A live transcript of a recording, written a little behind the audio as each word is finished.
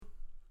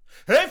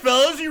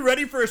you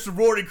ready for a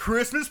sorority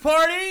Christmas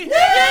party?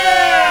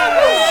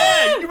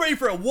 Yeah! You ready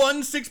for a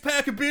 1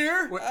 6-pack of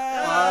beer?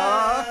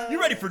 You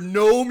ready for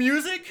no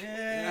music?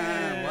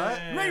 What?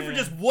 You ready for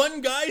just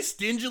one guy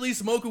stingily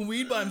smoking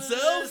weed by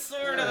himself?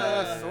 Sort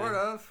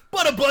of.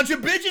 But a bunch of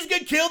bitches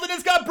get killed and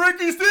it's got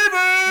Brinky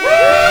Stevens! Woo!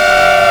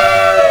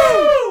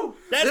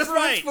 That's This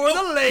right. one's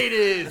for the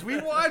ladies. We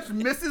watched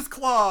Mrs.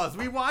 Claus.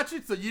 We watch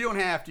it so you don't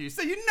have to.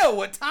 So you know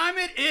what time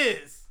it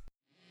is.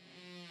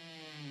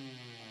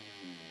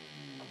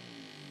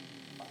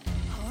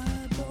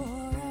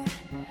 Horror,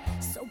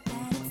 so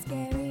bad it's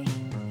scary.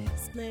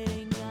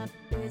 Splitting up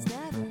is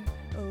never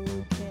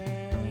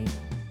okay.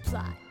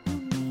 Plot, who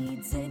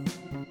needs it?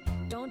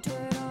 Don't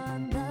turn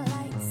on the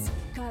lights.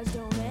 Cars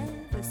don't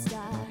ever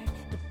start,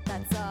 but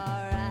that's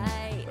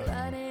alright.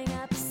 Running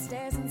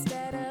upstairs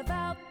instead of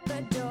out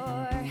the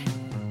door.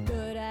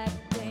 Good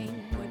acting,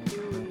 what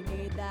do we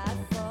need that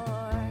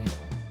for?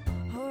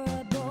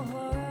 Horrible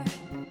horror,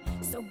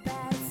 so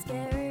bad it's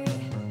scary.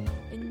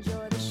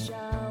 Enjoy the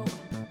show.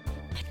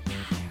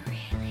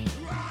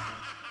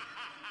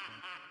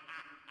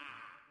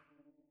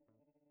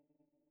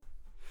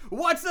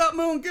 What's up,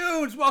 Moon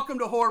Goons? Welcome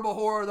to Horrible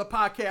Horror, the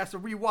podcast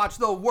where we watch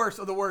the worst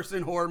of the worst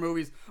in horror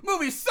movies.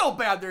 Movies so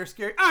bad they're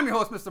scary. I'm your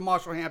host, Mr.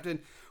 Marshall Hampton.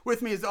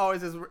 With me, as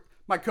always, is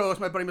my co-host,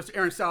 my buddy, Mr.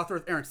 Aaron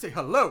Southworth. Aaron, say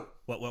hello.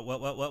 What? What?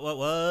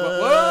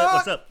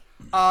 What's up?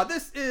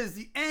 This is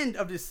the end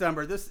of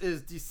December. This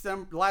is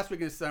December, last week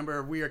in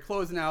December. We are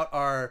closing out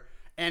our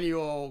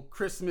annual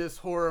Christmas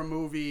horror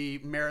movie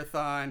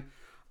marathon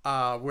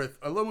with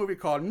a little movie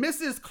called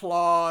Mrs.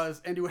 Claus.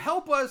 And to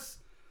help us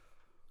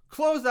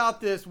close out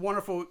this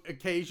wonderful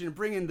occasion,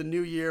 bring in the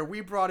new year,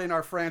 we brought in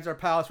our friends, our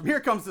pals from Here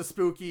Comes the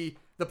Spooky,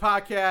 the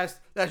podcast.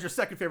 That's your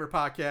second favorite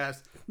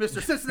podcast.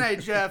 Mr. Cincinnati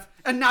Jeff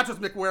and Nachos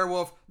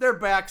McWerewolf. They're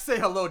back. Say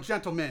hello,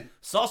 gentlemen.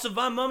 Salsa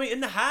Von Mummy in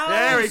the house.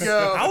 There we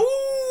go.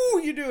 How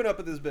you doing up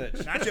at this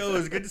bitch? Nacho, it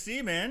was good to see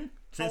you, man.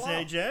 Cincinnati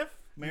Hello. Jeff.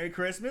 Merry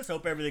Christmas.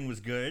 Hope everything was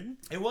good.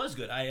 It was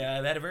good. I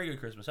had a very good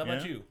Christmas. How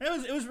about you?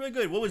 It was really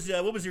good. What was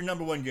your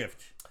number one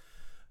gift?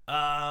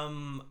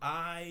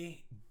 I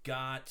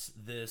got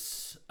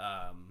this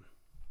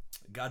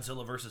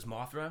Godzilla vs.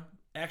 Mothra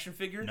action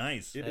figure.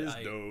 Nice. It is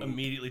dope.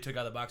 Immediately took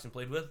out of the box and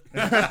played with.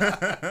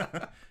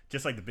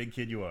 Just like the big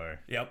kid you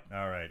are. Yep.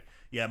 All right.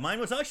 Yeah, mine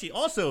was actually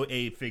also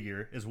a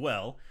figure as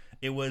well.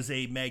 It was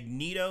a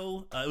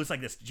Magneto. It was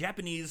like this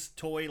Japanese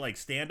toy, like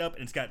stand up,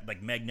 and it's got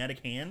like magnetic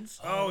hands.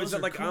 Oh, is those that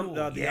are like cool.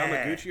 the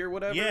Yeah. Yamaguchi or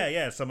whatever?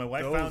 Yeah. So my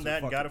wife Those found are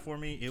that and got it fucking for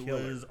me. It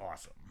killer. was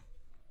awesome.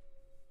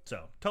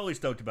 So totally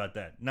stoked about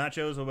that.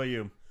 Nachos, what about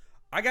you?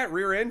 I got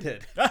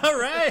rear-ended. All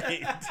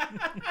right.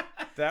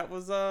 That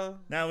was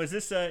Now, is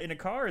this in a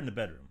car or in the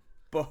bedroom?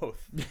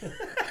 both.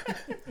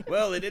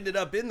 Well, it ended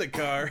up in the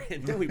car,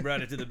 and then we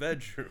brought it to the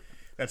bedroom.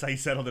 That's how you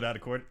settled it out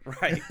of court?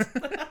 Right.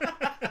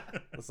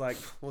 It's like,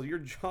 well, your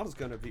jaw's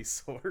gonna be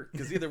sore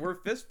because either we're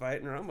fist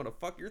fighting or I'm gonna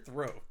fuck your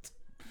throat.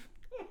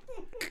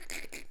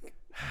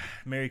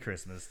 Merry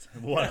Christmas.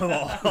 One of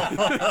all.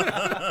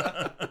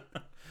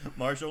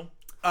 Marshall?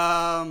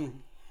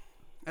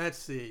 Let's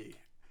see.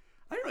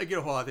 I didn't really get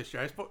a whole lot this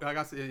year. I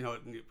got to,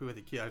 with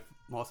the kid,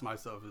 most of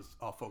myself is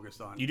all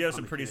focused on. You do have on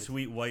some the pretty kids.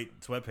 sweet white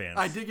sweatpants.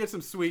 I did get some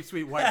sweet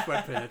white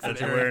sweatpants That that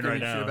you're Aaron's wearing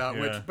giving right shit now, about,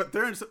 yeah. but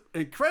they're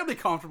incredibly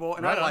comfortable,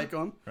 and Right I on. like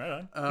them.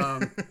 Right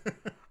on.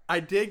 I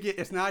did get.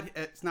 It's not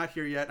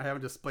here yet. I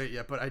haven't displayed it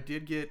yet, but I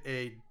did get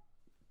a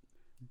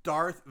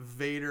Darth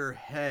Vader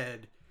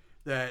head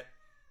that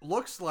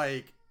looks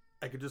like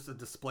just a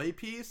display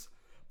piece,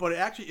 but it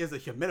actually is a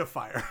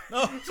humidifier.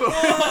 Oh. So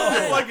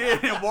you plug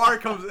it in and water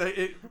comes.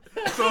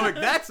 So I'm like,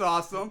 that's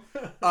awesome.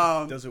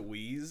 Does it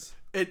wheeze?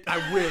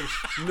 I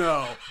wish.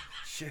 No.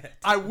 Shit.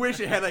 I wish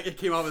it had it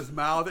came out of his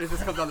mouth. It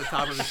just comes on the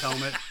top of his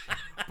helmet,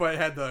 but it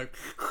had the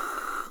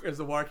as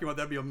the water came out.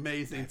 That'd be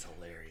amazing. That's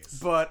hilarious.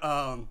 But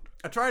I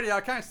tried it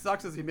out. It kind of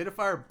sucks as a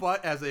humidifier,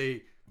 but as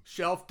a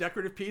shelf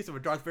decorative piece of a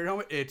Darth Vader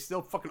helmet, it's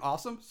still fucking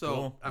awesome. So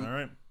Cool. I'm All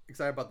right.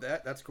 excited about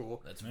that. That's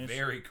cool. That's Nice.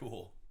 very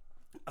cool.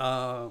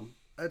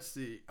 Let's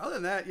see. Other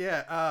than that,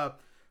 yeah.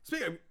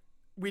 Speaking of,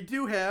 we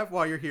do have,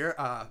 while you're here,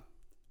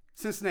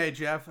 Cincinnati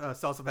Jeff,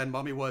 Salsa Van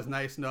Mummy was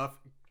nice enough.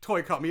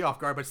 Totally caught me off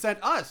guard, but sent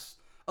us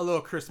a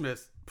little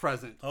Christmas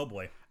present. Oh,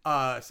 boy.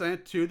 Sent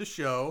it to the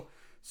show.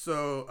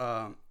 So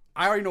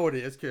I already know what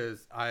it is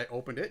because I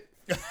opened it,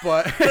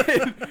 but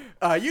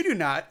you do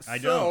not. I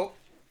so don't.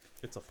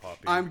 It's a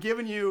puppy. I'm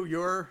giving you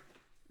your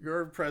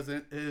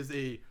present is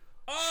a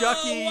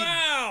Chucky. Oh,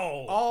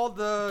 wow. All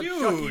the Dude,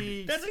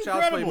 Chucky that's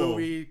Child's Play incredible.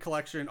 movie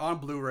collection on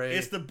Blu-ray.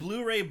 It's the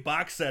Blu-ray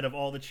box set of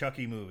all the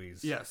Chucky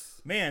movies.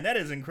 Yes. Man, that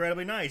is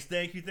incredibly nice.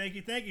 Thank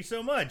you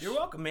so much. You're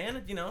welcome,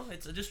 man.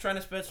 It's just trying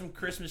to spread some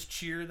Christmas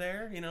cheer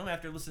there.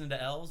 After listening to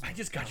Elves. I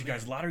just got you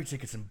guys lottery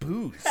tickets and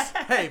booze.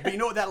 Hey, but you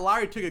know what? That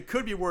lottery ticket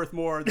could be worth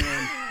more than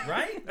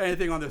Right?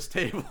 anything on this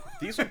table.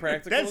 These are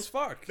practical as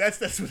fuck.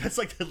 That's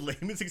like the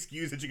lamest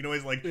excuse that you can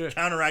always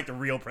counteract a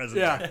real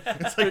present. Yeah.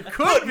 It's like, It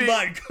could be.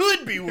 mine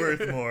could be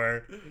worth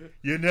more.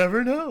 You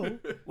never know.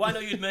 Well, I know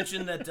you'd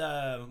mentioned that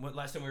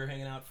last time we were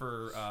hanging out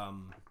for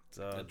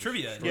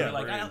trivia. Short Yeah.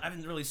 Like, brain. I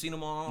haven't really seen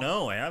them all.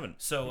 No, I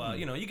haven't. So,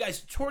 you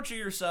guys torture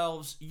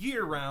yourselves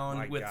year round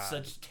My with God.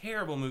 such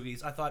terrible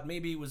movies. I thought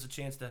maybe it was a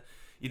chance to,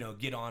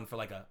 get on for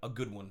like a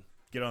good one.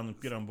 Get on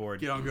board.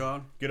 Get on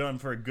going. Get on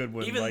for a good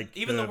one. Even like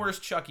the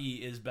worst Chucky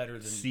is better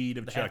than Seed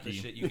of half the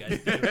Chucky. shit you guys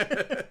do.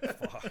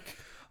 Fuck.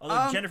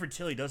 Although Jennifer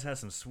Tilly does have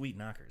some sweet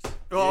knockers.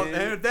 Well, Yeah.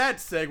 and with that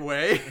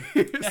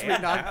segue,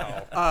 sweet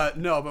knock-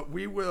 no, but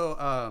we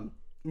will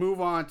move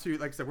on to,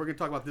 like I said, we're going to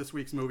talk about this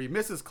week's movie,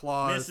 Mrs.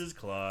 Claus. Mrs.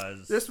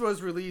 Claus. This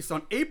was released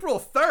on April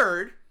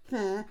 3rd,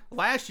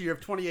 last year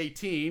of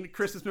 2018.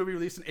 Christmas movie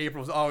released in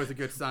April is always a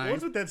good sign.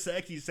 What's with that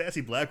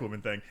sassy black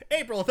woman thing?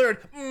 April 3rd.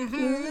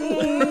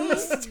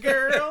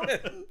 Girl.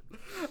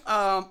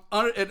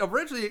 And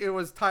originally it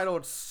was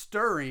titled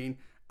Stirring,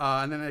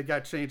 and then it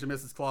got changed to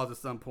Mrs. Claus at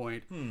some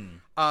point. It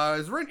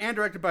was written and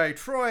directed by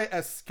Troy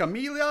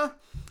Escamilla.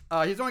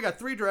 He's only got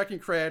 3 directing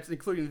credits,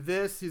 including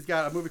this. He's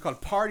got a movie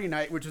called Party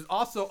Night, which is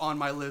also on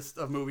my list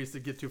of movies to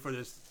get to for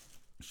this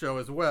show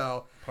as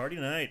well. Party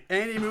night.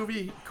 And a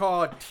movie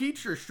called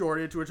Teacher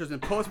Shortage, which is in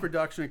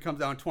post-production. It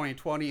comes out in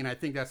 2020, and I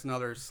think that's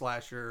another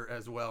slasher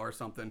as well or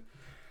something.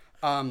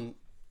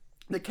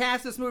 The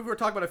cast of this movie, we're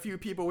talking about a few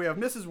people. We have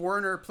Mrs.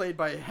 Werner, played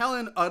by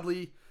Helen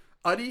Udy,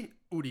 I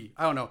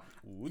don't know,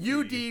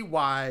 Udy,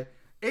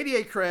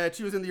 88 credits.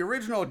 She was in the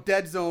original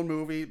Dead Zone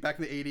movie back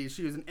in the 80s.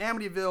 She was in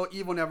Amityville,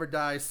 Evil Never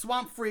Dies,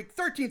 Swamp Freak,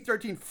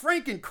 1313,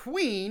 Frank and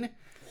Queen.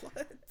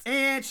 What?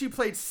 And she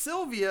played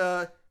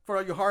Sylvia for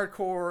all you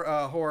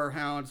hardcore horror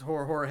hounds,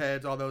 horror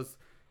heads, all those.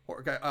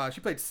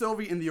 She played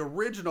Sylvie in the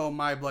original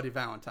My Bloody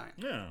Valentine.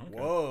 Yeah. Okay.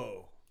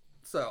 Whoa.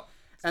 So,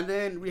 and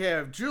then we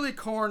have Julie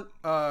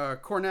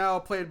Cornell,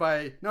 played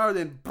by none other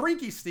than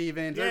Brinky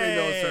Stevens. Everybody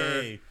knows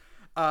her. Yay.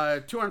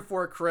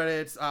 204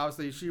 credits.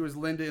 Obviously, she was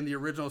Linda in the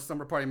original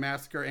Summer Party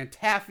Massacre and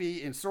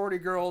Taffy in Sorority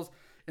Girls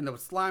in the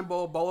Slime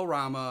Bowl,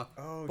 Bolorama.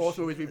 Oh, both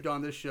movies we've done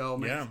on this show.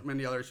 Yeah.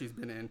 Many others she's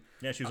been in.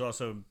 Yeah, she was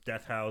also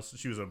Death House.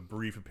 She was a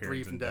brief appearance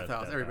Brief in Death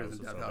House. Everybody's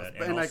in I Death saw House.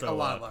 that. And like also, a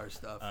lot of other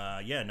stuff.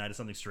 Yeah, Night of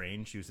Something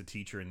Strange. She was a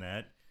teacher in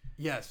that.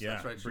 Yes, Yeah,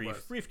 that's right. She was.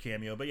 brief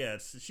cameo, but yeah,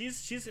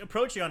 she's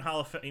approaching on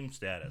Hall of Fame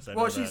status. I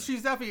Well, know that.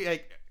 she's definitely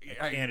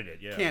a candidate.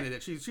 Yeah,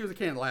 candidate. She was a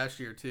candidate last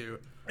year too.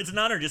 It's an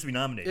honor just to be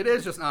nominated. It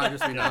is just an honor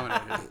just to be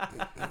nominated.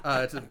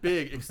 It's a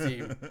big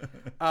esteem.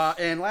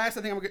 And last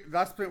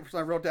person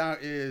I wrote down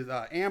is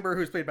Amber,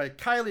 who's played by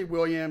Kylie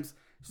Williams.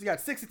 She's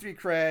got 63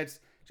 credits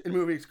in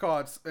movies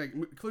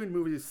including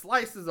movies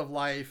Slices of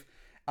Life.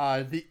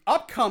 The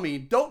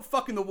upcoming Don't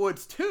Fuck in the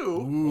Woods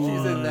 2.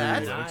 She's in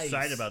that. I'm Nice.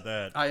 excited about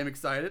that. I am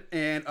excited.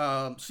 And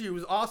she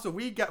was also,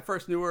 we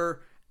first knew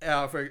her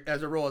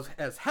as a role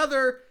as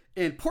Heather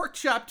in Pork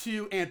Chop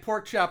 2 and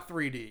Pork Chop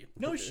 3D.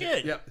 No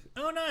shit. Yep.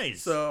 Oh,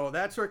 nice. So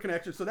that's her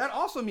connection. So that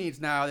also means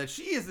now that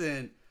she is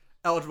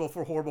eligible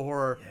for Horrible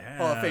Horror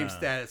Hall of Fame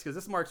status, because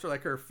this marks her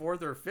her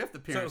 4th or 5th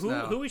appearance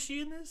now. who is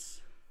she in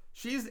this?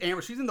 She's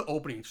Amber. She's in the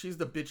opening. She's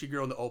the bitchy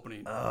girl in the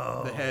opening.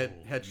 Oh, the head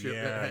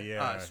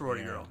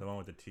sorority girl. The one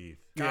with the teeth.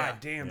 God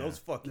damn, those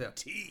fucking Yeah.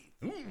 teeth.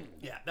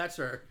 Yeah, that's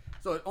her.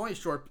 So only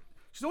short.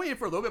 She's only in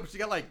for a little bit, but she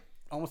got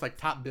almost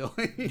top billing.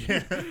 I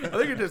think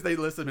it's just they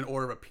listed them in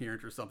order of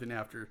appearance or something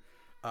after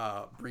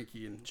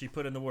Brinky, and She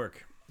put in the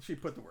work. she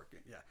put the work in.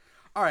 Yeah.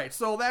 All right,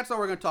 so that's all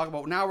we're going to talk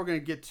about. Now we're going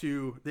to get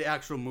to the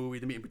actual movie,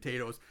 the meat and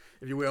potatoes,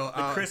 if you will.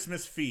 The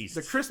Christmas feast.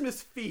 The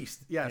Christmas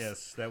feast. Yes.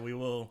 Yes, that we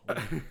will. I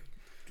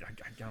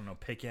don't know.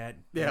 Pick at.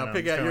 Yeah, I don't know,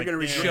 pick just at. You're kinda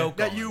going to like, regret choke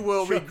that. on. You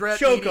will regret.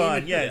 choke eating.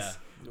 on. Yes.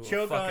 Yeah.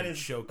 Choke on Fucking is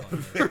choke on.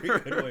 a very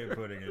good way of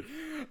putting it.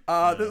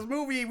 This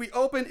movie, we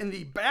open in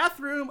the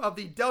bathroom of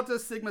the Delta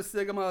Sigma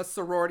Sigma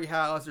sorority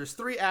house. There's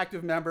 3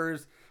 active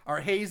members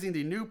are hazing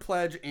the new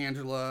pledge,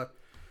 Angela.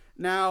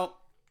 Now,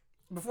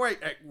 before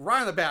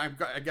right on the bat,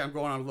 I'm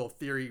going on a little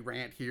theory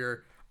rant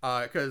here,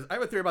 because I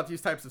have a theory about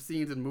these types of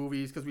scenes in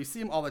movies, because we see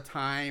them all the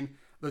time,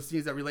 those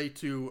scenes that relate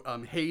to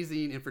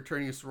hazing in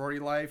fraternity and sorority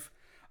life.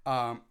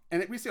 And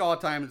we see all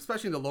the time,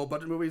 especially in the low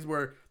budget movies,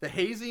 where the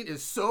hazing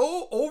is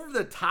so over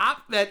the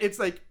top that it's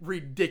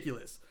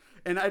ridiculous.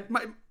 And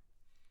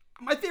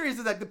my theory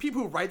is that the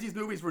people who write these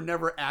movies were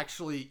never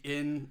actually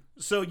in.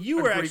 So you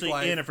a were Greek actually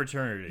life. in a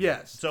fraternity.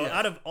 Yes, So yes.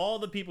 out of all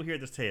the people here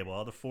at this table,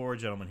 all the 4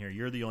 gentlemen here,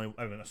 you're the only.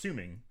 I'm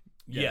assuming.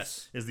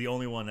 Yes. Is the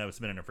only one that's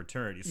been in a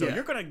fraternity. So Yeah.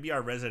 you're going to be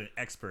our resident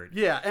expert.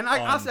 Yeah, and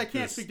honestly, I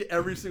can't this. speak to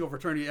every single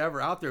fraternity ever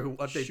out there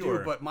what they Sure.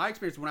 do, but my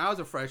experience when I was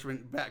a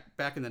freshman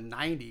back in the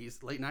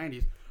 90s, late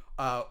 90s,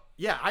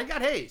 yeah, I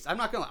got hazed. I'm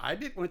not gonna lie,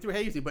 went through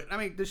hazing, but I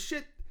mean the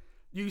shit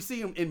you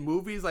see them in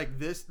movies like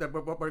this that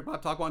we're about to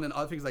talk about, and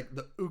other things like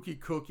the Ookie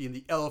Cookie and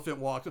the Elephant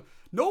Walk.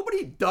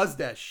 Nobody does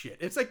that shit.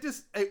 It's like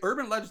this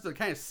urban legends that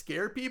kind of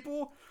scare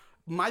people.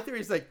 My theory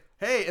is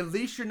hey, at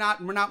least we're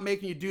not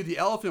making you do the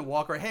elephant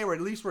walk, or hey, or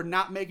at least we're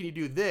not making you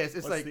do this.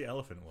 It's What's the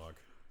elephant walk?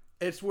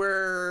 it's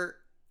where,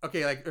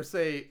 okay, let's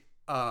say,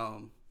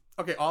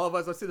 okay, all of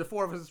us, let's say the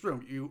 4 of us in this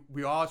room,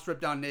 we all strip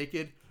down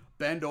naked,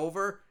 bend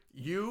over,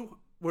 you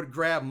would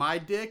grab my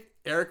dick,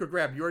 Eric would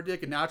grab your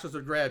dick, and Nachos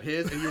would grab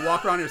his, and you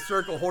walk around in a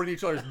circle holding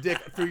each other's dick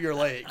through your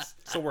legs.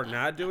 So we're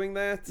not doing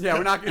that? Yeah,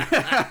 we're not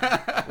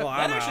gonna... Well,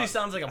 That I'm actually out.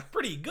 sounds like a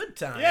pretty good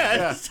time. Yeah,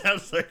 Yeah. it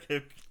sounds like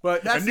a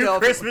But that's new the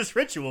elephant- Christmas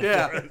ritual for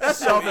Yeah, us. that's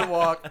the elephant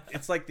walk.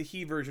 It's like the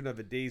he version of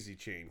a daisy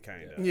chain,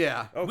 kind of.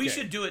 Yeah. Okay. We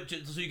should do it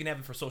so you can have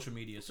it for social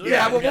media. So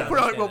Yeah, everyone we'll can put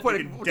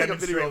understand we'll it. take a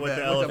video Demonstrate of what that.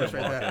 the We'll elephant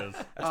demonstrate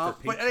walk that.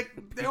 is.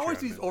 for But they always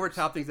do these members. over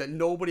top things that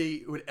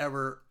nobody would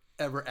ever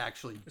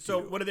actually do. So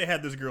what do they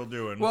have this girl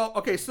doing? Well,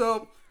 okay,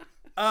 so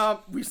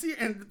we see,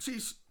 and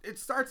it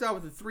starts out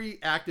with the three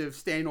actives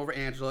standing over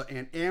Angela,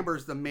 and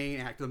Amber's the main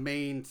active, the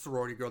main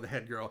sorority girl, the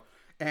head girl.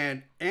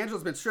 And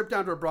Angela's been stripped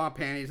down to her bra and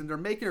panties, and they're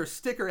making her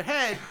stick her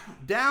head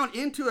down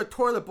into a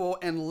toilet bowl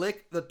and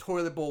lick the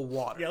toilet bowl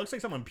water. yeah, it looks like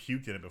someone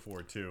puked in it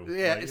before too.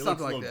 Yeah, Like, it's it something looks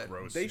a like little that.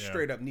 Gross. They yeah.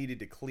 straight up needed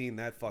to clean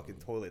that fucking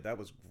toilet. That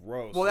was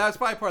gross. Well, that's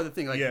probably part of the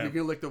thing. Like, Yeah. you're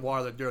going to lick the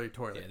water of the dirty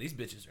toilet. Yeah, these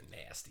bitches are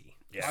nasty.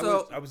 Yeah.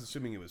 So- I was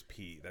assuming it was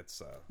pee.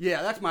 That's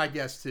Yeah, that's my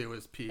guess, too,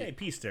 is pee. Hey,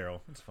 pee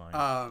sterile. It's fine.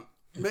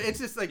 But it's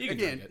just like, You can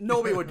again, drink it.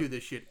 nobody would do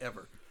this shit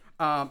ever.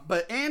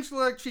 But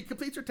Angela, she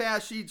completes her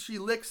task. She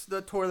licks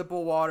the toilet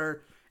bowl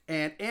water,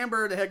 and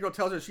Amber, the head girl,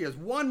 tells her she has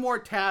one more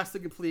task to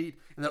complete,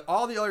 and that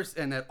all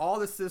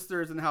the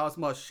sisters in the house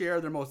must share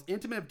their most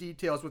intimate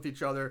details with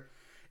each other,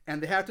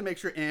 and they have to make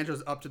sure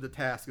Angela's up to the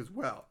task as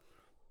well.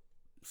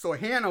 So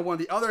Hannah, one of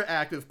the other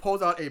actives,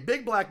 pulls out a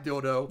big black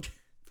dildo.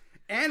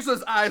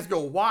 Angela's eyes go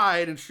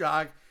wide in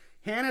shock.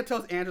 Hannah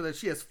tells Angela that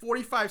she has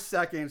 45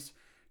 seconds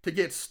to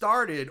get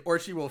started or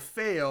she will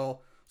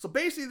fail. So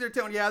basically they're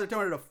telling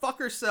her to fuck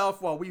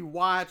herself while we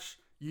watch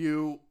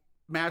you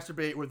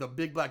masturbate with a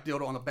big black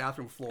dildo on the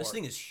bathroom floor. This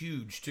thing is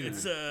huge too.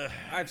 it's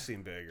I've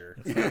seen bigger.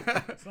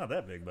 it's not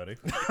that big, buddy.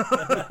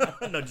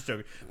 No, just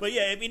joking. But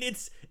yeah, I mean,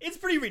 it's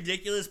pretty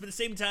ridiculous. But at the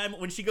same time,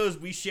 when she goes,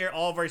 we share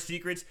all of our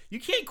secrets. You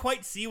can't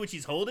quite see what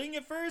she's holding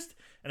at first,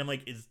 and I'm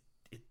like, is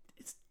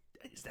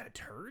that a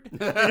turd? You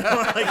know,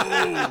 like,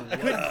 I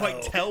couldn't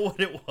quite tell what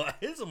it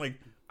was. I'm like,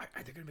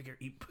 are they gonna make her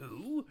eat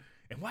poo?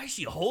 And why is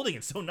she holding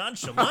it so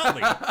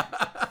nonchalantly?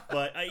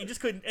 But you just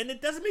couldn't, and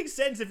it doesn't make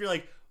sense if you're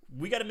like,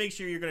 we got to make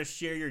sure you're gonna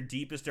share your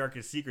deepest,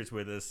 darkest secrets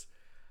with us.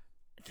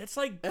 That's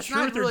like That's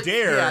truth not really, or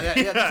dare.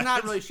 Yeah, that's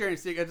not really sharing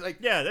secrets. Like,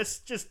 Yeah, that's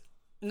just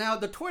now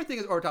the toy thing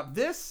is over top.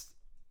 This,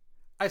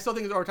 I still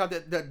think is over top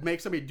that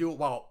makes somebody do it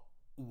while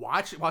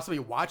somebody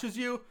watches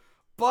you.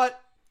 But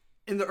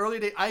in the early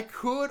days, I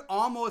could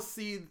almost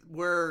see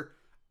where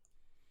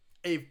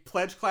a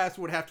pledge class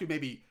would have to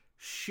maybe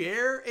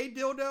share a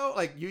dildo,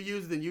 like you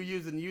use it and you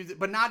use it and use it,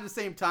 but not at the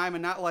same time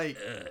and not like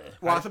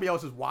while somebody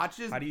else's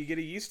watches. How do you get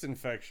a yeast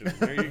infection?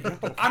 There you go.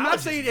 I'm not College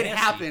saying is it nasty.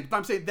 happened, but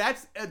I'm saying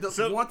that's the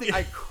So- one thing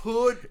I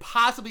could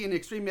possibly, in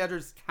extreme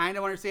measures, kind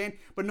of understand.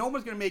 But no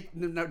one's gonna make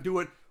them do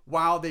it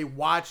while they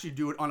watch you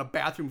do it on a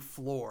bathroom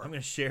floor. I'm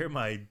gonna share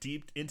my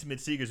deep, intimate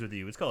secrets with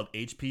you. It's called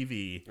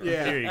HPV.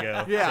 Yeah. There you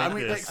go. Yeah, Take I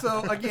mean, like, this.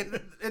 so again,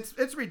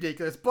 it's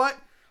ridiculous. But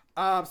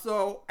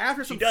so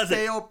after some does it.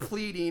 stale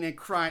pleading and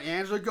crying,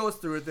 Angela goes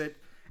through with it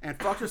and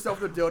fucks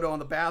herself with a dildo in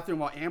the bathroom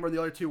while Amber and the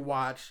other two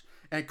watch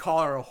and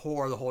call her a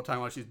whore the whole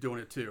time while she's doing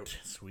it too.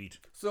 Sweet.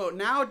 So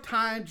now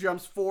time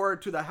jumps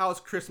forward to the house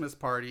Christmas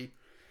party,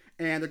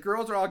 and the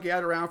girls are all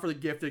gathered around for the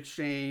gift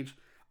exchange.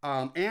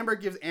 Amber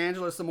gives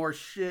Angela some more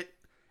shit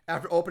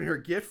after opening her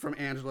gift from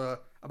Angela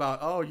about,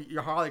 oh,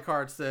 your holiday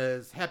card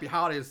says Happy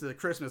Holidays to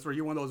Christmas. Were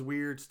you one of those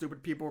weird,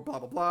 stupid people? Blah,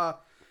 blah,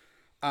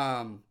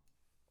 blah.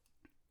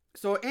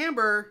 So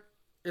Amber,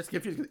 it's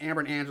confusing because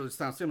Amber and Angela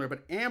sound similar,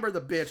 but Amber,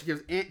 the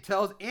bitch,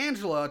 tells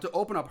Angela to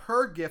open up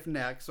her gift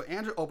next. So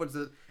Angela opens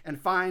it and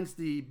finds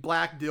the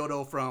black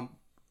dildo from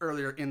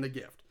earlier in the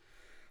gift.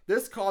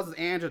 This causes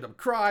Angela to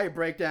cry,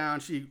 break down.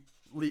 She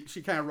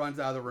kind of runs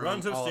out of the room.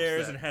 Runs all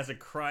upstairs upset. and has a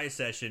cry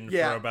session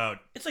Yeah. for about.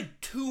 It's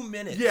like 2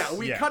 minutes. Yeah,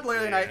 we Yeah. cut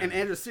later that night, Yeah. and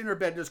Angela's sitting in her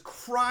bed just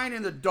crying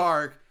in the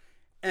dark.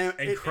 And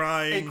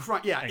crying,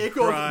 Yeah, and it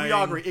goes, we crying.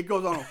 all agree, it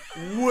goes on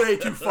way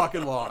too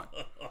fucking long.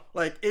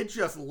 Like, it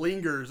just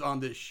lingers on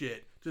this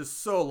shit.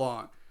 Just so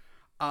long.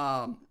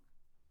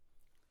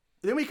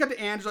 Then we cut to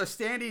Angela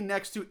standing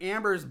next to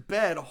Amber's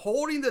bed,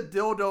 holding the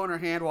dildo in her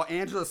hand while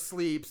Angela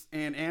sleeps,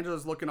 and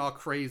Angela's looking all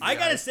crazy. I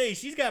gotta say,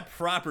 she's got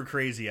proper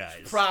crazy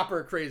eyes.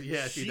 proper crazy.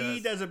 Yeah, she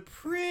does. does a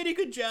pretty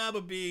good job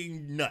of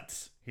being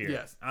nuts here.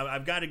 Yes.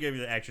 I've got to give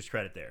you the actress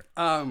credit there.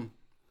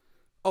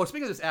 Oh,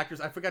 speaking of this actress,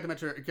 I forgot to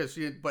mention her because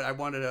but I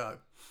wanted to.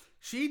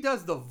 She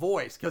does the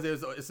voice because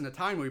it's an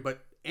Italian movie,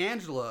 but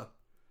Angela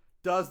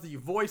does the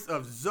voice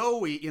of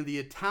Zoe in the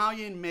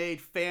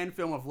Italian-made fan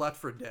film of Left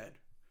 4 Dead.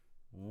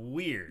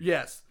 Weird.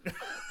 Yes.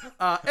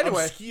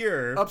 Anyway,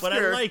 Obscure, but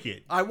I like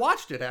it. I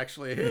watched it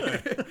actually.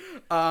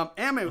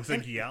 Amber, It's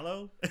like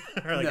Giallo?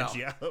 Or like No. a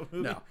Giallo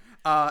movie? no.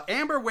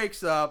 Amber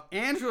wakes up.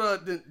 Angela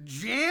then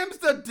jams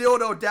the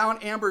dildo down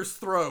Amber's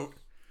throat.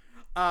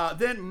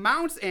 Then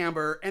mounts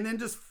Amber and then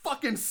just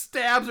fucking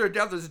stabs her to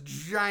death with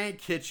this giant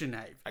kitchen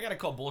knife. I gotta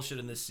call bullshit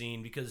in this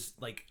scene because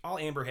like all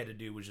Amber had to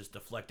do was just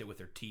deflect it with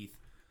her teeth.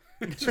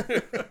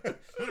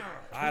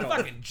 I don't.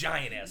 Fucking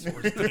giant ass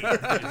horse teeth.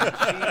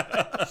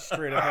 She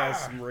straight up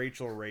has some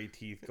Rachel Ray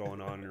teeth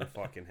going on in her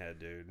fucking head,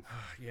 dude.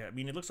 Yeah, I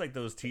mean, it looks like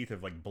those teeth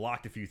have like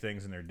blocked a few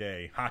things in their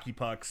day. Hockey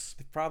pucks.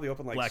 They probably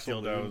open like Black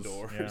saloon dildos,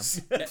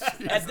 doors.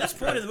 At this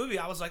point of the movie,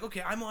 I was like,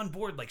 okay, I'm on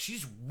board. Like,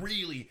 she's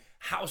really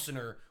housing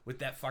her with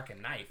that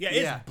fucking knife. Yeah, it's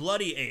Yeah.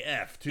 bloody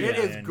AF too. It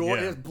is man. gore.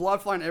 Yeah. There's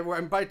blood flying everywhere.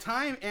 And by the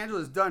time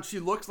Angela's done, she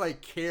looks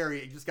like Carrie.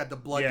 It just got the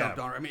blood Yeah. dumped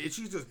on her. I mean,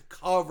 she's just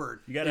covered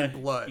in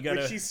blood. You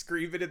gotta When she's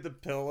screaming at the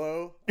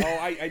pillow. Oh,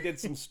 I did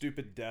some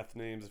stupid death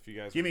names. If you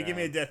guys give me were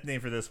a down. death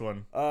name for this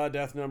one.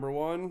 Death number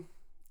 1,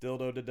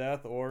 dildo to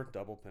death or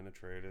double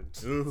penetrated.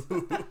 Ooh.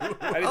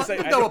 I didn't say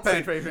double I didn't say-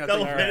 penetration. I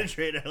Double think.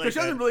 penetrated. I like Because she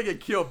doesn't that. really get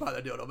killed by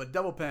the dildo, but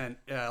double pen.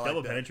 Yeah, I like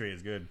Double that. penetrate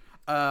is good.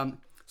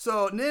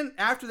 So then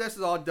after this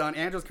is all done,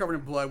 Angela's covered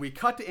in blood. We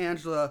cut to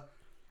Angela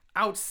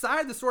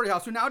outside the sorority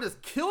house, who now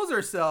just kills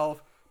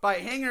herself by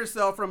hanging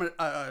herself from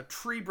a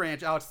tree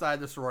branch outside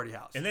the sorority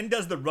house. And then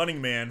does the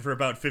Running Man for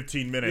about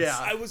 15 minutes. Yeah.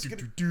 I was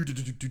gonna.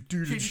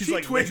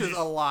 she twitches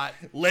a lot.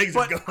 legs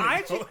But are going.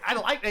 I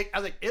like it. I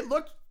was like, it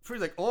looked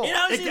pretty like, oh, It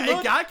honestly it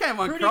looked got kind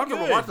of pretty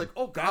uncomfortable. good. Watch like,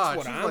 oh That's god,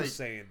 what she's I'm like,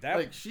 saying. That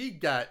like she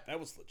got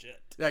was legit.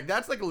 like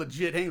that's like a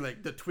legit hang,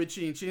 like the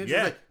twitching. She didn't Yeah.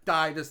 just like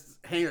die, just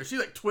hang her. She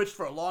like twitched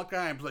for a long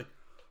time. It's like,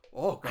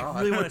 oh god, I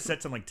really want to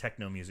set some like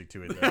techno music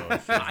to it though.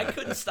 I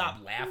couldn't stop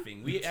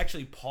laughing. We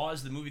actually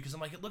paused the movie because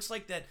I'm like, it looks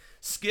like that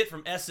skit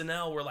from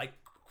SNL where like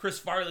Chris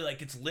Farley like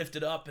gets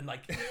lifted up and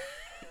like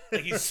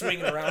he's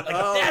swinging around.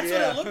 Like that's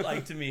yeah. what it looked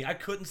like to me. I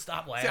couldn't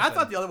stop laughing. See, I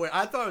thought the other way.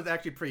 I thought it was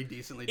actually pretty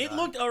decently done. It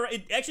looked alright.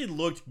 It actually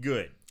looked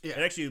good. Yeah. It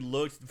actually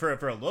looked for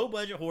a low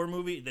budget horror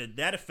movie.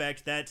 That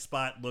effect, that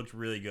spot looked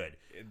really good.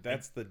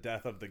 That's the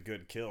death of the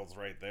good kills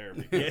right there.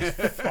 Because,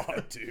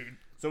 fuck, dude.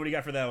 So what do you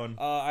got for that one?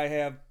 I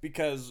have,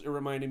 because it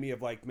reminded me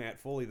of like Matt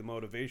Foley, the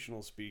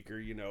motivational speaker,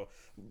 you know,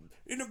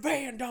 in a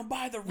van down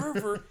by the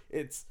river,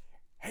 it's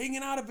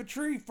hanging out of a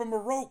tree from a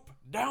rope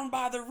down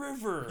by the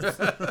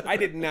river. I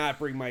did not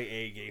bring my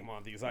A game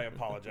on these. I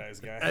apologize,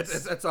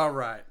 guys. It's all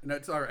right. No,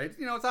 it's all right.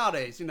 You know, it's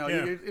holidays. You know,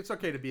 Yeah. it's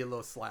okay to be a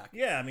little slack.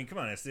 Yeah, I mean, come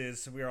on.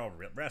 We're all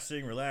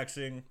resting,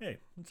 relaxing. Hey,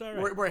 it's all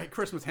right. We're at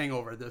Christmas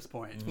hangover at this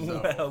point.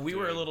 So. Well, we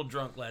were a little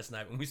drunk last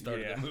night when we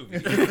started Yeah. the movie.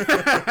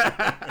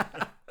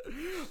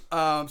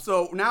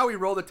 So now we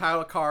roll the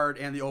title card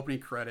and the opening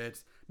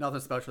credits. Nothing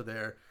special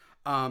there.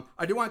 I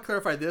do want to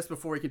clarify this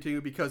before we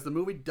continue because the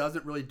movie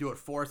doesn't really do it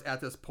for us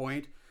at this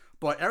point.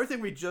 But everything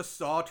we just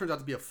saw turns out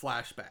to be a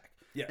flashback.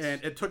 Yes.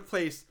 And it took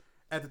place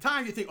at the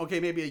time. You think, okay,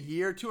 maybe a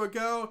year or two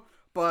ago,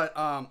 but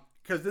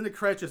because then the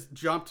credits just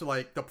jump to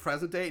like the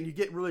present day, and you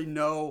get really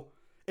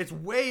it's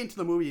way into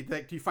the movie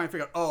that you finally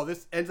figure out, oh,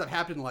 this ends up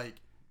happening like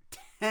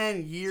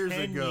 10 years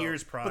 10 ago.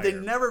 years But they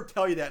prior. never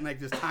tell you that in like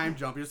this time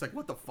jump. You're just like,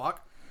 what the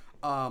fuck?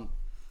 But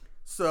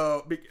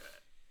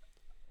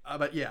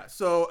yeah,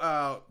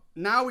 so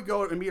now we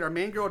go and meet our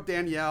main girl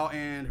Danielle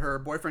and her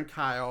boyfriend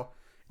Kyle,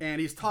 and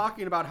he's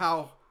talking about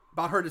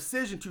her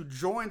decision to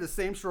join the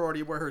same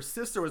sorority where her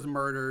sister was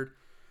murdered.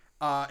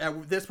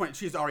 At this point,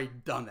 she's already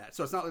done that,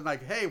 so it's not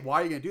like, hey,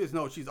 why are you gonna do this?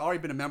 No, she's already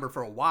been a member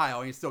for a while,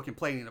 and he's still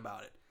complaining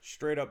about it.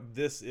 Straight up,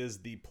 this is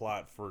the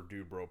plot for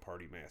Dude Bro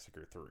Party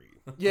Massacre 3.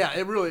 Yeah,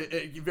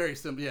 very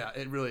simple. Yeah,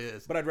 it really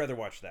is. But I'd rather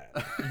watch that.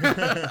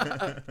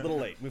 A little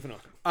late. Moving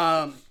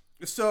on.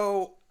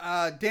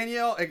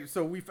 Danielle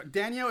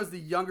is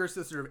the younger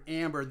sister of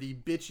Amber, the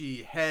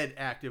bitchy head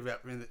active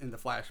in the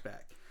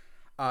flashback.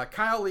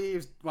 Kyle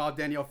leaves while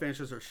Danielle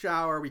finishes her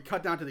shower. We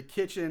cut down to the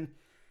kitchen.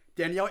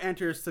 Danielle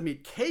enters to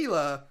meet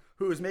Kayla,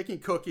 who is making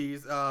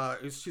cookies.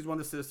 She's one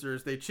of the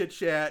sisters. They chit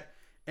chat,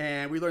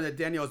 and we learn that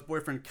Danielle's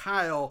boyfriend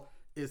Kyle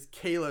is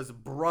Kayla's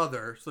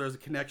brother, so there's a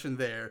connection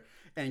there.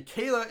 And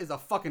Kayla is a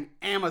fucking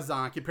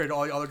Amazon compared to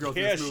all the other girls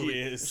in Yeah, this movie. she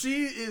is.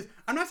 She is.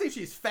 I'm not saying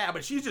she's fat,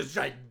 but she's just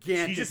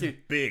gigantic. She's just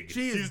big.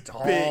 She's She's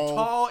tall. big,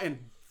 tall, and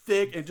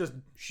thick, and just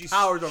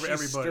towers over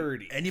everybody.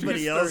 Sturdy. Anybody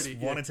She's else 30,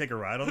 want yeah. to take a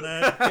ride on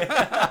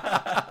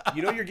that?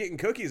 You know you're getting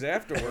cookies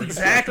afterwards.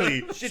 Exactly.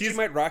 Shit, She's- she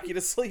might rock you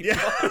to sleep.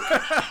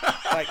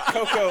 Like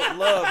Coco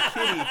Love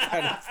Kitty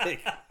kind of thing.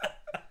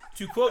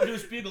 To quote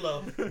Deuce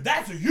Bigelow,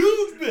 that's a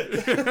huge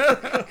bit.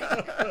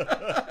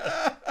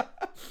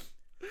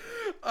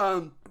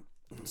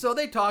 So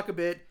they talk a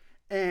bit,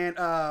 and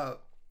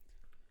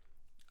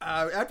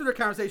after their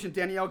conversation,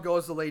 Danielle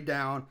goes to lay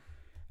down.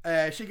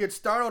 She gets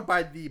startled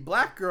by the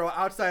black girl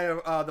outside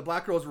of the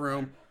black girl's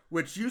room,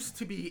 which used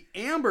to be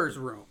Amber's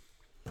room.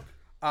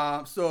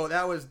 So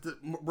that was the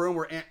room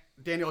where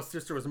Danielle's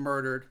sister was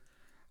murdered.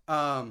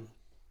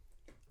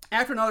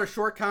 After another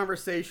short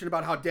conversation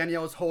about how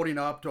Danielle is holding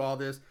up to all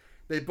this,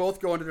 they both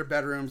go into their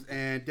bedrooms,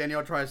 and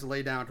Danielle tries to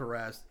lay down to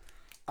rest.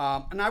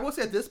 And I will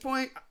say at this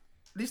point,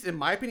 at least in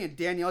my opinion,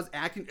 Danielle's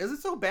acting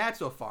isn't so bad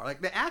so far.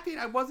 Like the acting,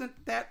 I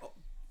wasn't that.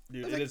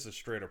 Dude, it is a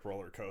straight up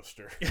roller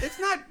coaster. It's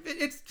not.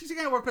 She's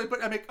kind of work,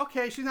 but I'm like,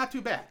 okay, she's not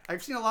too bad.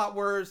 I've seen a lot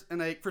worse, and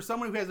like for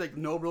someone who has like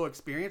no real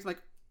experience, I'm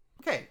like,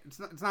 okay, it's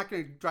not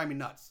going to drive me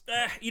nuts.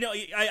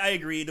 I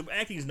agree. The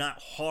acting is not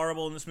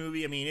horrible in this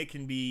movie. I mean, it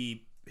can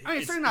be I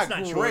mean, it's not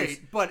great, choice.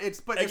 but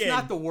it's Again,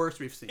 not the worst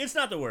we've seen. It's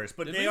not the worst,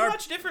 but Did they we are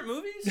watch different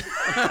movies?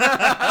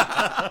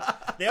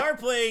 they are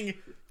playing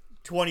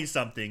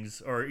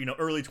 20-somethings or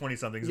early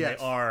 20-somethings. Yes. And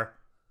they are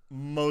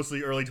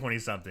mostly early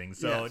 20-somethings,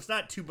 so Yes. it's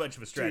not too much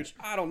of a Dude, stretch.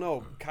 I don't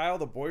know. Kyle,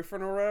 the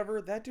boyfriend or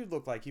whatever, that dude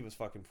looked like he was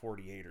fucking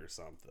 48 or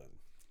something.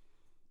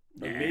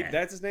 Or maybe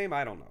that's his name?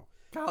 I don't know.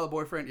 Kyle, the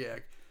boyfriend, yeah.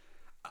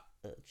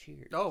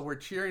 Cheers. Oh, we're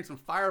cheering some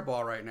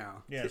Fireball right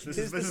now. Yes, this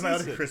Tis is the my other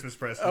season. Christmas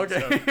present.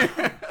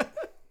 Okay.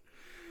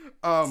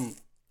 So.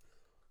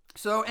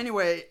 So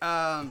anyway,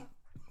 again,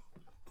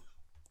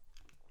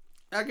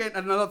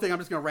 another thing I'm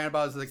just gonna rant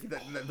about is like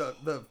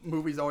the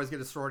movies always get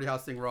a sorority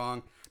house thing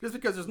wrong, just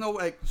because there's no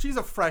she's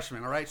a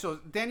freshman, all right. So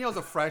Danielle's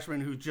a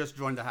freshman who just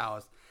joined the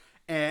house,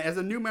 and as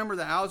a new member of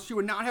the house, she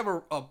would not have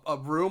a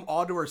room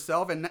all to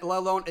herself, and let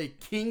alone a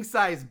king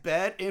size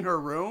bed in her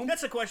room.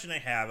 That's a question I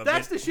have.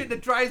 That's the shit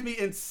that drives me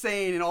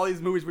insane in all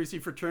these movies where you see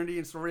fraternity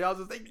and sorority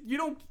houses. Like, you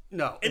don't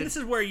know. And this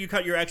is where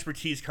your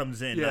expertise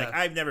comes in. Yeah. Like,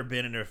 I've never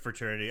been in a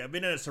fraternity. I've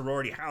been in a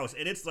sorority house,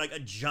 and it's like a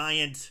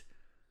giant,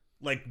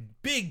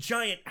 big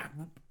giant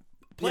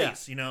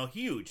place.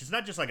 Huge. It's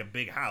not just like a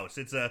big house.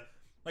 It's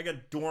like a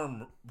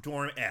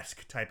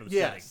dorm-esque type of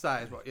setting.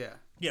 size. Well, yeah.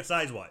 Yeah,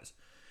 size-wise.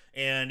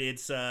 And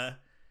it's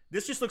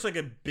this just looks like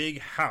a big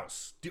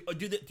house. Do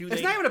they?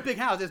 It's not even a big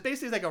house. It's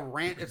basically like a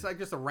ranch. It's like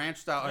just a ranch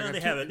style. No, Like they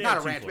a have it. They not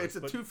have a two ranch, but floors, it's a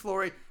but-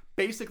 2-floor,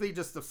 basically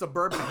just a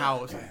suburban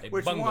house. A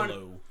which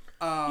bungalow.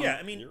 Yeah,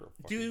 I mean, You're a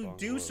fucking do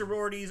bungalow.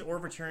 sororities or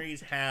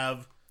fraternities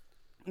have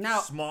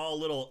now small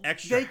little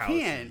extra they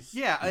houses? can.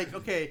 Yeah,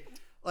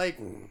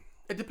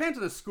 it depends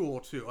on the school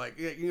too. Like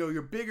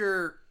your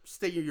bigger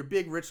state, your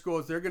big rich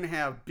schools, they're gonna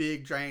have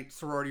big giant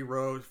sorority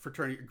rows,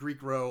 fraternity,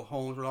 Greek row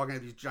homes. We're all gonna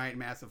have these giant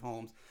massive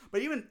homes.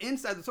 But even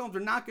inside those homes,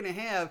 they're not gonna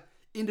have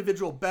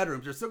individual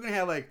bedrooms. They're still gonna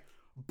have like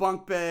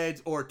bunk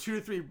beds or 2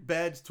 to 3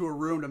 beds to a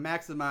room to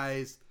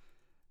maximize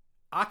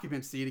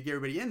occupancy to get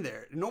everybody in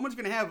there. No one's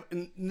going to have,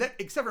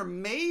 except for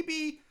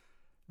maybe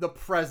the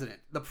president.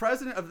 The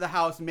president of the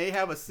house may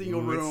have a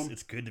single room.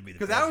 It's good to be the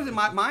Because that was in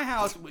president. my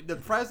house. The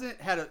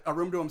president had a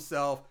room to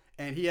himself,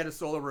 and he had a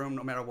solo room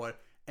no matter what.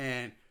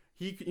 And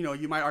he,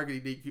 you might argue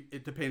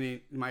it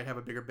depending, he might have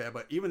a bigger bed,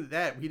 but even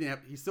that he didn't have.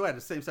 He still had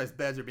the same size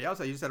beds as everybody else.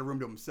 He just had a room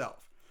to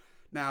himself.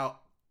 Now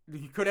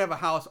you could have a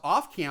house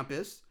off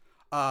campus,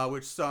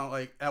 which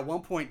at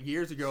one point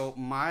years ago,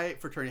 my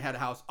fraternity had a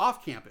house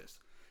off campus.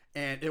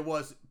 And it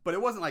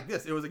wasn't like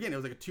this. It was like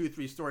a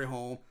 2-3 story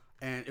home,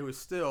 and it was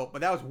still,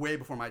 but that was way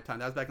before my time.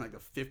 That was back in like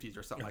the 50s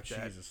or something like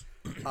Jesus.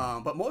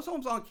 that. But most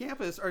homes on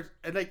campus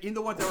and like in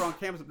the ones that were on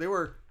campus,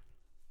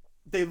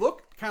 they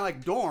looked kind of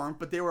like dorm,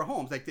 but they were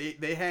homes. Like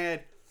they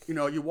had,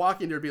 you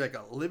walk in, there'd be like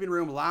a living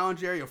room,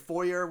 lounge area,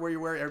 foyer where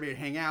everybody would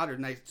hang out, or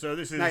nice, So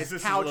this is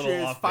couches, a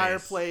little off base.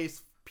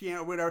 fireplace,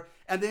 piano, whatever.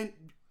 And then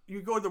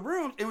you go to the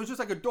room, it was just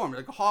like a dorm,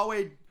 like a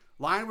hallway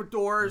lined with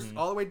doors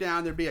all the way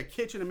down. There'd be a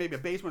kitchen and maybe a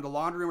basement, a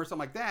laundry room or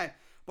something like that.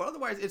 But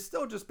otherwise, it's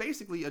still just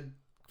basically a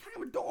kind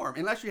of a dorm,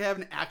 unless you have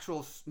an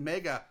actual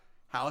mega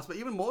house. But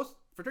even most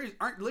fraternities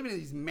aren't living in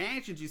these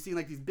mansions you see in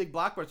like these big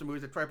blockbuster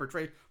movies that try to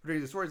portray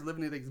fraternities and sororities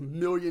living in these $1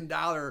 million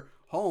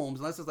homes,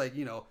 unless it's like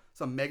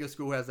some mega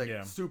school who has like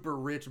super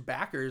rich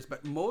backers.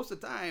 But most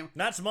of the time,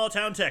 Not small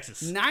town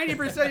Texas.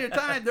 90% of your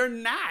time, they're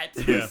not.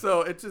 Yeah.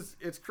 So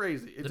it's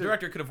crazy. The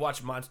director could have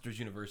watched Monsters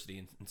University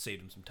and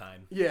saved him some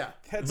time. Yeah.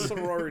 That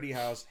sorority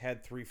house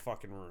had 3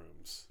 fucking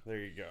rooms. There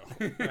you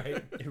go.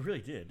 Right? It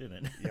really did,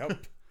 didn't it?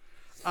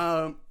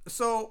 Yep.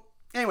 So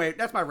anyway,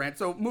 that's my rant.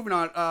 So moving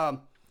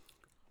on.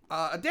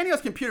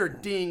 Danielle's computer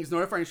dings,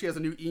 notifying she has a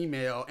new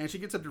email, and she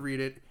gets up to read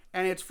it,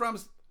 and it's from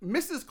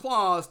Mrs.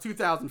 Claus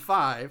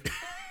 2005.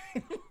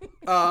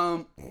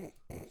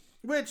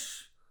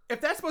 Which,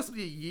 if that's supposed to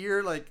be a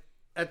year, like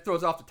that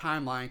throws off the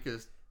timeline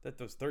because That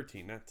was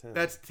 13, not 10.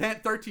 that's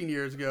 13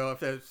 years ago.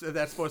 If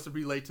that's supposed to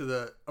relate to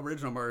the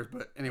original murders,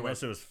 but anyway,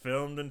 Unless it was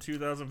filmed in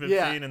 2015,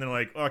 Yeah. and then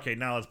like, okay,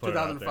 now let's put it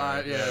out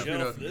 2005. there. Yeah. Get you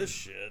know. off this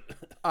shit.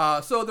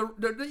 So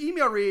the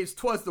email reads,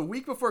 "'Twas the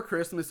week before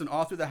Christmas, and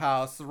all through the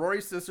house,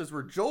 sorority sisters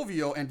were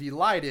jovial and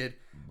delighted,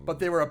 but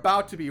they were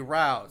about to be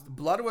roused.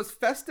 Blood was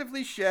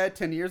festively shed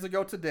 10 years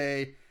ago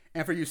today,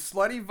 and for you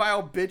slutty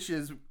vile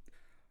bitches,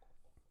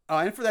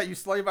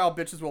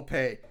 will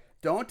pay.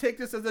 Don't take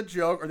this as a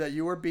joke or that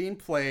you are being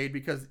played,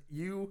 because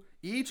you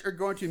each are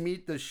going to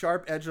meet the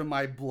sharp edge of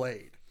my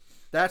blade."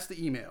 That's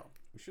the email.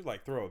 We should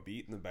throw a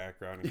beat in the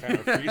background and kind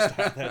of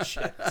freestyle that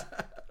shit.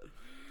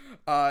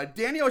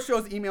 Danielle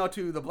shows the email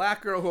to the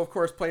black girl, who of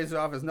course plays it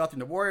off as nothing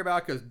to worry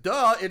about because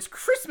duh, it's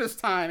Christmas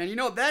time,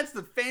 and that's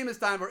the famous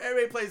time where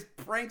everybody plays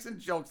pranks and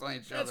jokes on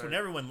each That's other. when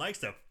everyone likes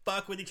to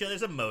fuck with each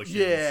other's emotions.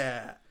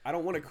 Yeah, I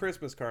don't want a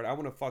Christmas card. I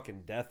want a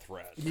fucking death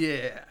threat.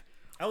 yeah.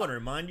 I want to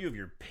remind you of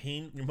your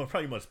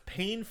probably most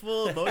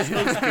painful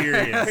emotional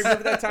experience.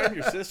 Remember that time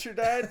your sister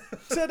died?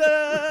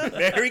 Ta-da!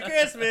 Merry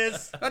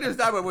Christmas. That is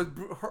not what was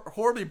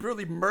horribly,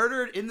 brutally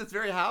murdered in this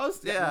very house.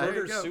 Yeah, there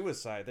you Murder go.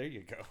 suicide. There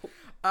you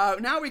go.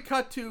 Now we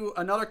cut to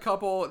another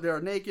couple. They're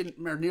naked,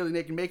 or nearly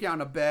naked, making out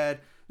in a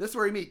bed. This is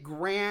where we meet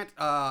Grant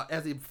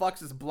as he fucks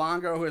this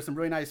blonde girl who has some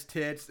really nice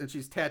tits, and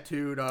she's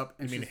tattooed up.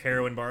 And I mean, she's,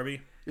 heroin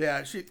Barbie.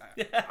 yeah,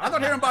 I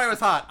thought Heroin Barbie was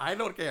hot. I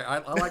don't care. I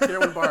like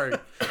Heroin Barbie.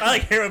 I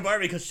like heroin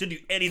Barbie because she'll do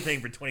anything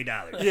for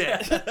 $20.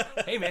 Yeah,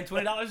 Hey man,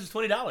 $20 is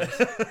 $20.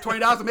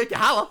 $20 to make you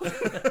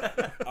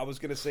holla. I was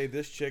gonna say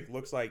this chick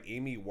looks like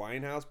Amy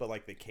Winehouse, but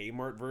like the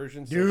Kmart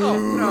version. So Oh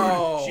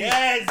no,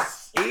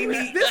 Yes.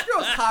 Amy, this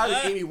girl's hotter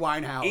than Amy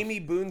Winehouse. Amy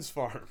Boone's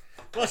Farm,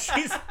 Well,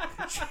 she's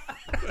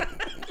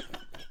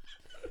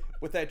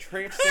with that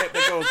tramp stamp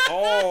that goes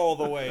all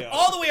the way up.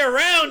 all the way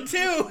around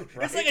too. It's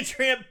Right. like a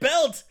tramp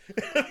belt.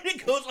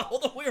 It goes all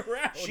the way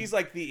around. She's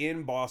like the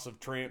in boss of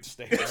tramp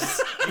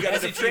stamps. You gotta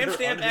As a defeat tramp her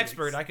stamp underneath.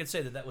 expert, I could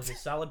say that was a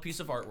solid piece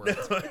of artwork.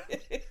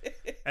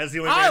 As the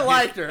only I man-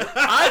 liked her.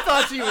 I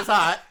thought she was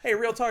hot. Hey,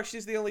 real talk.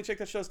 She's the only chick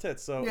that shows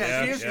tits. So Yeah,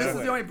 Yeah, she is. yeah. This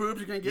is the only boobs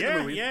you're gonna get in Yeah,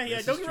 the movie. yeah.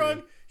 This Don't is get true.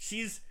 wrong.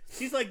 She's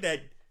like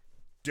that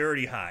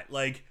dirty hot.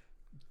 Like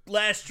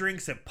last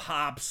drinks at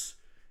Pops.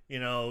 You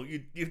know,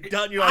 you've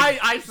done. You're like,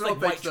 I still like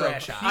think white so.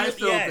 trash hot. I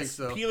still think yes,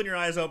 so. peeling your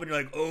eyes open. You're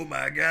like, oh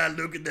my god,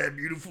 look at that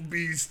beautiful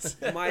beast.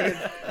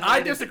 I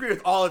disagree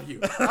with all of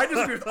you. I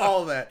disagree with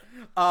all of that.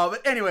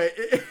 But anyway,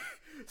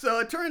 so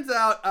it turns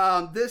out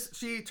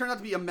she turned out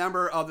to be a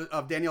member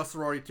of Danielle's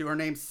sorority too. Her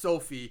name's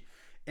Sophie,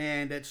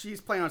 and that she's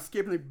planning on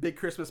skipping the big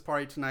Christmas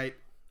party tonight.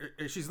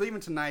 She's leaving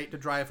tonight to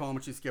drive home,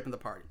 and she's skipping the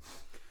party.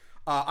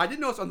 I did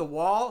notice on the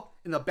wall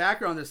in the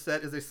background of this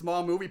set is a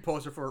small movie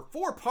poster for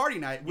Party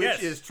Night, which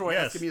Yes, is Troy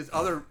yes. Escamillo's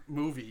other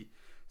movie.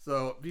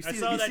 So you've I seen,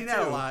 saw you've that seen too.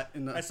 that a lot.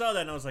 In the, I saw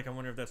that and I was like, I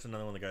wonder if that's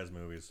another one of the guys'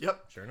 movies.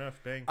 Yep. Sure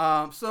enough, bang.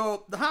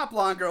 So the hot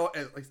blonde girl,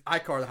 at least I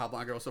call her the hot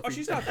blonde girl. Sophie. Oh,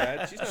 she's not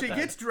bad. She's not She bad.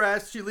 gets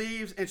dressed, she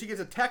leaves, and she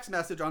gets a text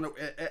message on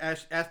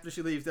after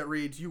she leaves that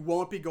reads, "You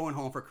won't be going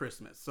home for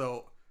Christmas."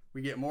 So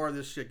we get more of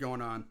this shit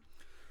going on.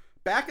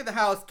 Back at the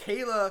house,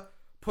 Kayla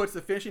puts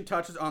the finishing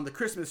touches on the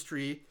Christmas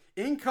tree.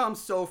 In comes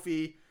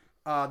Sophie,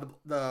 the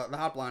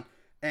hot blonde,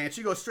 and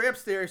she goes straight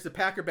upstairs to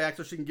pack her bag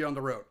so she can get on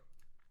the road.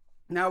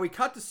 Now we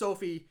cut to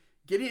Sophie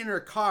getting in her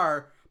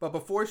car, but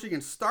before she can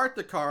start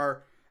the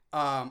car,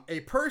 a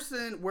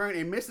person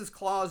wearing a Mrs.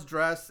 Claus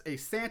dress, a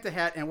Santa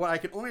hat, and what I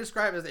can only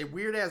describe as a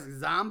weird-ass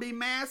zombie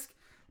mask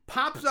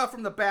pops up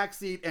from the back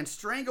seat and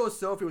strangles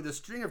Sophie with a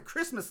string of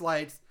Christmas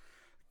lights,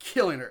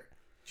 killing her.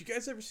 Did you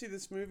guys ever see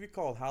this movie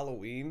called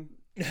Halloween?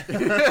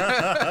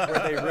 Where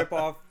they rip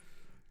off.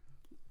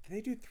 They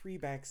do 3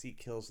 backseat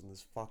kills in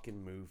this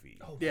fucking movie.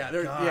 Yeah,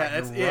 God,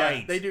 that's you're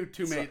right. they do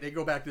too many. They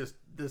go back this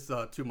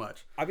too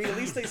much. I mean, at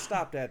least they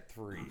stopped at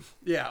 3.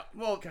 Yeah,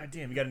 well, God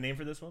damn, you got a name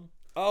for this one?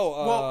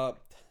 Oh, Well,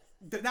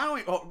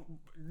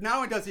 not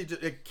only does he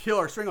just kill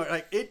her, strangle her,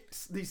 like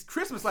these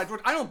Christmas lights, which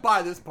I don't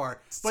buy this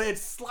part, but it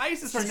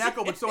slices her neck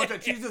open so much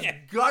that she's just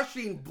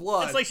gushing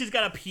blood. It's like she's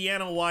got a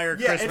piano wire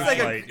yeah, Christmas it's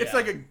like light. it's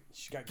like a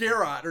got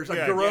garrote or something,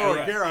 Yeah, garrote,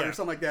 yeah, garrote yeah. or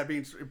something like that,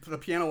 being the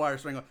piano wire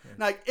strangle.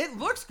 Like it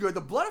looks good,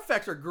 the blood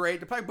effects are great,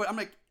 but I'm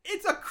like,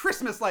 it's a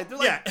Christmas light. They're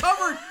like Yeah.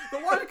 covered.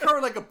 The one's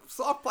covered like a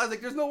soft plastic.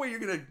 There's no way you're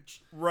gonna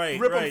Right,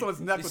 rip right. off someone's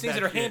neck These with things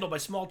that that are shit. handled by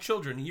small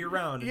children year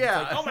round. And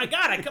Yeah. It's like, oh my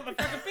god, I cut my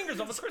fucking fingers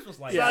off a Christmas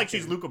light. It's not like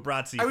she's Luca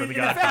Brasi I from mean, The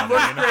in fact, Godfather. it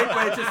looks you know?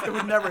 great, but it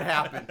would never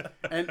happen.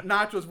 And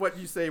Nacho's what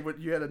you say. What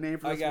you had a name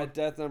for I this got one?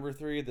 death number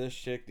 3. This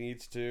chick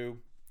needs to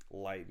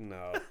lighten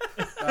up.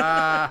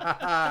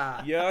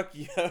 Ah, Yuck,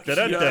 yuck.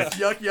 Da-da-da.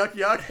 yuck, yuck,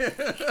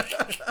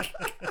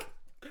 yuck.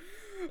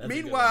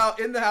 Meanwhile,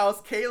 in the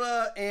house,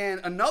 Kayla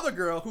and another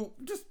girl who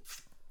just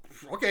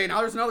now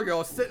there's another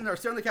girl sitting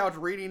on the couch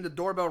reading. The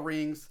doorbell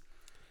rings.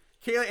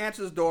 Kayla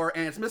answers the door,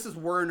 and it's Mrs.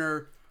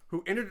 Werner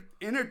who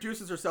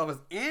introduces herself as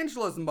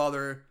Angela's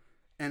mother,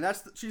 and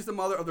she's the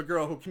mother of the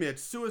girl who committed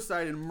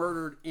suicide and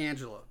murdered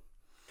Angela.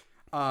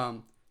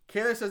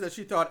 Kayla says that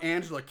she thought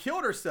Angela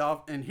killed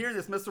herself, and hearing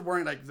this, Mr.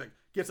 Werner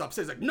gets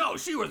upset. He's like, "No,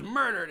 she was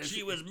murdered." And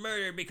She was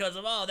murdered because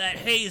of all that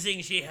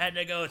hazing she had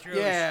to go through.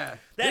 Yeah.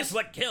 That's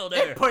what killed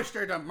her. It pushed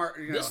her to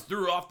murder. You know. This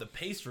threw off the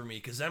pace for me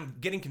because I'm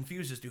getting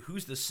confused as to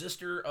who's the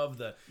sister of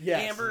the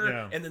Yes. Amber,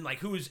 Yeah. and then like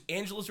who's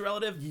Angela's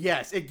relative.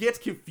 Yes, it gets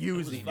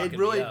confusing. It was It fucking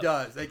really me up.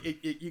 does. Like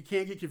you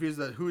can't get confused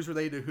as who's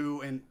related to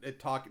who, and it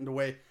talking the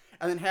way,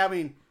 and then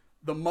having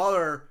the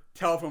mother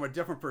tell from a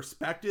different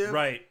perspective,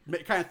 Right.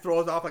 Kind of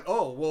throws off like,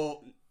 oh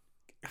well,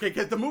 okay,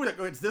 because the movie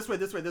it's this way,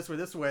 this way, this way,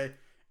 this way,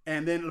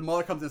 and then the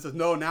mother comes in and says,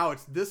 no, now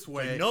it's this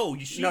way. no,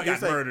 she got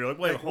it's like- murdered. Like,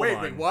 wait, hold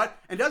on. wait, what?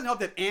 And it doesn't help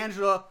that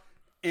Angela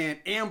and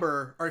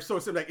Amber are so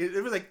similar. Like,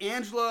 it was like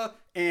Angela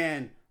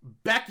and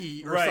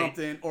Becky or Right.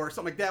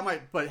 something like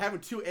that. But having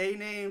 2 A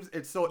names,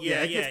 it's so it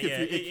gets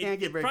confusing. It can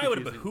get very probably would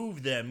have confusing.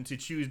 behooved them to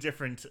choose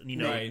different, Right,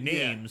 yeah.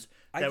 names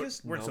I that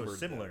just weren't so numbered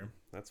similar. them.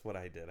 That's what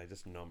I did. I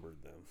just numbered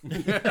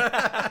them.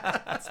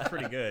 That's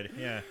pretty good.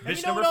 Yeah. And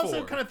Bitch you know what number also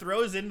 4. kind of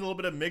throws in a little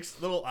bit of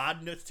mixed little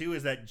oddness too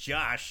is that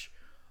Josh,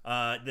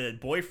 the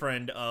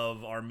boyfriend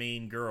of our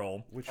main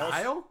girl,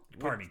 Kyle?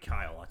 Pardon me,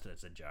 Kyle. I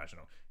said Josh.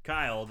 No,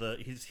 Kyle.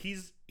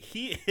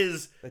 He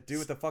is That dude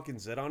with the fucking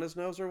zit on his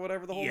nose or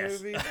whatever the whole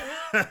yes, movie?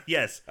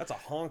 yes. That's a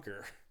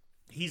honker.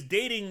 he's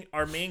dating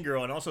our main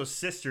girl and also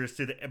sisters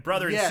to the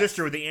brother and Yes.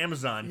 sister with the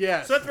Amazon.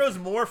 Yes. So that throws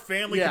more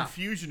family Yeah.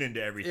 confusion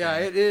into everything. Yeah,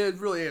 it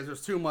really is.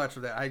 There's too much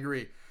of that. I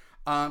agree.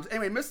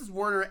 Anyway, Mrs.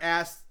 Warner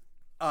asks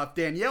if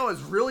Danielle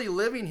is really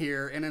living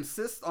here and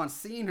insists on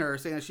seeing her,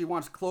 saying that she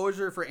wants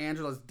closure for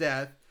Angela's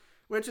death,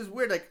 which is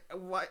weird. Like,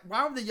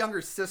 why would the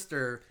younger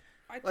sister?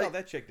 I tell Like-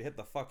 that chick to hit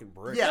the fucking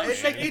bricks. Yeah,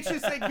 it's man. like it's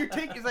just like you're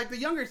taking. It's like the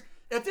younger.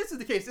 If this is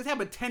the case, this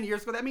happened 10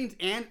 years ago. That means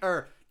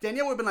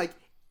Danielle would have been like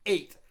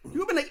 8. You would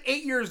have been like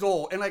 8 years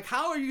old, and like,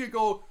 how are you gonna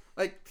go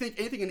like think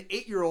anything an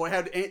 8-year-old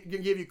had to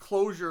give you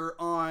closure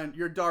on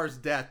your daughter's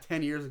death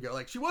 10 years ago?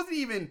 Like, she wasn't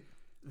even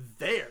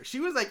there. She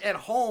was like at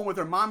home with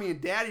her mommy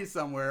and daddy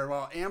somewhere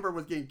while Amber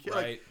was getting killed.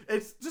 Right. Like,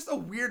 it's just a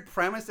weird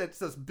premise. That's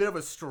just a bit of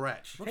a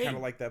stretch. Kind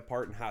of like that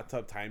part in Hot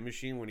Tub Time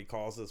Machine when he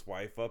calls his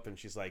wife up and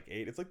she's like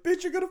 8. It's like,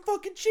 bitch, you're gonna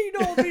fucking cheat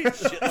on me.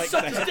 Shit like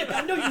Suck his that. dick.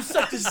 I know you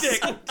sucked his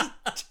dick.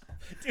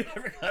 Dude, I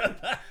forgot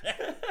about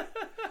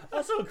that.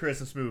 Also a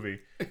Christmas movie.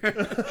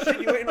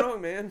 Shit, you ain't wrong,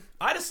 man.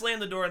 I'd have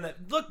slammed the door and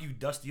that. Look, you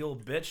dusty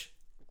old bitch.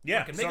 Yeah.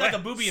 Fucking make like a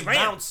booby and Slam.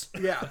 bounce.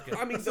 Yeah.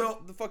 I mean,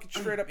 the fucking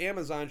straight up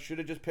Amazon should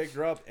have just picked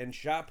her up and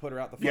put her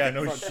out the fucking Yeah,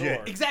 no front shit.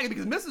 door. Exactly,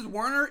 because Mrs.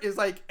 Warner is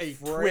like a twig.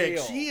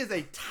 Frail. She is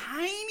a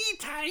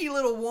tiny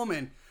little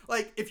woman.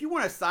 Like, if you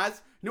want a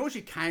size, you know what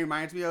she kind of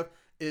reminds me of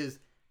is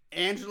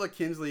Angela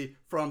Kinsley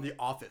from The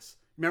Office.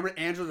 Remember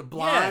Angela the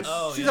blonde? Yes.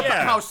 Oh, She's yeah.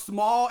 about how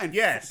small and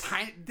Yes.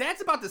 tiny.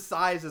 That's about the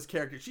size of this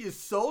character. She is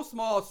so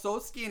small, so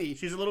skinny.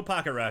 She's a little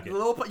pocket rocket.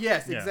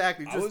 Yes, Yeah.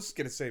 exactly. I was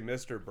gonna say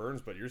Mr.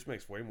 Burns, but yours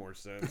makes way more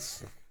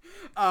sense.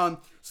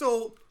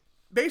 So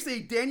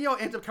basically, Danielle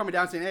ends up coming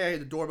down saying, "Hey, I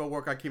had the doorbell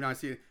work. I came down and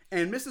see it."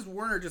 And Mrs.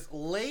 Warner just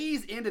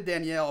lays into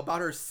Danielle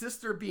about her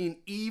sister being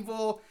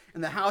evil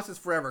and the house is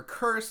forever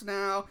cursed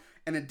now.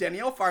 And then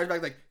Danielle fires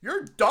back like,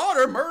 "Your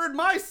daughter murdered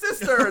my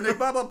sister," and then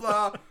blah blah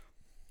blah.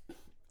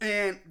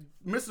 And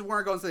Mrs.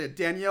 Warner goes and says,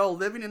 "Danielle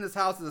living in this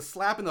house is a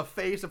slap in the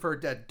face of her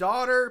dead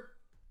daughter."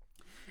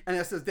 And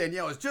it says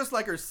Danielle is just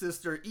like her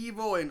sister,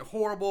 evil and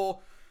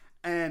horrible.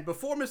 And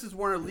before Mrs.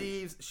 Warner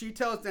leaves, she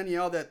tells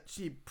Danielle that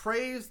she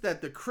prays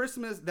that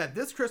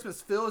this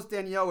Christmas fills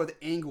Danielle with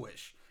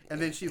anguish.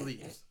 And then she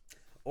leaves.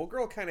 Old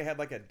girl kind of had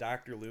like a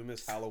Dr.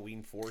 Loomis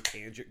Halloween 4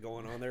 tangent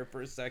going on there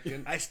for a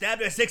second. I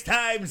stabbed her 6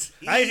 times.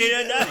 I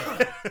didn't know.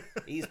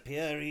 He's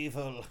pure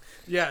evil.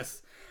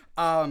 Yes.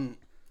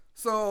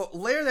 So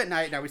later that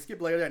night, now we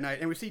skip later that night,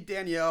 and we see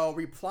Danielle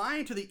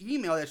replying to the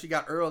email that she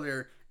got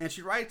earlier, and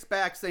she writes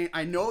back saying,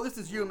 "I know this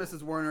is you,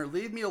 Mrs. Warner.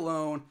 Leave me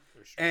alone."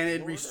 And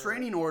in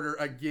restraining order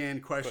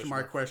again, question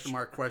mark.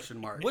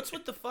 What's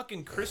with the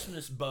fucking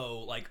Christmas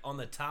bow like on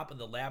the top of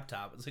the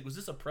laptop? It's like, was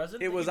this a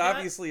present? It that was you got?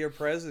 obviously a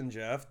present,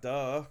 Jeff.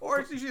 Duh.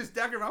 Or she just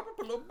decorated. I'm gonna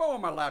put a little bow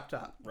on my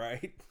laptop.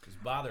 Right? It's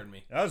bothering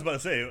me. I was about to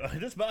say,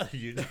 this bothered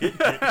you.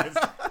 I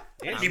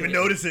didn't even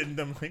notice it, and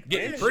I'm like,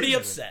 Getting "Yeah, pretty shit."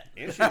 upset.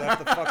 And she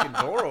left the fucking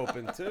door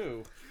open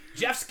too.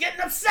 Jeff's getting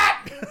upset.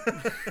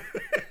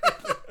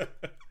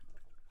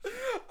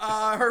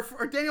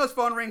 Her Danielle's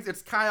phone rings.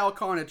 It's Kyle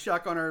calling to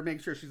check on her,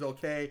 make sure she's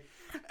okay.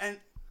 And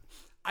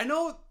I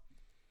know.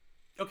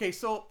 Okay,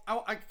 so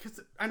cause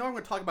I know I'm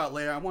going to talk about it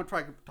later. I want to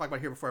try to talk about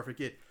it here before I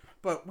forget.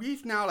 But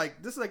we've now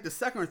this is like the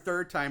second or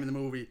third time in the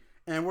movie,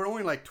 and we're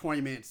only like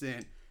 20 minutes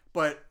in.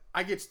 But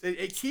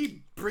they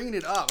keep bringing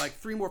it up like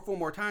 4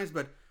 more times.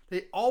 But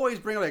they always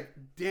bring up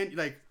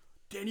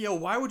Danielle,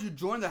 why would you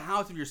join the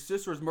house if your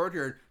sister was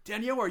murdered?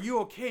 Danielle, are you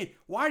okay?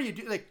 Why do you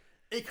do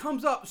it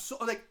comes up so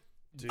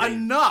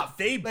enough.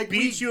 They Like,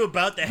 beat you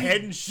about the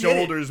head and get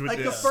shoulders it. with like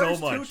this the first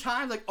so much. 2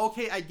 times, like,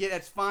 okay, I get it,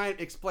 it's fine,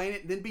 explain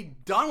it, then be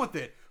done with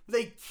it. But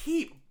they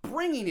keep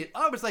bringing it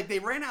up. It's like they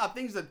ran out of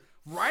things to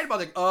write about.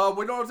 Like,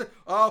 we don't understand.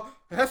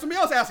 Have somebody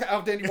else ask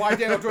why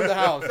Daniel joined the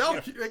house.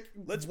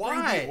 Let's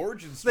why? bring the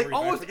origin story Like back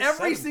almost for the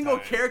every 7th single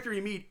time. character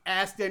you meet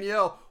asks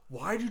Danielle,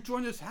 why did you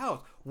join this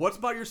house? What's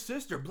about your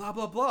sister? Blah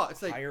blah blah.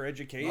 It's like Higher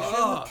education.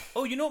 ugh.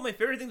 Oh, you know what my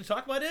favorite thing to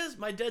talk about is?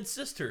 My dead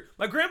sister.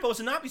 My grandpa was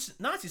a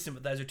Nazi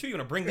sympathizer too. You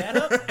want to bring that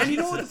up? And you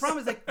know what the problem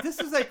is? Like, this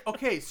is like,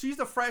 okay, she's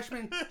a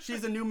freshman,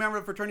 she's a new member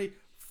of fraternity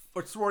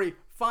or sorority,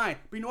 fine.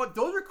 But you know what?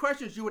 Those are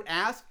questions you would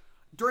ask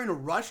during a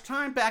rush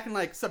time back in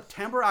like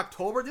September,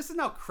 October. This is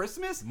now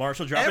Christmas.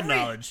 Marshall dropping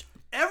knowledge.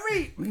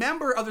 Every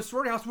member of the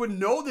sorority house would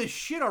know this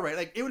shit already.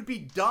 Like, it would be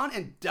done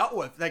and dealt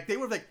with. Like, they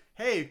would be like,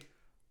 hey,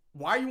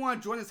 why do you want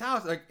to join this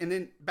house? Like, and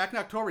then back in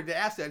October, they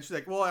asked that, and she's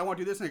like, well, I want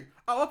to do this. And like,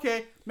 oh,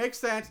 okay, makes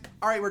sense.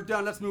 All right, we're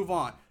done. Let's move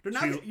on. They're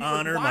not, To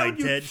honor why my would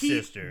you dead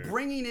keep sister.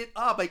 bringing it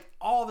up like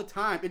all the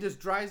time. It just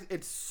drives.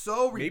 It's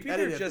so Maybe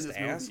repetitive. they're just in this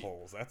movie.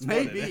 assholes. That's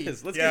Maybe. what it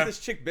is. Let's Yeah. get this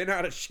chick bent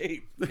out of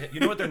shape. You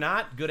know what they're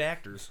not? Good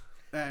actors.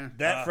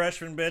 That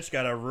freshman bitch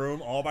got a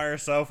room all by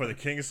herself with a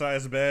king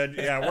size bed.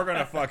 Yeah, we're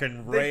gonna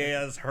fucking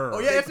raise her. Oh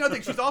yeah, that's another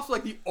thing. She's also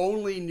like the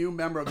only new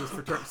member of this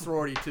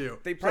sorority too.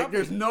 They It's like, probably-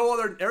 there's no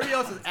other. Everybody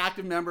else is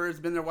active members,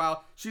 been there a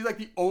while. She's like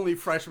the only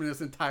freshman in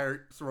this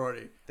entire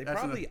sorority. They That's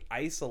probably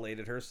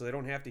isolated her so they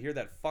don't have to hear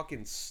that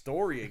fucking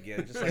story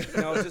again. Just like,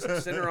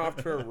 just send her off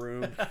to her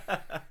room.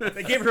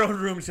 They gave her own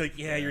room. She's like,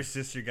 yeah, your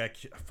sister got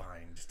killed.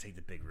 Fine, just take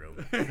the big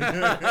room.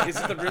 Is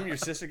it the room your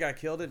sister got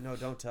killed in? No,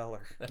 don't tell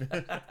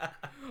her.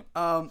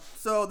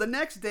 So the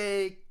next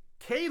day,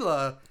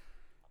 Kayla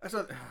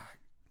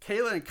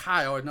and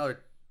Kyle, another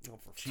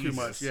too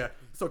much, yeah.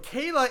 So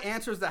Kayla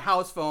answers the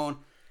house phone,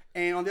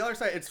 and on the other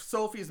side, it's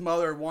Sophie's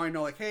mother wanting to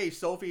know, like, hey,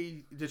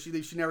 Sophie, did she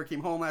leave? She never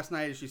came home last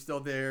night. Is she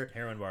still there?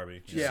 Heroin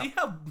Barbie. Yeah. See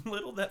how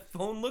little that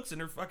phone looks in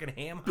her fucking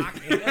ham hock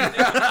hand?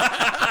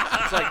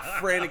 It's like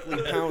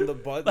frantically pound the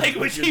button Like,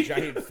 when with your she-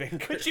 giant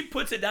finger. When she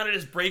puts it down and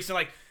just breaks and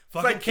like, It's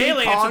fucking like King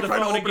Kayla Kong answered the trying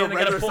to phone open a again.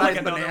 I gotta regular pull sized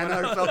like another banana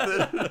one. or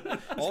something.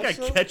 This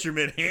guy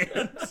Catcherman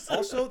hands.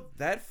 Also,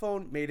 that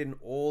phone made an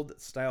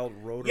old-style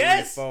rotary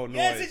Yes, phone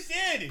yes, noise.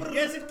 it did.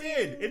 Yes, it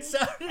did. It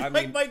sounded I like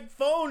mean- my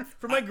phone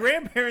from my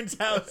grandparents'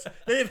 house that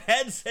they've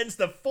had since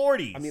the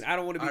 40s. I mean, I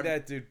don't want to be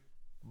that dude,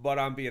 but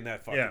I'm being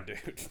that fucking Yeah.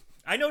 dude.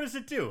 I noticed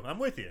it too. I'm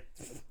with you.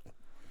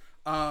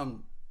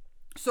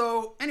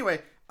 So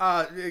anyway,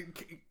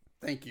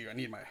 thank you. I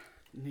need my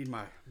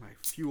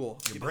fuel.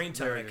 Your brain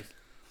There it tonic. is.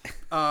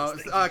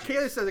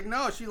 Kayla says, like,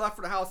 no, she left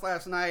for the house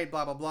last night,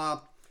 blah, blah,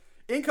 blah.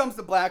 In comes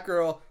the black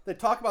girl. They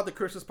talk about the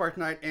Christmas party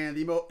tonight and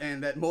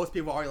and that most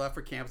people already left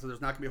for camp, so there's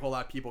not going to be a whole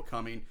lot of people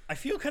coming. I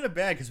feel kind of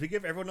bad because we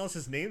give everyone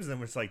else's names and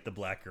then it's like the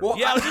black girl. Well,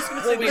 Yeah, I was just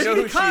gonna say, we it's know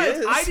who she because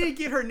is. I didn't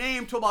get her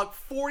name till about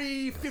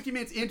 40, 50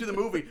 minutes into the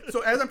movie.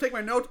 So as I'm taking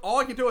my notes, all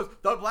I can do is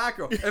the black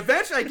girl.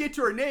 Eventually I get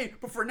to her name,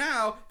 but for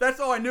now, that's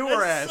all I knew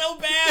her as. That's so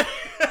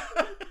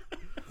bad.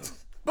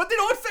 But they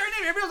don't say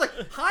her name. Everybody's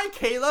like, hi,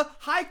 Kayla.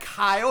 Hi,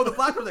 Kyle. The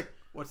black girl's like,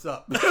 what's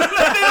up? They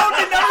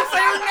never say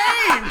her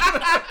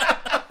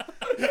name.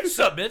 What's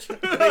up, bitch?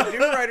 They do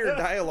write her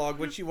dialogue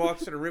when she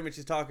walks in her room and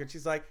she's talking.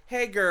 She's like,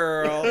 "Hey,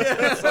 girl."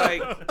 It's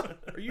like,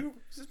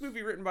 is this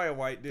movie written by a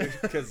white dude?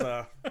 Because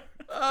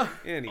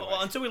anyway,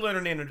 Well, until we learn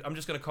her name, I'm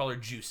just gonna call her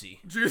Juicy.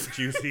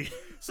 Juicy.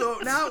 So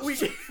now we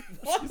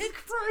what? Jesus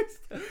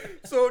Christ.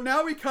 So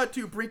now we cut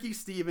to Brinky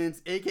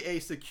Stevens, aka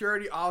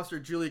Security Officer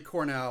Julie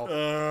Cornell.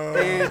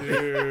 And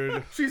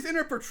dude. she's in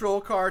her patrol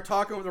car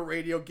talking over the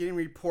radio, getting a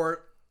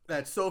report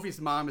that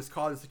Sophie's mom has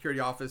called the security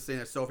office saying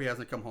that Sophie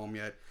hasn't come home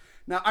yet.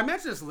 Now, I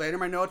mentioned this later in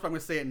my notes, but I'm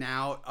going to say it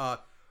now.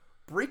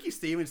 Brinky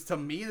Stevens, to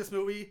me in this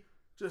movie,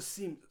 just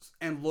seems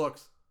and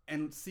looks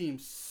and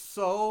seems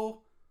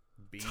so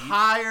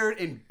tired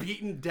and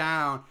beaten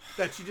down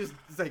that she just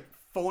is like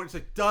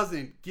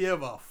doesn't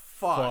give a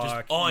fuck.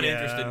 Fuck.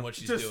 Uninterested yeah. in what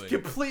she's Just doing.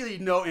 completely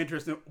no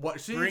interest in what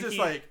she's Brinky just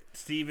like.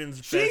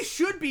 Stevens. She best-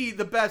 should be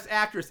the best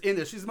actress in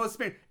this. She's the most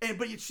experienced,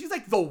 but she's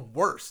like the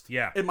worst.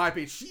 Yeah. in my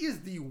opinion, she is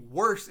the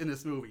worst in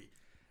this movie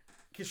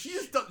because she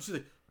just does. She's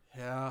like,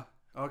 yeah,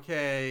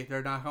 okay,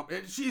 they're not home.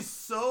 And she's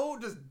so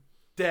just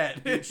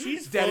dead. Dude,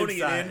 she's dead phoning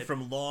it inside. in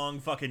from long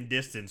fucking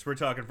distance. We're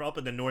talking from up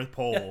in the North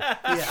Pole.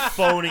 Yeah.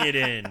 Phoning it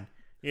in.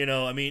 You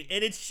know, I mean,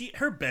 and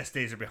her best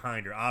days are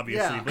behind her,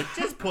 obviously, Yeah. but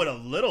just put a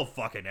little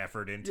fucking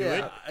effort into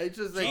Yeah, it. it's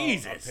just like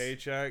Jesus. A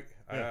paycheck,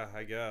 Yeah.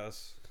 I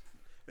guess.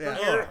 Yeah.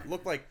 Her hair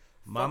looked like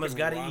Mama's fucking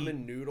gotta ramen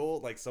eat.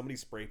 noodle, like somebody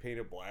spray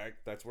painted black.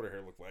 That's what her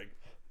hair looked like.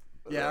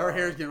 Yeah, her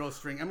hair's getting real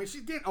stringy. I mean,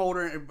 she's getting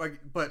older,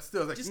 but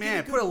still, like, Just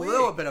man, get a put a good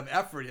little wig. bit of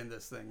effort in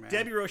this thing, man.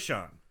 Debbie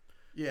Rochon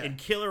yeah, in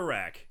Killer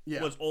Rack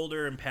Yeah. was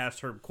older and past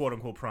her quote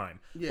unquote prime.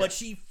 Yeah. But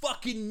she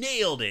fucking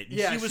nailed it. And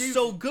yeah, she was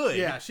so good.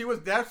 Yeah, she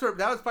was. That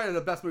was probably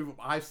the best movie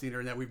I've seen her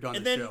and that we've done.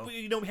 And this then show.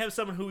 you know we have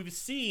someone who we've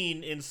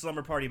seen in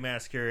Slumber Party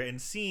Massacre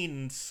and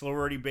seen in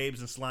Sorority Babes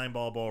and Slime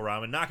Ball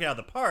Ballroom and Knock It Out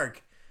of the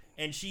Park,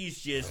 and she's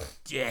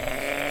just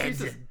dead. She's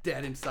just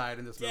dead inside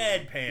in this movie.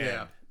 Deadpan.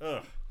 Yeah.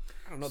 Ugh.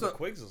 I don't know. So- the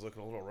Quigs is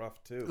looking a little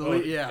rough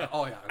too. Yeah.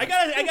 Oh yeah. I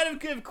gotta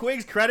give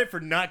Quiggs credit for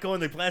not going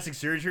the plastic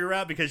surgery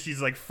route because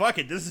she's like, fuck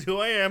it, this is who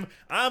I am.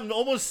 I'm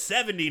almost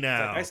 70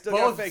 now. I still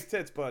Both- got fake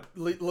tits, but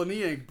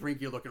Linnea and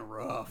Brinky are looking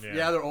rough. Yeah.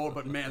 Yeah. They're old,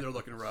 but man, they're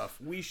looking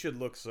rough. we should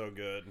look so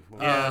good.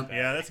 Yeah,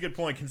 that's a good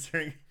point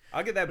considering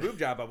I'll get that boob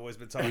job I've always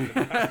been talking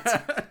about.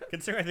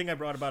 I think I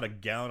brought about a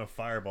gallon of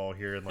Fireball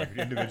here in like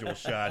individual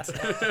shots.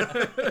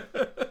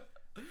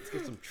 Let's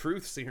get some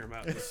truth serum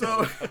out.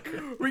 So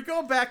we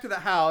go back to the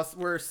house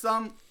where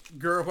some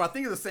girl, who I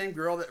think is the same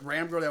girl, that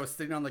random girl that was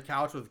sitting on the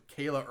couch with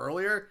Kayla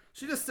earlier,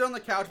 she just sits on the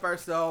couch by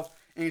herself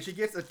and she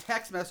gets a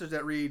text message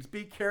that reads,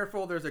 "Be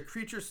careful, there's a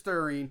creature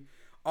stirring.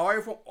 All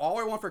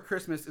I want for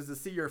Christmas is to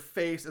see your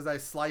face as I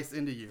slice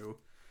into you."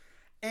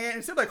 And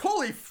instead of like,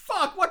 holy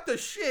fuck, what the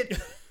shit?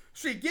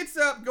 She gets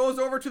up, goes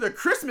over to the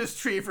Christmas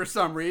tree for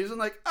some reason,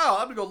 like, oh,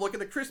 I'm gonna go look at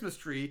the Christmas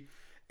tree.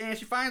 And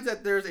she finds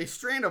that there's a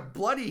strand of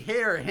bloody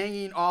hair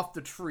hanging off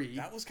the tree.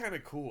 That was kind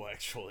of cool,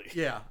 actually.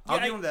 Yeah, I'll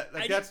give him that.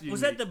 Like, that's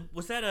was unique.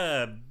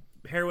 that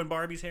Heroin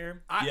Barbie's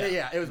hair?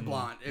 Yeah, it was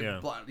blonde. It Yeah.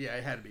 was blonde. Yeah,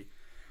 it had to be.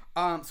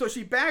 So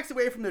she backs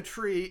away from the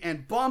tree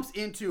and bumps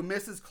into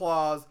Mrs.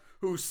 Claus,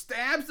 who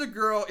stabs the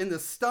girl in the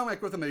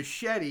stomach with a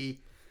machete.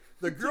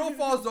 The girl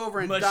falls over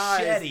and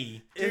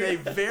Machete. dies in a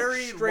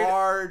very Straight-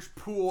 large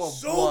pool of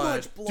So blood.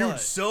 much blood. Dude,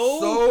 so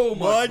So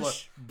much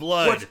much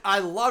blood. Which I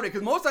loved it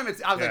because most of the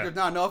time I was Yeah. like, there's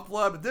not enough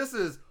blood, but this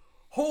is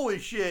holy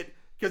shit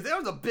because there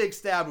was a big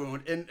stab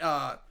wound and.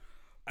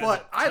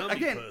 But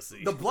tummy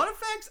pussy. the blood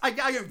effects,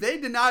 they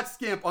did not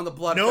skimp on the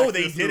blood No, effects. they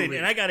in this didn't, movie.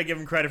 and I got to give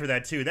them credit for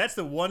that too. That's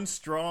the one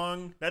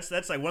strong. That's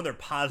like one of their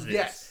positives.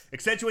 Yes.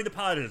 accentuate the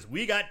positives.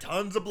 We got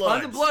tons of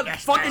blood. Tons of blood.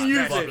 Splash, Fucking splash,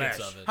 use splash, it. splash.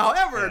 Of it.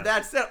 However, Yeah.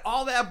 that said,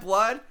 all that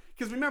blood.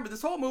 Because remember,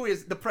 this whole movie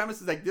is the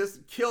premise is like this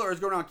killer is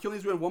going around killing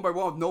these women one by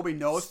one with nobody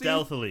knows.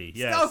 Stealthily,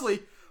 yes. Stealthily.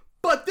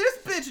 But this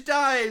bitch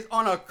dies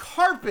on a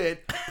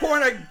carpet,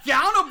 pouring a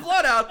gallon of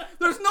blood out.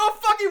 There's no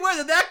fucking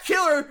way that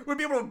killer would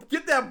be able to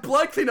get that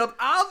blood cleaned up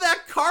out of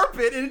that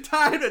carpet in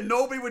time that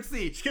nobody would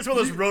see. She gets one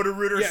of those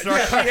Roto-Rooter Yeah,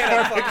 start. she had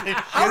a fucking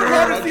I would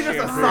love to see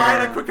shampoo. this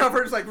aside, a quick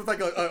cover, just like with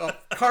like a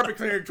carpet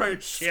cleaner trying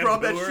to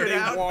scrub that Shampoo. shit They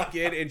out. walk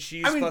in and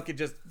she's I mean, fucking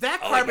just That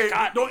 "Oh, you carpet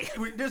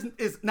got me."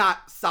 is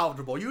not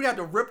salvageable. You would have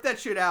to rip that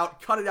shit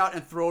out, cut it out,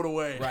 and throw it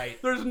away. Right.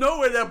 There's no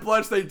way that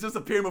blood stain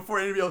disappearing before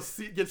anybody else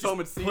gets home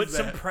and sees Put that.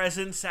 some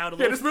presents out a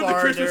Yeah, little just move the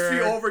farther. Christmas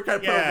tree over, kind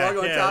of put a rug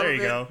on top there of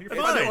you it. go. You're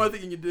That's the fine. only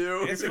thing you can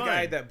do. It's a fine.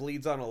 guy that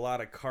bleeds on a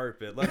lot of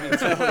carpet. Let me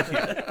tell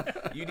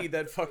you, you need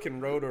that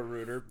fucking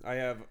Roto-Rooter. I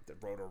have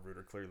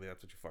Roto-Rooter. Clearly,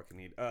 that's what you fucking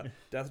need.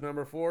 Death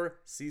number 4: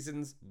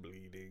 Seasons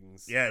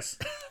Bleedings. Yes.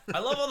 I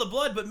love all the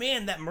blood, but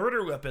man, that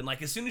murder weapon,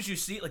 like as soon as you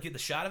see it, like get the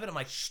shot of it, I'm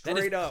like, that Straight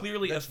is up,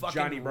 clearly a that's fucking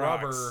Johnny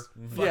rubber Rocks.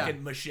 fucking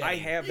Yeah. machete. I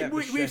have that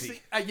We've machete. seen,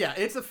 yeah,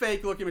 it's a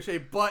fake looking machete,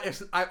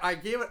 but I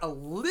gave it a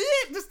little,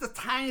 just the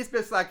tiniest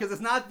bit of slack because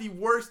it's not the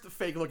worst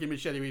fake looking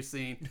machete we've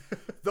seen.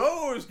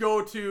 Those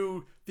go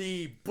to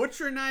the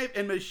butcher knife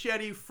and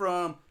machete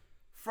from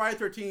Friday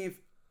 13th,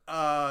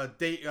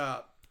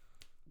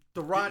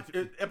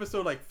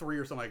 episode like 3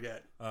 or something like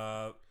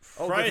that.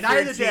 Friday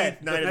Night of the 13th,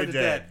 Dead. Night of the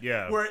Dead.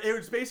 Yeah. Where it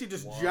was basically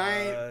just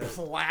giant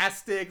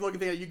plastic looking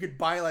thing that you could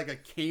buy like a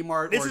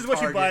Kmart This or is what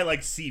you Target. buy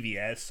like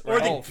CVS or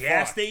Right. the Oh,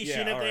 gas fuck.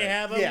 station Yeah, if they alright.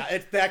 have them. Yeah,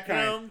 it's that kind.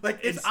 You know, like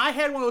it's- I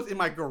had one of those in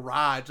my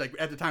garage. Like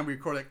at the time we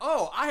recorded. Like,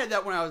 oh, I had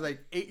that when I was like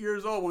 8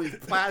 years old. One of these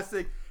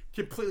plastic,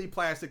 completely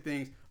plastic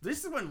things.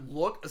 This one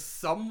look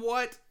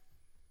somewhat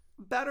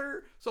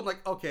better. So I'm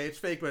like, okay, it's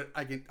fake, but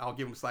I'll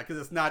give them slack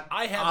because it's not.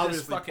 I have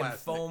this obviously fucking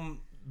plastic. foam.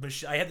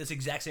 I have this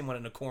exact same one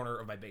in the corner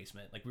of my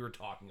basement. Like we were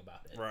talking about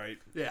it. Right.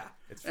 Yeah,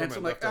 It's from and so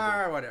I'm my like,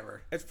 leftover-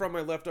 whatever. It's from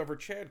my leftover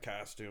Chad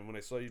costume when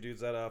I saw you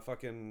dudes at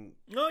fucking.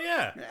 Oh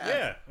yeah.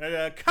 Yeah.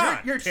 Yeah. Con,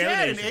 Your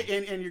Taylor Chad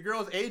Nation. and your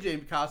girls'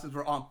 AJ costumes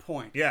were on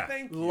point. Yeah.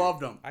 Thank you. Loved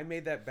them. I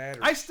made that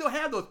battery. I still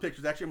have those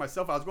pictures actually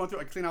myself. I was going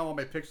through, I cleaned out all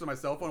my pictures on my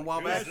cell phone a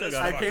while Yeah, I back. still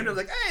got I it. came to, I was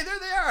like, hey, there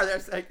they are.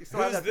 I still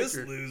have that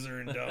picture. loser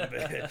and dumb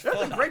bitch? That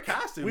was a great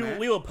costume, man.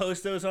 We will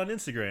post those on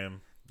Instagram.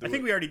 I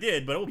think we already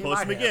did, but we'll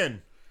post might them have.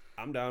 again.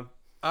 I'm down.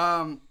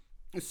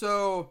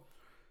 So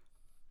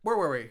where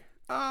were we?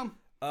 So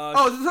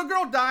the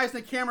girl dies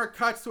and the camera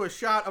cuts to a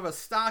shot of a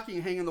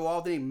stocking hanging on the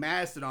wall, named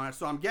Madison on it.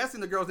 So I'm guessing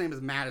the girl's name is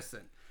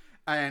Madison,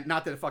 and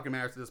not that it fucking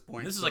matters at this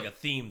point. This is so- like a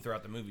theme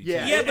throughout the movie.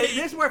 yeah, too. Yeah, but but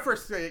this is where I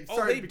first started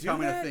they do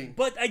becoming a that? thing.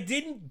 But I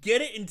didn't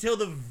get it until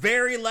the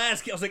very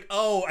last. I was like,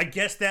 oh, I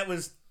guess that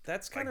was.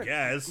 That's kind I of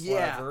guess.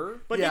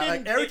 clever. But yeah, you like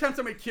didn't- every it- time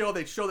somebody killed,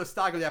 they'd show the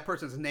stocking with that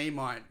person's name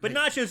on it. But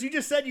Like, Nachos, you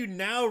just said you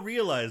now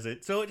realize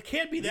it, so it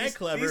can't be that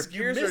clever. These if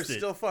you gears are missed it.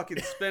 still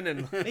fucking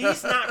spinning.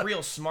 He's not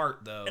real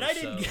smart though. And I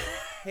didn't. so- Get,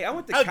 Hey, I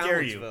went to How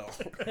dare you.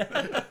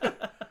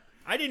 Collinsville.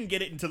 I didn't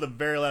get it until the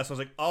very last. I was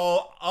like,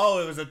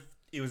 oh,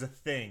 it was a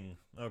thing.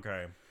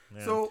 Okay.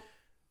 Yeah. So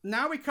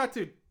now we cut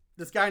to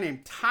this guy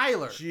named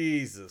Tyler.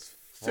 Jesus.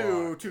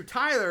 to fuck.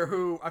 Tyler,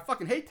 who I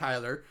fucking hate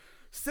Tyler,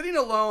 sitting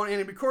alone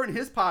and recording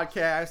his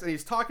podcast, and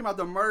he's talking about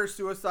the murder,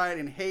 suicide,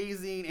 and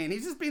hazing, and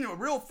he's just being a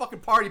real fucking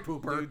party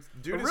pooper,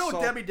 Dude a is real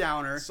Debbie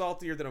Downer,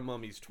 Saltier than a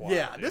mummy's twat.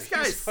 Yeah, dude. this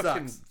guy He's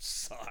fucking sucks.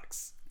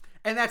 sucks.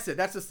 and that's it.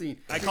 That's the scene.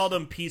 I called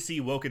him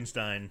PC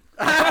Wokenstein.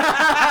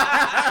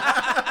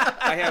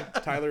 I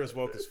have Tyler as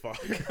woke as fuck.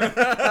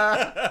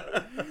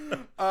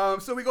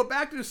 So we go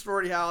back to the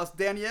sorority house.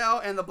 Danielle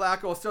and the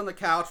black girl are still on the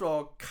couch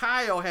while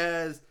Kyle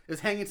is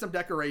hanging some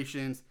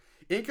decorations.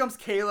 In comes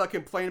Kayla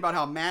complaining about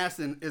how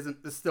Madison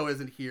still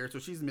isn't here, so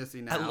she's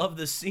missing now. I love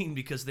this scene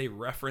because they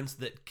reference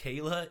that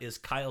Kayla is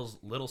Kyle's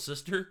little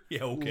sister.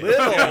 Yeah, okay.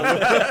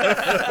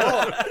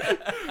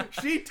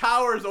 She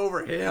towers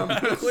over him.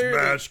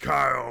 Clearly,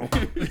 Kyle.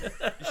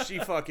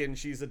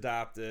 she's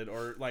adopted,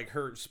 or like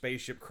her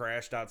spaceship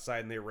crashed outside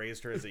and they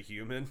raised her as a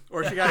human.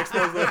 Or she got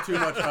exposed a little too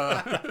much.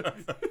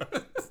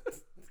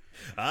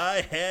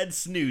 I had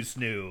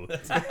snoo.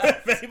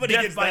 If anybody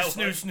Death gets by that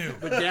snoo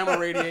one. The gamma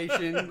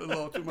radiation, a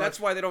little too much. That's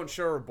why they don't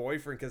show her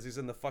boyfriend, because he's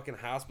in the fucking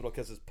hospital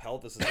because his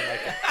pelvis is like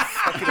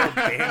fucking all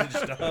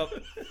bandaged up.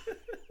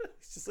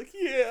 He's just like,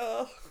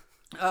 yeah.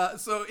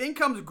 So in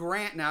comes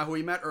Grant now, who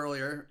we met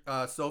earlier,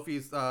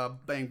 Sophie's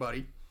bang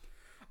buddy.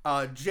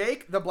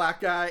 Jake, the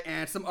black guy,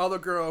 and some other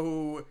girl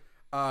who,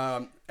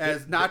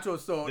 as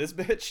Nacho This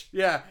bitch.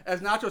 yeah,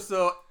 as Nacho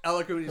so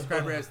eloquently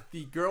described her as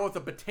the girl with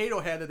the potato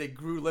head that they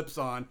grew lips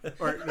on,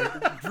 or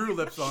drew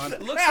lips on.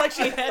 It looks like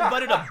she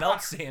headbutted a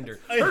belt sander.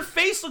 Her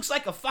face looks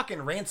like a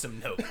fucking ransom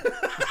note.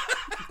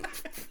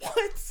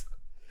 What?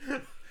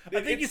 I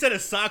think you said a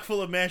sock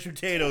full of mashed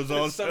potatoes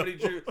also. Somebody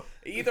drew.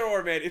 Either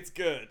or, man, it's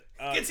good.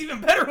 It's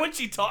even better when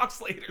she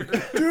talks later.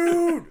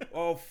 Dude.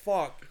 Oh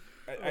fuck.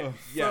 Yeah.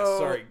 So-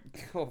 Sorry.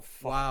 Oh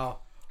fuck. Wow.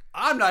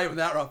 I'm not even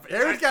that rough.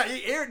 There's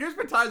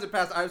been times in the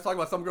past I was talking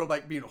about some girl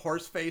like being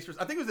horse faced.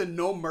 I think it was in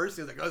No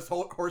Mercy. I was like, oh, this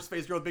horse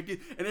faced girl, big,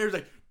 and Aaron's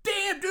like,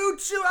 damn, dude,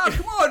 chill out,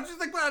 come on. She's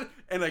like, man.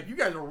 And like, you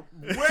guys are way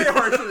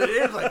harsher than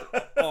Aaron's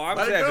like, Oh, I'm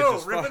let it savage go,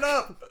 as rip fuck. it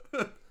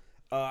up.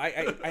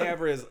 I have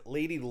her as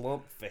Lady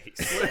Lumpface.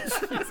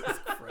 Jesus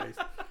Christ.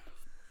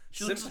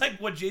 She looks like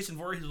what Jason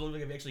Voorhees would look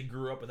like if he actually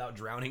grew up without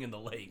drowning in the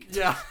lake.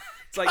 Yeah.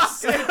 It's like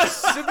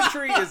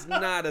symmetry is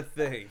not a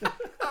thing.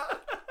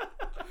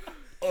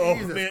 Oh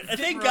Jesus man, I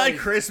think Christ. Guy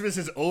Christmas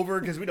is over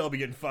because we'd all be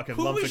getting fucking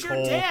Who lumps was of your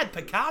coal. dad,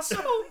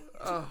 Picasso?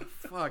 Oh,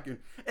 fucking.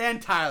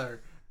 And Tyler.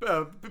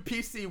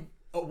 PC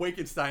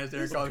Wakenstein is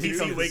there. called. PC He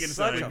was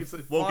such a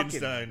Wakenstein.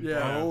 Wokenstein.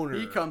 Yeah, Boner.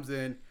 he comes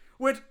in,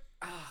 which,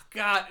 oh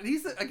god, and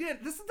he's again.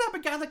 This is the type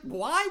of guy. Like,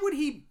 why would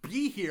he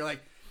be here?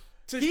 Like,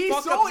 To he's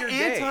fuck so up your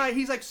day. anti.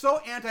 He's like so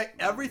anti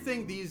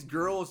everything these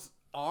girls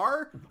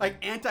are.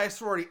 Like anti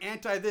sorority,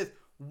 anti this.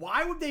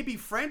 Why would they be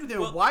friends with him?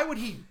 Well, Why would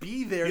he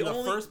be there in the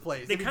only- first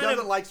place they if he kind of-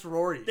 doesn't like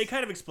sororities? They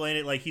kind of explain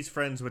it like he's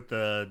friends with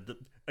the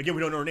again, we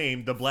don't know her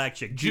name, the black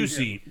chick.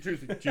 Juicy.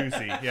 Juicy.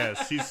 Juicy,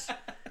 yes.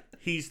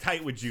 He's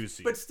tight with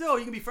Juicy. But still,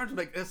 you can be friends with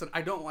like, listen,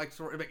 I don't like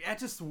sorority. Like,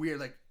 that's just weird.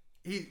 Like,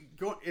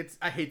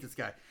 I hate this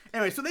guy.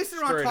 Anyway, so they sit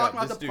around Straight talking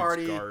up, about this the dude's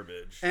party.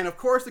 garbage. And of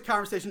course, the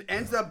conversation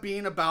ends up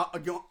being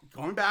about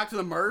going back to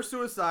the murder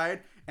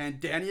suicide. And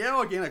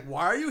Danielle again, like,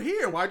 why are you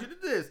here? Why'd you do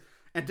this?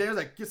 And Danielle's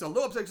like, gets a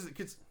little upset.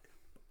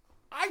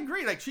 I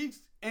agree. Like,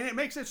 and it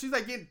makes sense. She's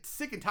like getting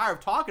sick and tired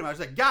of talking about it.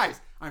 She's like, guys,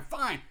 I'm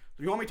fine.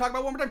 You want me to talk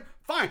about it one more time?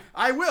 Fine,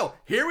 I will.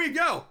 Here we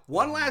go.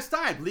 One last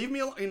time. Leave me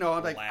alone. You know,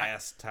 I'm like,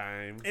 Last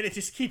time. and it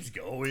just keeps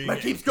going. But it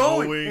and keeps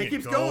going, going. and it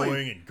keeps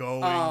going. and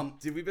going.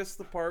 Did we miss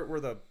the part where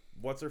the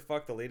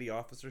the lady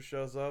officer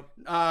shows up?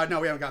 No,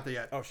 we haven't got there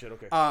yet. Oh shit.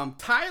 Okay.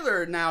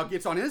 Tyler now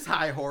gets on his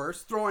high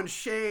horse, throwing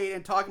shade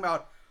and talking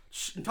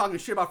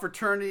shit about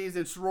fraternities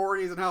and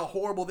sororities and how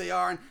horrible they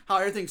are and how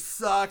everything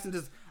sucks and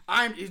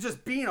he's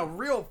just being a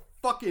real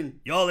fucking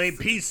Y'all ain't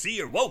PC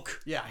or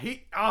woke. yeah.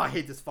 I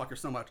hate this fucker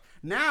so much.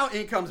 Now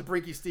in comes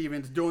Brinky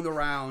Stevens doing the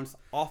rounds.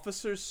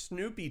 Officer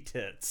Snoopy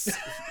Tits.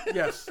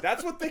 Yes,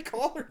 That's what they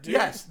call her, dude.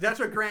 yes, that's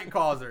what Grant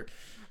calls her.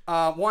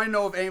 Want to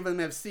know if any of them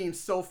have seen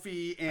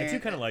Sophie and do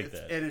kinda like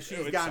that. and if she's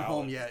it's gotten solid.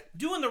 home yet.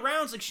 Doing the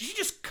rounds, like she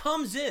just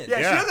comes in. Yeah,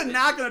 Yeah. she doesn't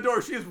knock on the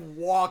door. She just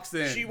walks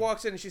in. She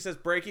walks in and she says,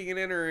 "Breaking and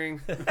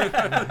entering."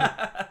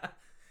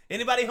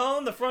 Anybody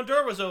home? The front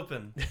door was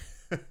open.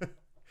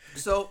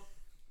 So,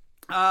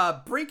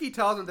 Brinky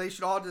tells them they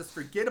should all just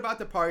forget about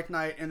the party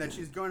tonight and that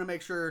she's going to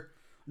make sure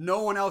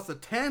no one else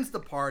attends the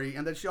party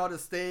and that she ought to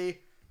stay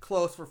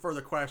close for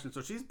further questions.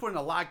 So she's putting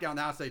a lockdown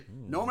now, say,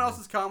 no one else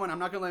is coming. I'm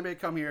not going to let anybody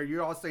come here.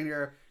 You're all staying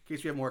here in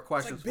case we have more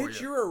questions for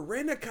Bitch, you. you're a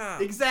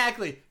rent-a-cop.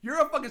 Exactly.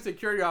 You're a fucking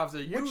security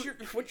officer.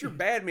 What's your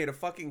bad made of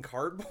fucking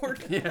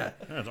cardboard? Yeah.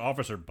 That's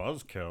Officer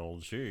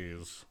Buzzkill.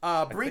 Jeez.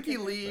 Brinky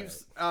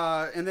leaves,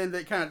 and then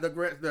they kind of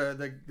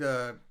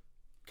the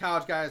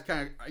college guys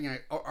kind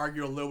of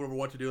argue a little bit over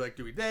what to do. Like,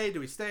 do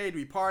we stay? Do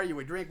we party? Do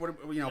we drink? What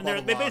blah, And blah,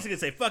 they blah. basically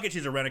say, "Fuck it,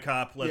 she's a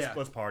rent-a-cop. Let's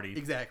Yeah. party."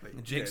 Exactly.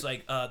 Jake's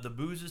like, the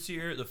booze is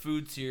here, the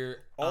food's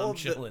here. all I'm of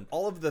chilling.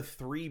 all of the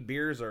 3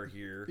 beers are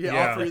here. Yeah,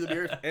 Yeah. all three of the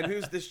beers. And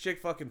who's this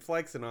chick fucking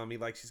flexing on me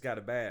like she's got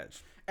a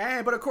badge?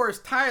 But of course,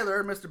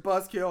 Tyler, Mr.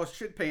 Buzzkill,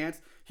 shit pants,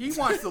 he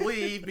wants to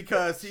leave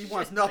because he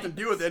wants nothing to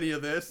do with any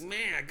of this.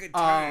 Man, good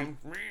time.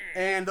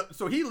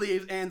 So he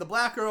leaves, and the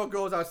black girl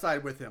goes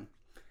outside with him.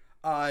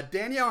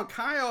 Danielle and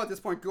Kyle at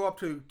this point go up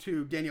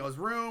to Danielle's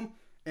room,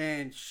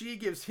 and she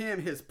gives him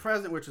his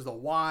present, which is a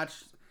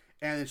watch.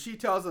 And then she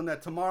tells him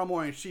that tomorrow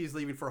morning she's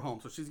leaving for home,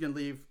 so she's gonna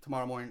leave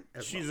tomorrow morning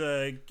as She's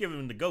well. giving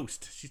him the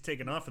ghost. She's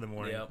taking off in the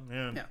morning.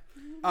 Yep.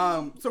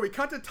 Yeah. So we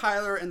cut to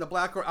Tyler and the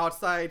black girl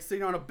outside,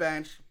 sitting on a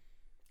bench.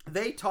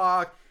 They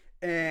talk,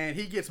 and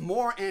he gets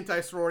more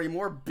anti-sorority,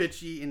 more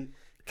bitchy, and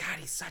God,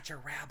 he's such a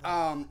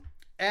rabble.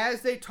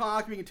 as they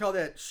talk, we can tell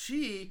that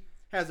she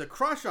has a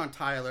crush on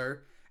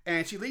Tyler,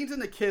 and she leans in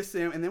to kiss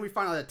him, and then we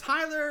find out that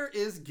Tyler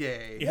is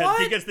gay. Yeah,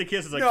 he gets the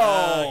kiss. It's like,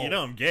 No. you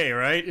know I'm gay,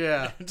 right?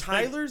 Yeah.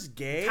 Tyler's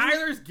gay?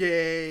 Tyler's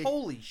gay.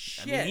 Holy I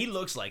shit. mean, he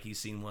looks like he's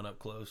seen one up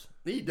close.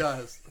 He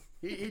does.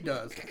 He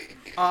does.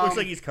 Looks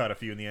like he's caught a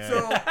few in the eye.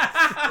 So,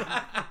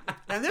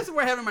 and this is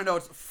where I have in my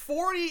notes.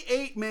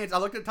 48 minutes. I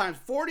looked at the times.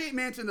 48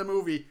 minutes in the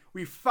movie,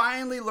 we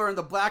finally learned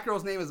the black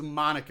girl's name is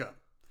Monica.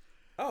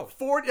 Oh,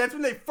 That's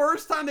when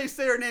first time they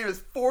say her name is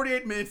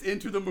 48 minutes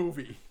into the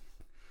movie.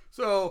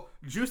 So,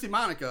 Juicy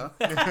Monica.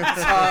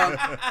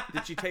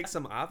 did she take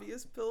some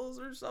obvious pills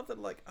or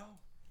something? Like, oh.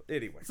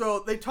 Anyway.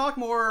 So they talk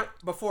more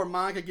before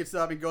Monica gets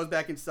up and goes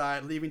back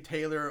inside, leaving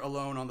Taylor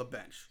alone on the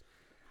bench.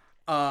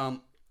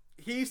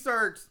 He's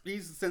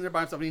sitting there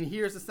by himself and he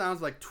hears the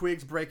sounds like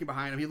twigs breaking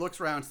behind him. He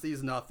looks around,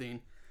 sees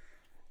nothing.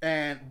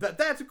 And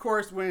that's, of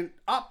course, when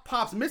up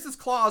pops Mrs.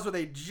 Claus with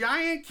a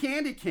giant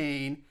candy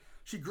cane.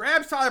 She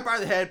grabs Tyler by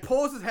the head,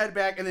 pulls his head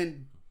back, and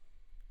then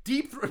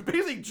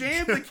basically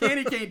jams the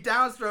candy cane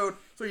down his throat.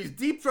 So he's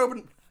deep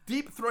throating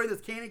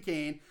this candy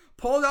cane,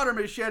 pulls out her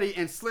machete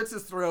and slits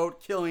his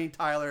throat, killing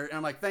Tyler. And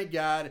I'm like, thank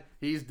God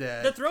he's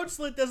dead. The throat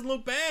slit doesn't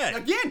look bad.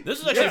 Again, This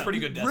is actually Yeah. a pretty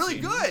good death really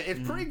scene. good. It's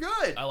pretty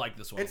good. I like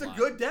this one. It's a lot.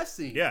 good death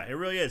scene. Yeah, it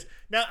really is.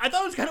 Now, I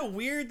thought it was kind of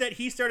weird that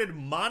he started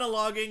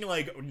monologuing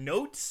like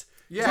notes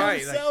Yeah. to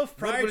Right, himself What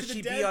prior would to the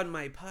she death. be on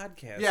my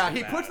podcast? Yeah, he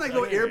about? puts like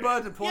little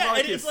earbuds and pulls Yeah, out like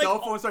and his it's cell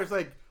like- phone. Starts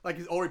like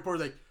his old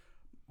reporter like,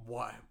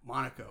 "Why,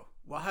 Monaco?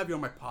 Why have you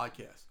on my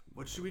podcast?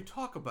 What should we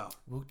talk about?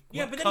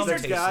 Yeah, but then he cum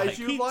starts tastes guys like.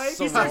 you like?"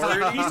 he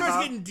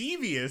starts getting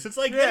devious. It's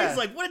like, Yeah. then he's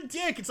like, what a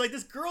dick. It's like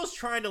this girl's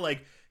trying to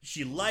like,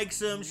 she likes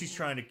him. She's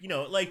trying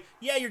to, like,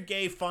 yeah, you're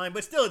gay, fine,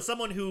 but still, it's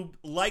someone who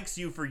likes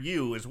you for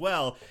you as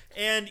well.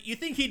 And you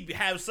think he'd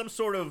have some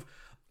sort of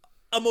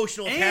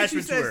emotional And she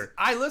attachment to says, her.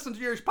 "I listen to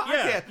your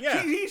podcast."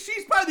 yeah.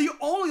 She's probably the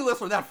only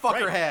listener that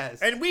fucker Right.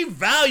 has. And we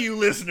value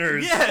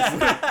listeners. Yes,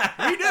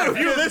 we do. If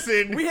you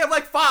listen, We have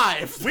like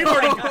 5. we've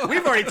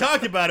already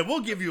talked about it.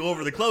 We'll give you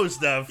over the clothes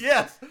stuff.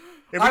 Yes.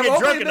 If we I get will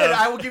drunk admit, enough.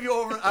 I will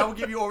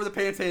give you over the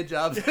pants hand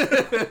jobs.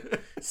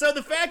 So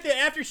the fact that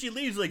after she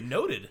leaves, like,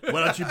 Noted.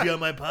 why don't you be on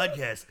my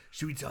podcast?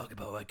 Should we talk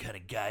about what kind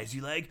of guys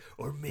you like,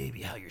 or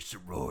maybe how your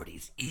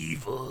sorority's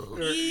evil?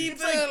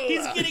 It's like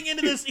he's getting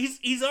into this.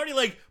 He's already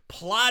like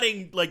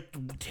plotting, like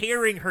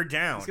tearing her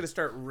down. He's gonna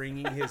start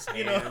wringing his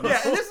hands. yeah, and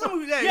this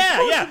is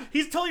Yeah.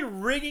 He's totally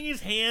wringing his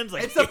hands.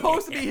 Like It's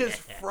supposed to be his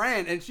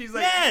friend, and she's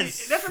like,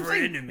 Yes, that's what I'm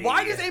saying. frenemy.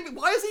 Why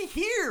is he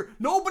here?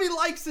 Nobody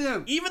likes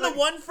him. Even the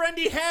one friend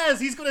he has,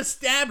 he's gonna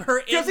stab her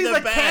in Because the he's a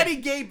back. catty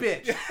gay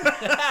bitch.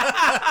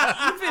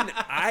 Even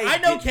I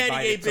know get catty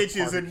gay invited to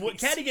bitches, and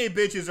parties. catty gay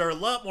bitches are a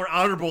lot more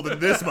honorable than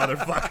this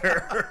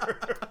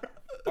motherfucker.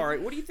 All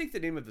right, what do you think the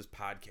name of this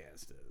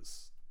podcast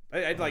is?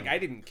 I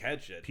didn't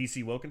catch it.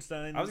 PC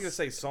Wolkenstein. I was gonna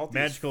say salty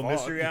Magical as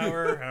fuck. Mystery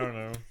Hour. I don't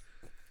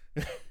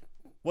know.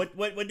 What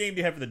name do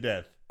you have for the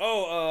death?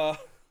 Oh,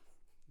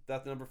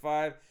 death number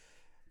 5.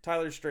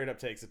 Tyler straight up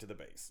takes it to the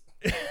base.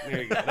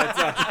 There you go. That's,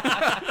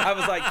 I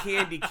was like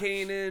Candy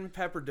Cannon,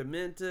 Pepper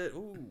Demented.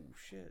 Ooh,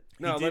 shit.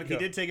 No, he let it go.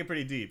 did take it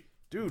pretty deep.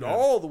 Dude, Yeah.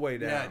 all the way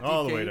down. Yeah.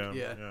 All the way Decayed,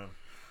 down.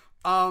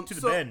 yeah. To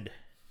the So- bend.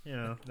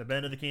 The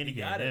bend of the candy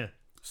cane. got it. Yeah.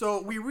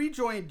 So we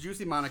rejoin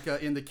Juicy Monica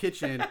in the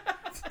kitchen,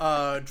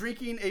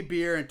 drinking a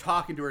beer and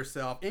talking to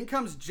herself. In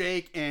comes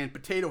Jake and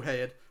Potato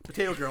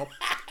Girl,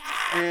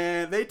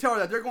 and they tell her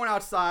that they're going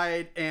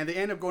outside, and they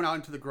end up going out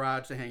into the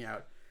garage to hang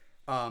out.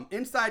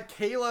 Inside,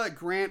 Kayla,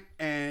 Grant,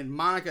 and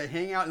Monica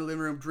hang out in the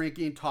living room,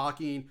 drinking,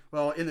 talking.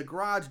 Well, in the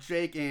garage,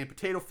 Jake and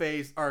Potato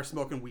Face are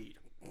smoking weed.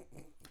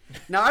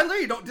 Now, I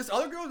literally don't. This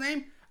other girl's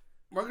name,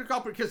 we're gonna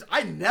call her because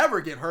I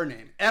never get her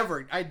name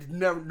ever. I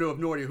never have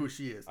no idea who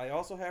she is. I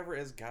also have her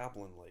as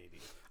Goblin Lady.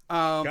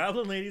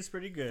 Goblin Lady's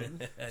pretty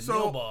good.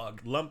 So-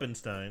 Nilbog.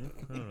 Lumpenstein.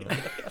 I don't know.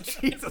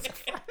 Jesus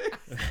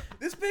Christ.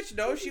 This bitch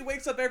knows she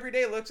wakes up every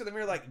day, looks in the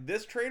mirror like,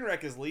 this train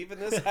wreck is leaving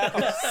this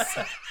house.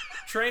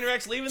 Train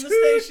wrecks leaving the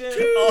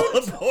station. All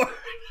aboard.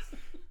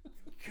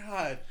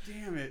 God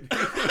damn it.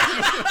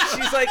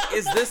 She's like,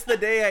 is this the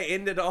day I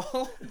end it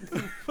all?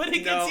 But it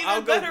No, gets I'll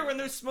even go- better when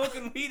they're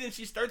smoking weed and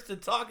she starts to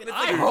talk and it's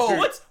I like, hope.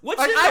 what's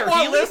Like, in I there?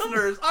 want Helium?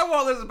 listeners,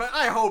 but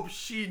I hope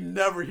she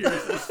never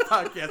hears this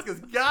podcast because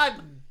God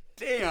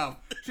damn,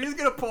 she's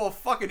gonna pull a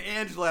fucking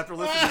Angela after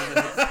listening to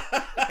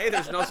this. Hey,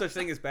 there's no such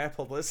thing as bad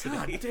publicity.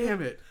 God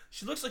damn it.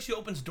 She looks like she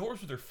opens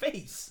doors with her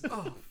face.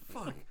 Oh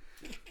fuck.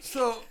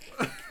 So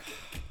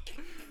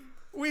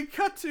we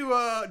cut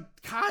to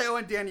Kyle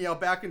and Danielle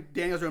back in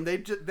Daniel's room.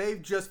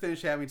 They've just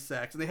finished having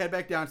sex, and they head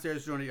back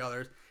downstairs to join the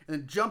others, and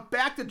then jump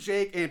back to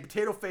Jake and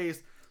Potato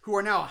Face, who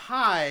are now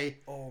high.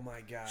 Oh my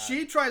god.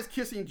 She tries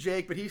kissing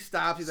Jake, but he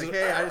stops. He's like,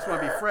 "Hey, I just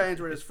want to be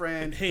friends. We're just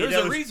friends." Hey, There's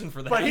that a was- reason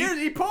for that. But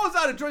he pulls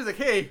out a joint. He's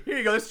like, "Hey, here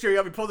you go. Let's cheer you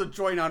up." He pulls a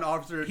joint on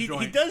Officer He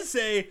joint. does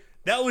say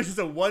that was just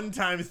a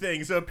one-time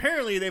thing. So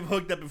apparently they've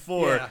hooked up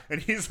before, Yeah.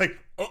 and he's like,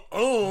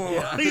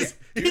 oh.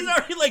 He's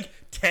already like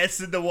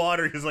tested the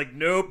water. He's like,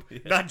 nope,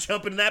 not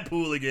jumping in that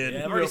pool again.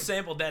 Yeah, I've already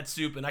sampled that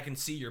soup and I can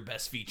see your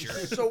best feature.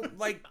 So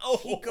like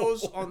he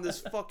goes on this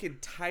fucking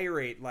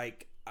tirade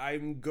like I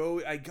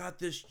got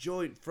this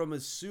joint from a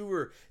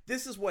sewer.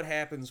 This is what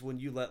happens when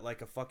you let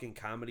like a fucking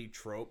comedy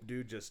trope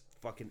dude just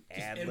fucking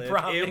ad-lib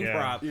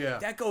improv. Yeah.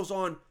 That goes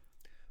on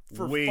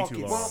for Way too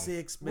fucking long. 6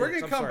 minutes. We're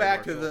gonna I'm come sorry,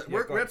 back to Marcel. the.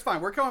 Yeah, go ahead. That's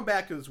fine. We're coming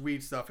back to this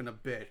weed stuff in a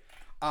bit.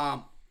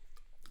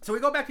 So we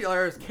go back to the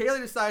others. Kaylee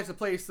decides to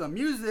play some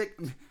music.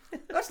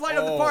 Let's light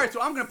up the party. So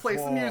I'm gonna play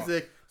some fuck.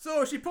 music.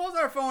 So she pulls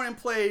out her phone and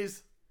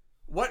plays.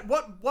 What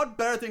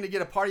better thing to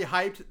get a party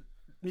hyped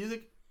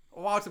music?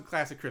 Oh, some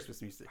classic Christmas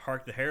music.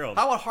 Hark the Herald.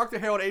 How about Hark the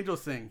Herald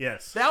Angels Sing?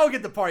 Yes. That will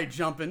get the party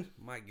jumping.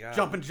 My god.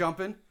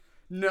 Jumping.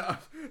 No.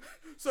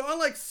 So I'm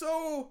like,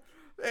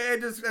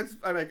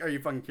 I'm like, are you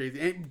fucking crazy?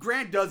 And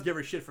Grant does give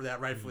her shit for that,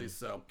 rightfully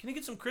so. Can you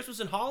get some Christmas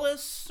in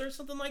Hollis or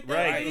something like that?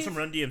 Right, maybe? some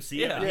Run DMC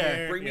Yeah. up in Yeah,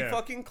 here. Bring me Yeah.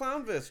 fucking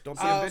Clownvis. Don't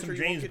be a bitch some or you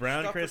James won't get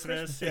Brown stuff for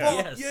Christmas. Christmas.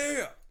 Yeah. Fuck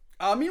Yes.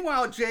 yeah.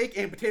 Meanwhile, Jake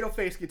and Potato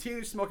Face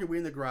continue smoking weed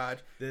in the garage.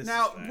 This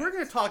now, is we're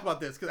going to talk about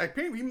this because I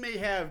think we may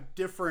have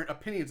different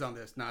opinions on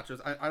this,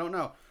 Nachos. I don't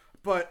know.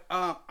 But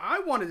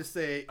I wanted to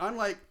say,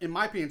 unlike, in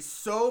my opinion,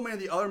 so many of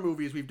the other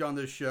movies we've done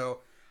this show,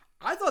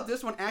 I thought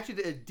this one actually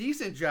did a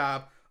decent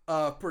job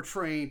of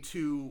portraying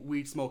two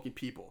weed smoking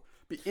people.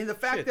 In the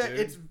fact Shit, that dude.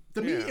 it's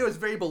to me Yeah. it was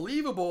very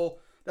believable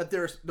that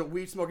there's the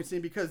weed smoking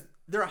scene because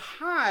their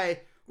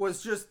high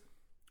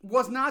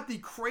was not the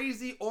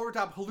crazy over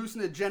top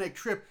hallucinogenic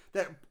trip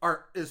that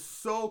is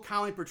so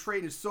commonly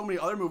portrayed in so many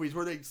other movies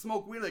where they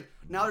smoke weed like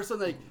now they're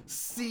suddenly like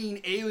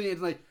seeing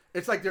aliens like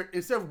it's like they're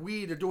instead of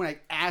weed they're doing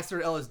like acid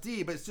or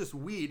LSD but it's just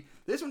weed.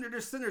 This one they're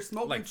just sitting there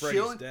smoking, Like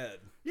Freddy's chilling. dead.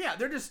 Yeah,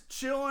 they're just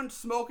chilling,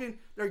 smoking.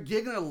 They're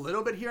giggling a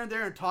little bit here and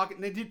there and talking.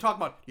 And they do talk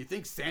about, you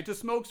think Santa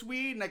smokes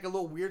weed? And like a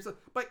little weird stuff.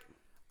 But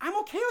I'm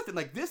okay with it.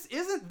 Like, this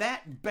isn't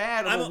that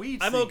bad of a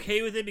weed I'm scene.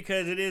 okay with it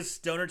because it is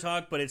stoner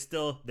talk, but it's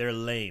still, they're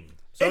lame.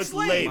 So it's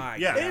lame. lame. My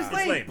Yeah, God. It is it's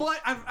lame, lame. but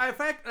in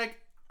fact, like,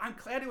 I'm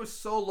glad it was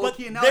so low But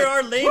key. And now there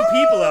like, are lame woo!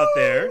 people out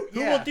there who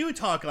Yeah. will do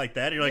talk like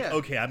that. And you're like, Yeah.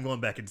 okay, I'm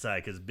going back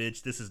inside because,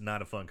 bitch, this is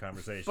not a fun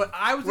conversation. But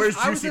I was Where's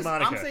just, I was Juicy just,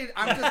 Monica? I'm saying,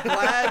 I'm just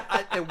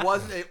glad it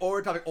wasn't an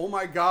over topic. Oh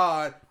my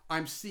God,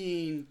 I'm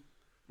seeing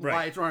Right,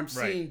 lights or I'm right.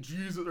 seeing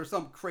Jesus or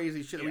some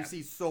crazy shit that we Yeah.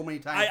 see so many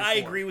times. I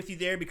before. agree with you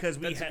there because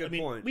That's a good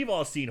point. we've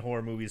all seen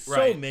horror movies, so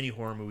Right. many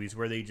horror movies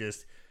where they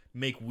just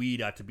make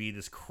weed out to be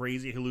this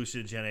crazy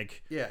hallucinogenic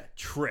Yeah.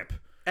 trip.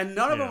 And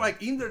none of them Yeah.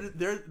 like either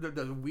they're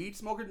the weed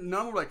smoker. None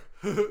of them were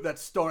like that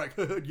stone like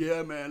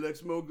yeah man let's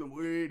smoke some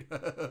weed.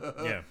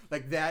 Yeah.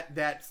 Like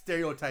that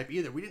stereotype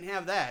either. We didn't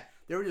have that.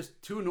 They were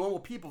just two normal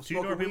people Two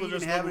smoking normal people weed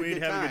just and smoking having weed, a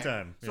good having a time. good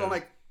time. So Yeah. I'm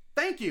like,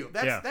 thank you.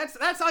 Yeah.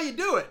 That's how you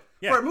do it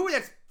Yeah. for a movie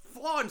that's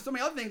flawed and so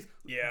many other things.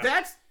 Yeah.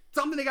 That's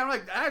something they got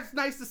like that's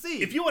nice to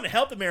see. If you want to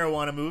help the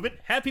marijuana movement,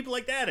 have people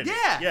like that in it.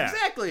 Yeah,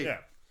 exactly. Yeah.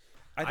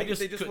 I think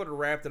just they just could- would have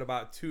wrapped it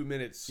about 2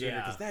 minutes sooner Yeah.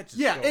 because that just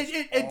yeah, goes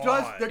it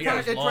does. on. They're Yeah, kind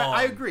it's of. long.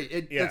 I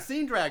agree. Yeah. The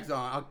scene drags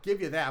on. I'll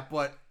give you that.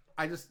 But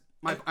I just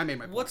I made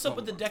my point. What's up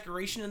with the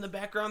decoration in the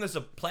background? There's a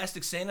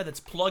plastic Santa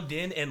that's plugged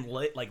in and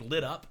lit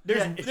up.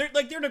 They're in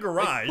a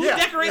garage. Who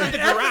decorated the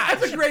That's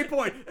garage? a great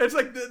point. It's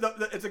like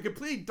it's a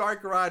complete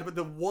dark garage, but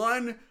the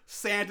one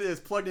Santa is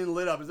plugged in and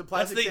lit up is a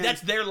plastic Santa.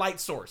 That's their light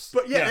source.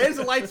 But yeah, Yeah. it is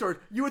a light source.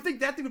 You would think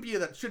that thing would be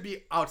should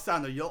be outside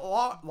on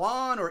the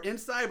lawn or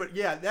inside, but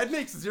yeah, that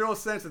makes zero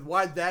sense of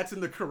why that's in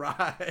the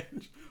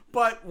garage.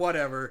 But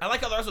whatever. I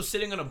like how they're also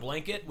sitting on a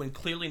blanket when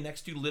clearly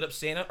next to lit up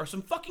Santa are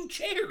some fucking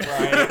chairs.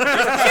 Right.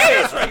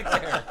 Chairs right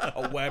there.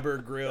 A Weber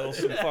grill,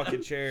 some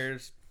fucking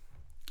chairs.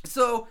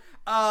 So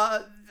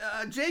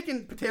Jake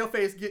and Potato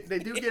Face get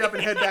up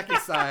and head back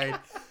inside.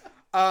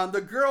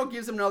 The girl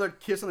gives him another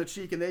kiss on the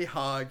cheek and they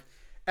hug,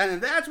 and then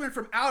that's when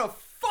from out of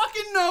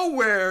fucking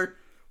nowhere,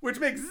 which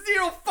makes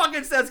zero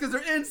fucking sense because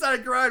they're inside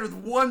a garage with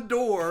one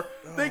door,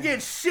 they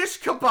get shish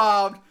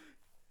kebabbed,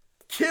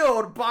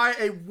 killed by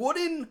a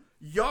wooden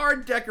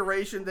yard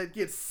decoration that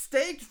gets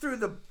staked through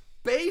the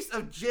base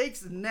of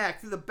Jake's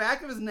neck, through the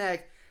back of his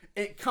neck.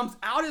 It comes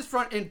out his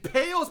front,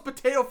 impales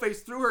Potato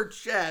Face through her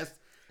chest,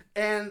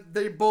 and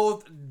they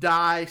both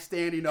die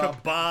standing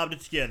up.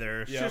 Kebabbed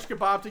together. Yeah. Shish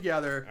kebab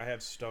together. I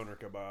have stoner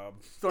kebab.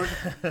 So,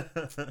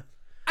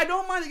 I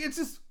don't mind it. It's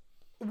just,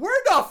 where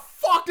the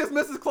fuck does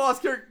Mrs. Claus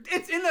character?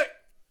 It's in the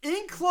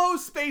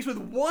enclosed space with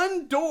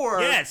one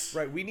door. Yes.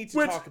 Right, we need to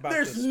Which talk about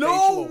there's this no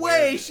spatial way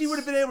awareness. she would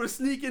have been able to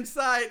sneak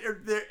inside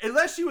or there,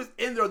 unless she was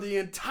in there the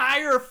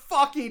entire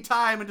fucking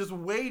time and just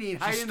waiting,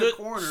 hiding in the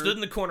corner. Stood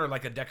in the corner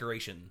like a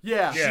decoration.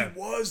 Yeah. Yeah. She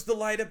was the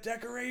light up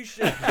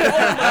decoration. Oh my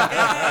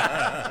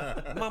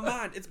god. My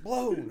mind, it's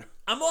blown.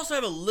 I'm also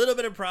have a little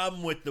bit of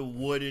problem with the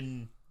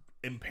wooden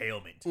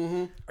impalement.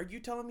 Are you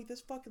telling me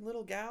this fucking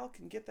little gal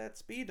can get that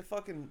speed to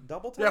fucking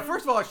double time? Yeah,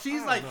 first of all,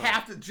 she's I like don't know.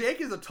 half the. Jake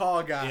is a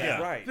tall guy.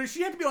 Yeah. Right. So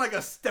she had to be on like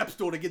a step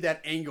stool to get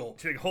that angle.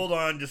 To like, hold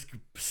on, just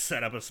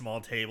set up a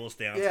small table,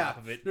 stay on Yeah. top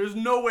of it. There's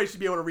no way she'd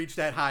be able to reach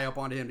that high up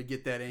onto him to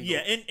get that angle. Yeah,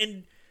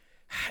 and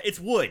it's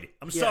wood.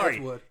 I'm Yeah, sorry.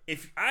 it's wood.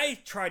 If I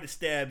tried to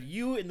stab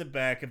you in the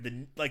back of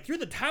the, like through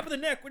the top of the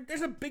neck,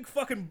 there's a big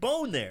fucking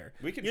bone there.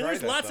 We can you know, try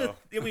there's that, lots though. of.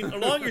 I mean,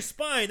 along your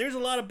spine, there's a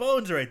lot of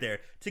bones right there.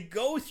 To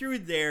go through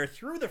there,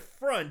 through the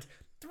front,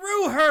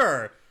 through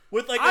her.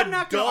 With like I'm a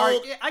not gonna dull,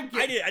 argue- I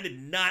get- I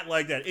did not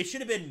like that. It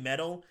should have been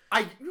metal. We're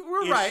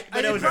It's- right.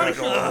 but I it was probably like,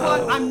 should have,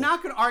 oh. but I'm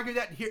not going to argue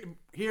that.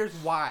 Here's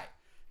why.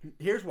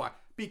 Here's why.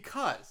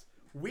 Because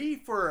we,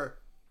 for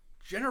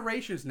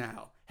generations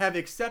now, have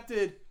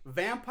accepted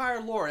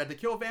vampire lore. That to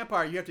kill a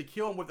vampire, you have to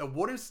kill him with a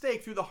wooden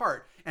stake through the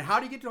heart. And how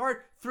do you get to the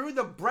heart? Through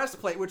the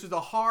breastplate, which is a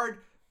hard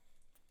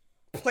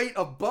plate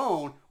of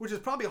bone, which is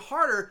probably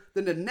harder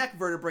than the neck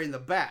vertebrae in the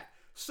back.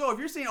 So if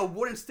you're saying a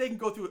wooden stake can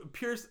go through,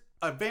 pierce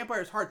a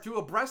vampire's heart through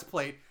a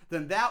breastplate,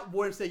 then that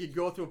wooden stake could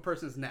go through a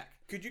person's neck.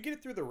 Could you get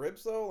it through the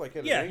ribs though? Like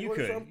at an Yeah, angle you or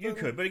could. something? You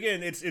could. But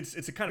again, it's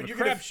a kind of a You're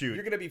gonna, crapshoot.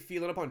 you're gonna be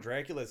feeling up on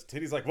Dracula's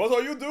titties like, what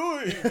are you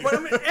doing? But I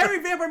mean, every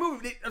vampire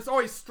movie, it's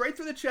always straight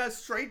through the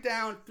chest, straight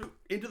down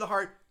into the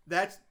heart.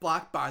 That's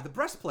blocked by the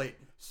breastplate.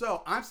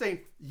 So I'm saying,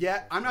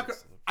 yeah, I'm not gonna.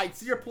 I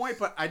see your point,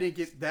 but I didn't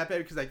get that bad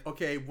because, like,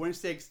 okay, wooden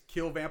stakes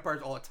kill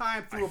vampires all the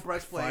time through a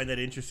breastplate. I find that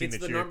interesting It's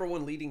that the you're number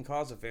one leading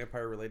cause of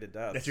vampire-related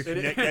deaths.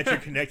 that you're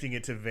connecting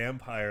it to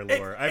vampire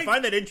lore. I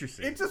find that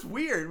interesting. It's just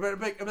weird, but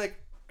I'm like,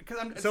 because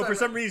I'm. So for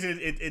some reason,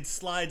 it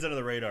slides under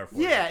the radar for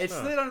yeah, you. it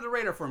slid under the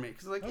radar for me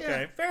because like Okay,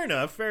 yeah, fair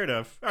enough.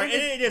 All right,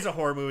 and it is a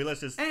horror movie. Let's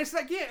just. and it's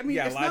like yeah, I mean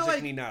Yeah, it's logic not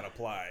like need not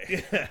apply.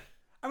 Yeah,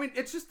 I mean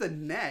it's just the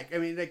neck. I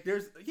mean like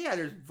there's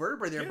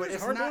vertebrae there, but there's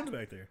it's hard not. bones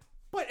back there.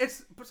 But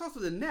it's also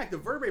the neck. The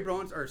vertebrae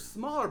bones are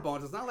smaller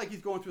bones. It's not like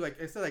he's going through like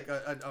it's like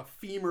a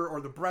femur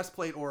or the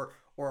breastplate or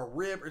a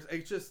rib.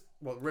 It's just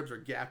ribs are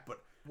gapped, but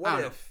I What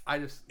don't know. if I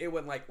just it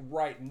went like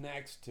right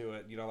next to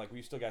it? You know, like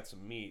we still got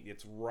some meat.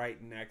 It's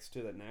right next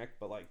to the neck,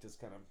 but like just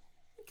kind of.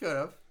 could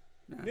have.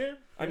 Yeah.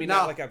 I mean, Now,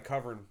 not like I'm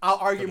covering. I'll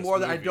argue for this more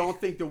that I movie. don't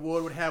think the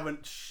wood would have,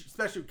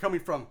 especially coming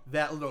from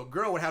that little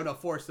girl, would have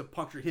enough force to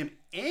puncture him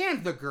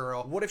and the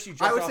girl. What if she I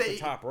jumped would off say the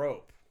top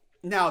rope?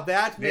 now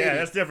that's maybe Yeah,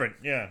 that's different.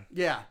 Yeah.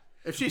 yeah.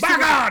 If she's My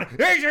God!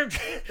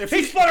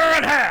 He split her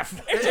in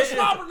half! It's a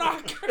slobber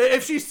knocker.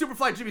 if she's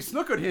Superfly Jimmy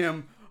Snookered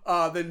him,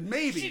 then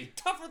maybe.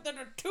 Tougher than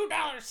a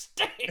 $2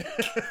 steak.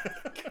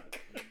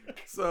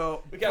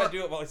 So We gotta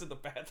do it while he's in the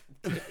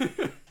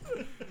bathroom.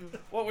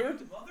 Well, we were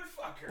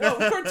Motherfucker. well,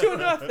 we weren't doing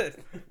nothing.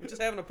 We're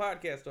just having a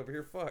podcast over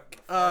here. Fuck.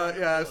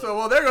 yeah.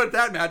 So there goes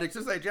that magic.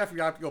 Just like Jeff,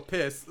 you have to go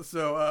piss.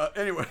 So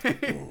anyway,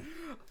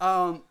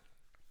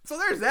 so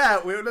there's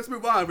that. Let's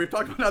move on. We've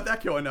talked about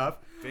that kill enough.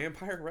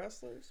 Vampire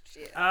wrestlers.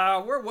 Shit.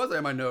 Where was I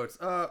in my notes?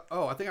 I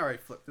think I already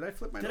flipped. Did I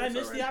flip my Did notes? I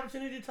miss already? the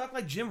opportunity to talk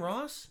like Jim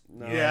Ross?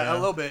 No. Yeah, a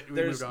little bit. We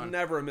There's moved on.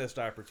 never a missed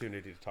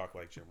opportunity to talk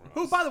like Jim Ross.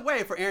 Who, by the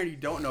way, for Aaron, you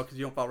don't know because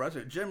you don't follow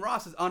wrestling. Jim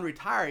Ross is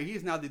unretired.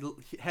 He's now the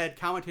head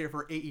commentator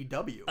for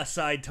AEW.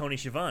 Aside Tony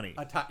Schiavone.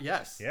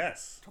 Yes.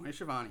 Yes. Tony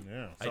Schiavone.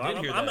 Yeah. I So did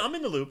I'm, hear I'm, that. I'm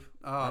in the loop.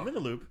 Oh. I'm in the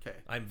loop. Okay.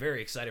 I'm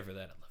very excited for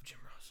that. I love Jim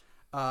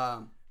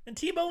Ross. And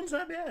T-Bone's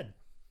not bad.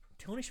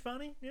 Tony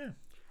Schiavone? Yeah.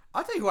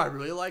 I'll tell you who I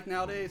really like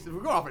nowadays.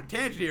 We're going off a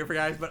tangent here for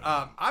guys, but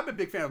I'm a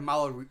big fan of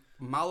Malo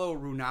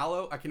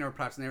Runalo. I can never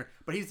pronounce his name,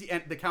 but he's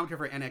the commentator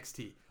for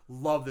NXT.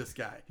 Love this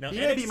guy. Now, he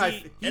NXT,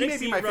 may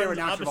be my favorite runs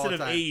announcer of all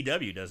opposite of time.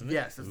 AEW, doesn't it?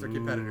 Yes, it's their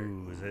competitor.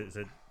 Ooh, is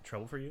it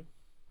trouble for you?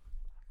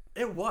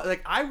 It was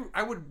like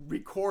I would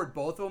record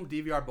both of them,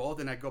 DVR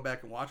both, and I'd go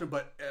back and watch them.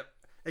 But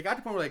it got to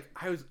the point where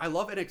like I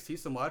love NXT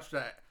so much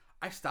that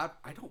I stopped.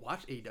 I don't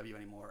watch AEW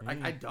anymore.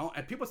 I don't.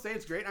 And people say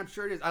it's great. I'm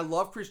sure it is. I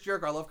love Chris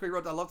Jericho. I love Cody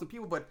Rhodes. I love some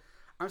people, but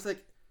I'm just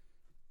like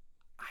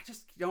I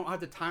just don't have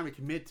the time to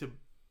commit to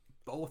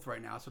both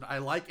right now. So I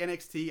like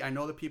NXT. I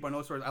know the people. I know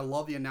the stories. I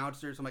love the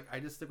announcers. I'm like I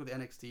just stick with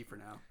NXT for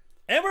now.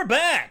 And we're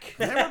back.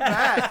 And we're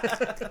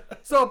back.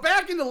 So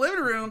back in the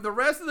living room, the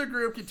rest of the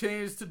group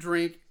continues to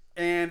drink,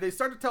 and they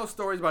start to tell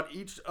stories about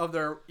each of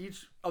their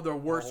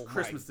worst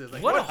Christmases.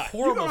 Like, What a you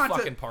horrible go around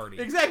fucking party.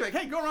 Exactly. Like,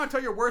 hey, go around and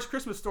tell your worst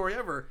Christmas story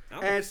ever.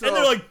 And so And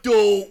they're like,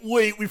 "Oh,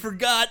 wait, we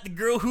forgot the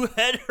girl who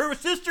had her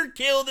sister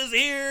killed is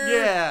here."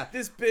 yeah.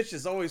 This bitch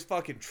is always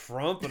fucking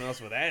trumping us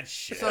with that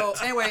shit. So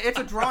anyway, it's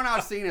a drawn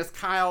out scene as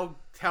Kyle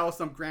tells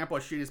some grandpa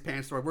shitting his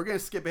pants story. We're gonna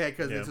skip ahead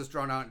because Yeah. it's just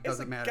drawn out. It As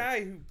a doesn't matter.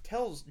 guy who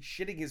tells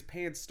shitting his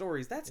pants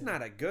stories, that's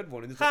not a good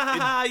one. And, it's Ha ha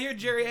like, ha, you're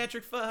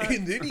geriatric fuck.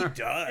 and then he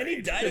died. And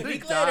he died a He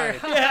week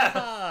died. later.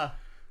 Yeah.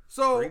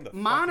 So Bring the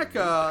fucking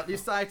Monica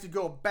decides to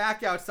go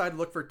back outside to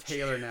look for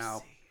Taylor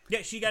now.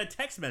 Yeah, she got a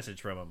text message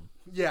from him.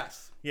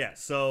 Yes. Yeah,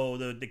 so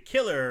the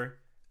killer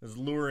is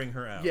luring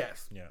her out.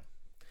 Yes. Yeah.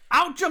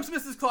 Out jumps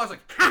Mrs. Claus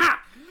like, ha ha!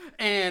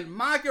 And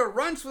Monica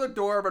runs for the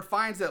door but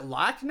finds it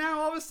locked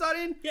now all of a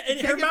sudden. Yeah, and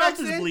She her can't get mouth back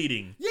is in.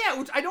 bleeding. Yeah,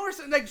 which I don't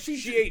understand. Like,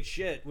 She ate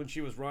shit when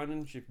she was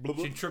running. She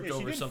She tripped Yeah, she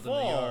over did something fall,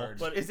 in the yard.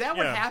 but Is that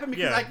what yeah, happened?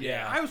 Because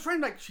yeah. I was trying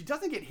to, like, she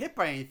doesn't get hit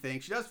by anything.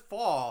 She does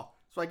fall.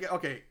 So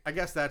I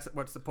guess that's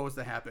what's supposed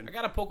to happen. I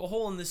gotta poke a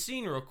hole in the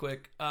scene real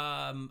quick.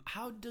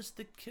 How is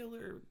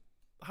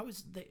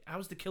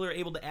the killer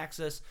able to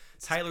access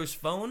Tyler's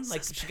phone?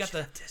 Like she got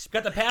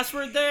the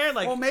password there.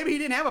 Like Well, maybe he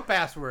didn't have a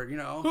password, you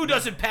know. who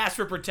doesn't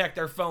password protect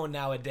their phone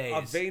nowadays?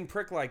 a vain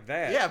prick like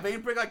that. Yeah,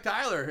 vein prick like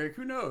Tyler. Like,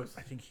 who knows?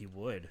 I think he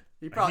would.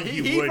 He I probably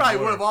think he probably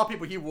would more. of all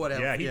people. He would have.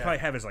 Yeah, he'd probably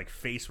have his like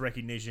face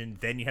recognition.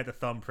 Then you had the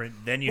thumbprint.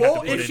 Then you Well,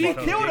 have to put if in she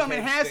the killed phone. him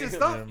and has his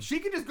Stand thumb, him. she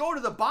could just go to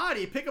the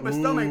body, pick up his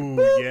thumb, and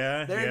Ooh, boop,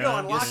 yeah, there you yeah. go,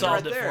 and You lock it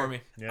solved right it there. for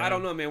me. Yeah. I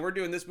don't know, man. We're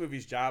doing this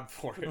movie's job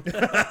for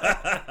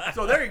it.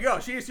 So there you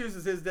go. She just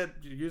uses his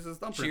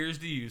thumbprint. Cheers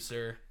to you,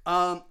 sir.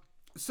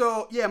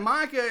 So yeah,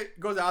 Monica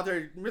goes out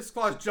there. Mrs.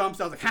 Claus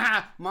jumps out like,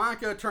 ha!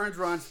 Monica turns,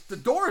 runs. The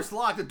door is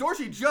locked. The door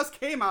she just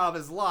came out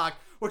of is locked.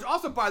 Which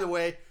also, by the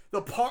way,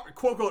 the quote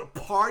unquote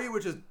party,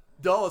 which is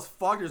dull as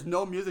fuck. There's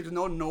no music. There's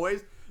no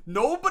noise.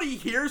 Nobody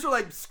hears her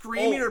like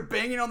screaming Oh. or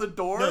banging on the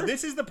door. No,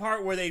 this is the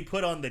part where they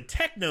put on the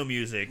techno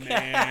music,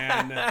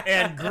 Man.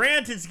 and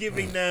Grant is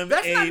giving them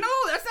that's a.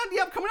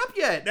 not coming up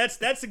yet.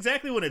 That's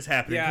exactly when it's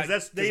happening. Yeah,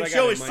 because 'cause they I show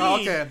got a it in scene. my- Oh,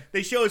 okay.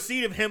 They show a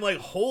scene of him like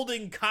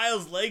holding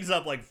Kyle's legs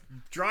up, like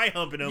dry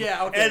humping him.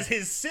 Yeah, okay. As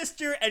his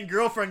sister and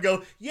girlfriend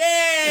go,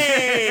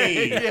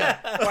 "Yay!" Yeah.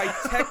 By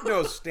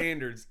techno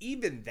standards,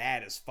 even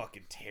that is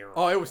fucking terrible.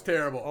 Oh, it was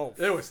terrible. Oh,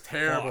 it was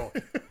terrible.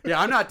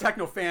 Yeah, I'm not a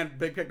techno fan,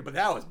 big picture, but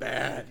that was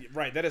bad.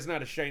 Right, that is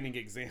not a shining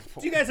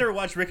example. Do you guys ever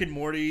watch Rick and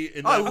Morty?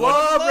 In I that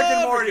love Rick and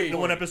Rick Morty. and the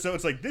one Morty. episode,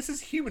 it's like, this is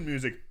human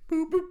music.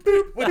 Boop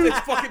boop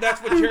boop.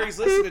 That's what Jerry's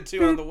listening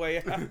to on the way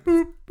out.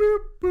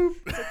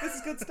 It's like, this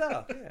is good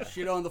stuff. Yeah.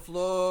 Shit on the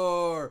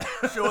floor.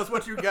 Show us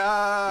what you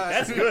got.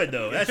 That's good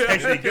though. That's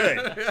actually good.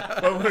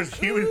 What was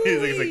human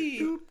music? It's like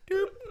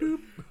doop doop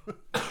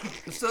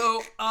doop.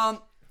 So,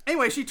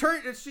 anyway, she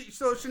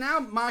now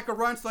Monica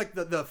runs to, like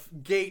the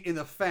gate in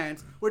the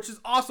fence, which is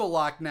also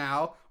locked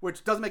now,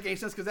 which doesn't make any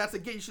sense because that's a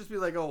gate. You should just be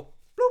like, oh,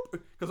 bloop,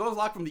 because it was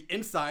locked from the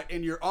inside,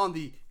 and you're on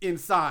the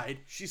inside.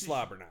 She's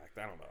slobberknocked.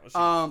 I don't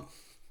know.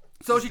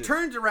 So she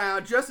turns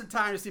around just in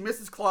time to see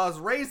Mrs. Claus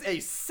raise a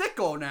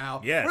sickle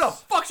now. Yes. Where the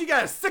fuck she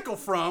got a sickle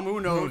from? Who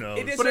knows? Who knows?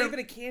 It is But not it- even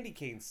a candy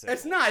cane sickle.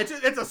 It's not.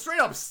 It's a straight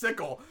up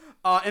sickle.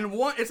 And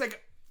one, it's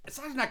like, it's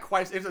actually not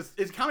quite. It's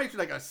a combination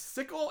like a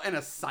sickle and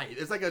a scythe.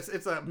 It's like it's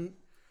a.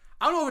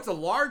 I don't know if it's a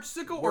large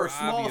sickle or We're a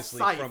small obviously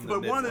scythe, from the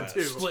but one of the Midwest.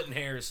 two. Splitting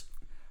hairs.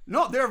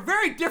 No, they're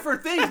very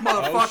different things,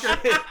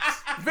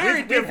 motherfucker. Very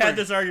We've different. had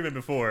this argument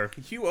before.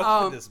 You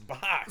opened this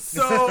box.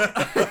 So,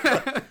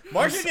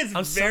 Marshall gets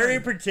I'm very sorry.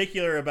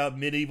 particular about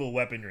medieval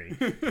weaponry.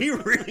 He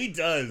really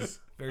does.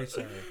 Very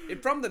sorry.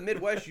 And from the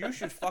Midwest, you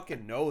should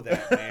fucking know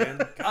that, man.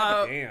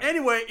 God damn.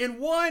 anyway, in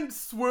one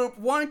swoop,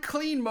 one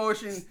clean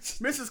motion,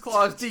 Mrs.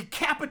 Claus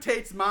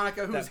decapitates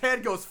Monica, whose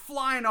head goes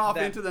flying off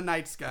that into the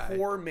night sky.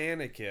 Poor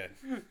mannequin.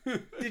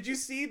 Did you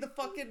see the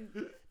fucking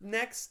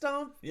neck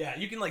stump? Yeah,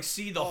 you can like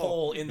see the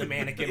hole in the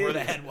mannequin where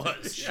the head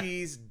was.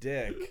 Cheese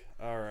dick.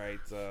 All right,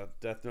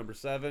 death number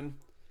 7.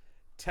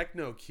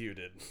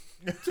 Techno-cuted.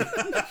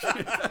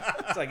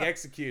 It's like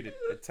executed.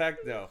 A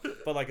techno,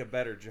 but like a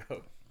better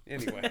joke.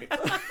 Anyway.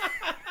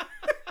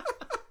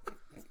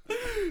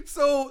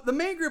 So the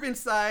main group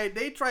inside,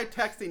 they try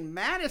texting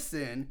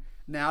Madison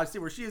now to see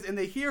where she is, and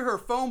they hear her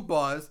phone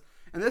buzz,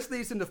 and this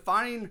leads them to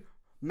finding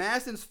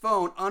Madison's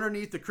phone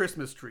underneath the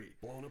Christmas tree.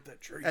 Blowing up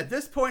that tree. At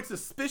this point,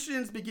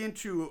 suspicions begin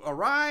to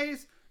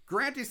arise.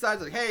 Grant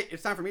decides, like, hey,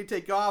 it's time for me to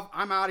take off.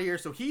 I'm out of here.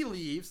 So he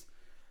leaves.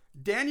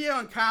 Danielle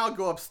and Kyle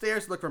go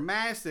upstairs to look for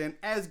Madison.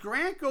 As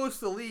Grant goes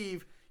to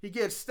leave, he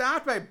gets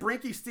stopped by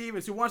Brinky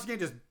Stevens, who once again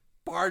just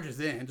barges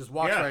in, just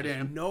walks Yeah. right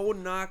in. No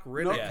knock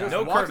ridden. Yeah, Just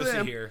no walks courtesy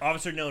in. here.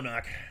 Officer No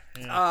Knock.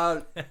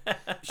 Yeah.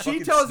 She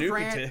Fucking tells Snoopy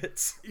Grant,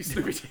 tits.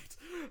 Snoopy tits.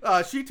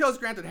 She tells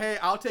Grant that, hey,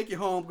 I'll take you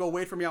home. Go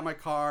wait for me out my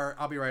car.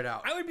 I'll be right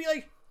out. I would be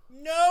like,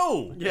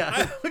 no. Yeah.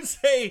 I would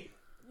say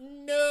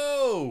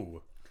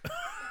no.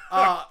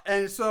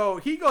 And so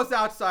he goes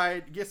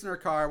outside, gets in her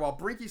car, while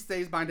Brinky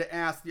stays behind to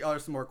ask the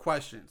others some more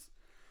questions.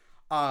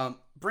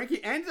 Brinky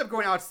ends up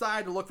going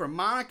outside to look for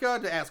Monica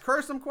to ask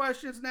her some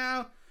questions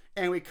now.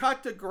 And we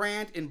cut to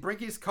Grant in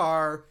Brinky's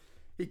car.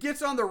 He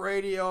gets on the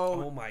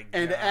radio Oh my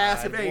and God,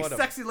 asks if any what a-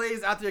 sexy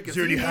ladies out there because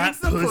Is there he any needs hot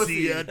some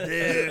pussy pussy. out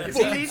there? 'Cause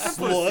he needs some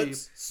pussy.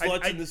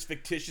 Sluts I- in this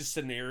fictitious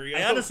scenario.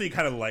 I honestly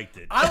kind of liked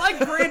it. I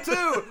like Grant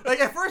too. Like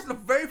at first, the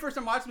very first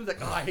time I watched him, I was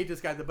like, "Oh, I hate this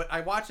guy." But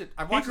I watched it.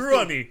 I watched grew this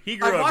on movie- me. He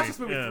grew I on watched me. this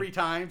movie Yeah. 3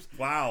 times.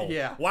 Wow.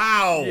 Yeah.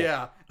 Wow.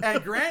 Yeah,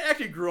 and Grant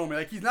actually grew on me.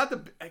 Like he's not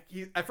the.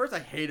 At first, I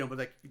hate him, but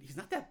like he's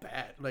not that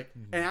bad. Like,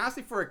 and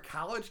honestly, for a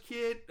college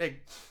kid,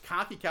 like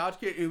cocky college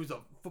kid who was a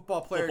football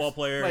player,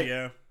 like,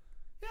 yeah.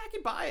 yeah, I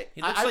can buy it.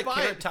 He looks I'd like buy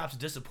Carrot it. Top's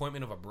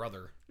disappointment of a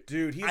brother.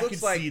 Dude, he I looks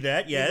can like see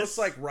that, He yes. looks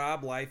like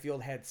Rob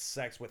Liefeld had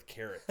sex with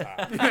Carrot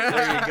Top.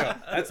 There you go.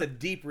 That's a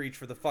deep reach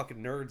for the fucking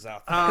nerds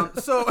out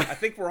there. So, I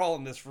think we're all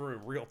in this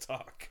room. Real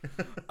talk.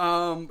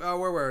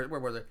 where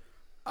were they?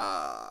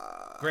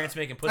 Grant's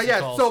making pussy Yeah,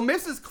 calls. so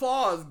Mrs.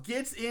 Claus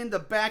gets in the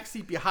back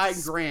seat behind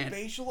Grant,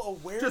 Spatial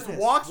awareness. just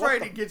walks What right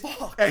the and gets,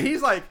 fuck? and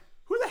he's like,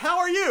 "Who the hell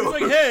are you?"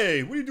 Like,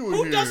 hey, what are you doing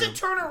Who here? doesn't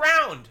turn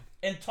around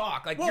and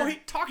talk? Like you're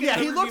talking yeah, to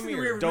the he looks in rearview the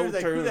mirror. rearview Don't mirror.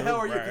 Like, who the turn hell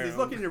are you? Because he's around.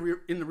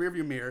 looking in the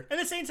rearview mirror. And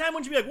at the same time,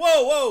 wouldn't you be like,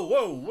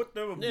 whoa, what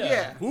the?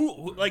 Yeah.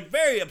 Who? Like,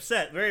 very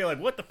upset, very like,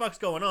 what the fuck's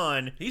going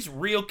on? He's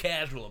real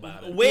casual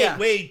about it. Way, Yeah.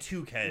 way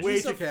too casual. Way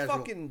He's too a casual.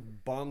 fucking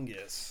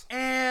bungus.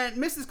 And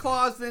Mrs.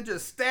 Claus then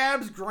just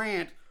stabs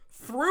Grant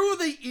through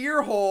the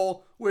ear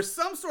hole with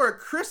some sort of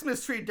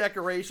Christmas tree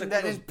decoration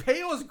Like that one of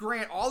impales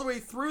Grant all the way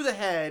through the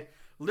head,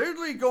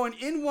 literally going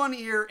in one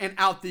ear and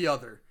out the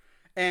other.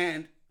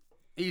 And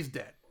he's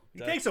dead.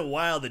 It takes a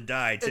while to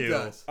die too. It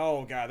does.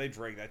 Oh god, they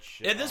drag that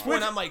shit. At this off.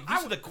 point, I'm like,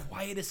 these are the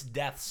quietest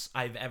deaths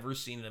I've ever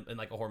seen in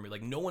like a horror movie.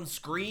 Like no one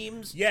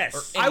screams.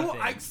 Yes. Or I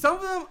anything. some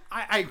of them,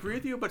 I agree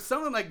with you, but some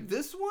of them, like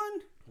this one,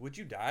 would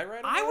you die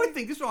right away? I would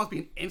think this would almost be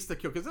an insta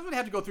kill because this would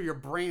have to go through your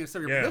brain and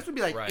stuff. Yeah. This would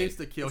be like Right.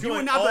 insta kill. It's You would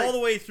going not all be like, the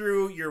way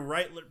through your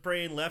right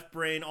brain, left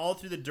brain, all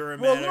through the dura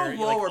well, a mater. little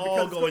You're, like, lower all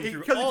because going it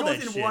through goes all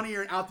that in shit. one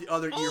ear and out the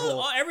other ear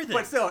Oh, hole. everything.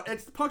 But still,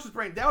 it's punctures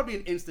brain. That would be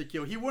an insta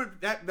kill. He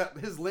wouldn't. That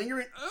his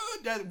lingering.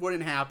 That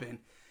wouldn't happen.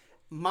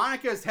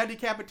 Monica's head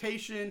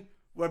decapitation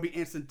would be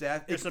instant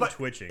death. There's some But-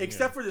 twitching,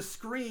 except yeah. for the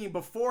scream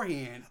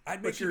beforehand.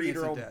 I'd which make her would be eat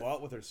her own instant death.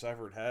 butt with her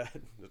severed head.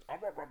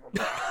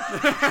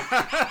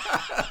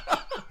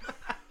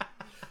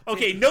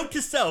 Okay, note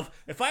to self: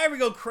 if I ever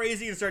go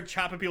crazy and start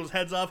chopping people's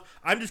heads off,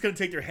 I'm just gonna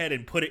take their head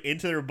and put it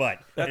into their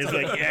butt. It's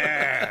like,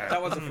 yeah,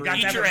 That wasn't for got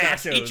Eat to have your the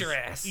ass, nachos. eat your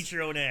ass. Eat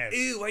your own ass.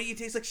 Ew, why do you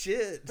taste like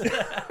shit?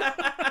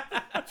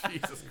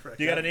 Jesus Christ.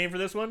 Do you got a name for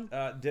this one?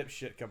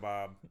 Dipshit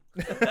kebab.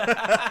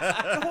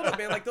 Hold up,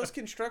 man. Like those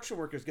construction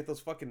workers get those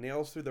fucking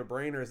nails through their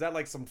brain, or is that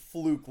like some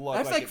fluke luck?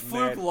 That's like it's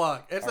fluke mad-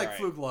 luck. It's All like right.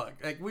 fluke luck.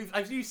 Like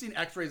I've seen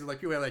X-rays of like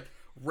people have like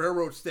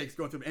railroad stakes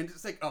going through them, and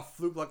it's like a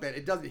fluke luck that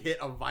it doesn't hit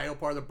a vital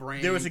part of the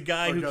brain. There was a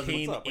guy or who doesn't.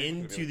 came What's up? What are you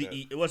into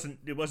doing the. with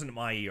It wasn't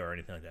my ER or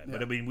anything like that.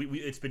 But I mean,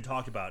 it's been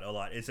talked about a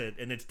lot.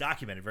 And it's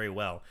documented very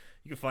well.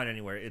 You can find it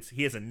anywhere.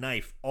 He has a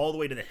knife all the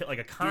way to the hilt, like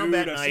a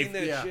combat Dude, I've knife seen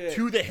that yeah. shit.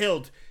 to the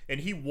hilt, and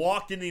he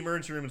walked in the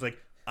emergency room and was like,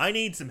 "I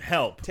need some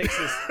help."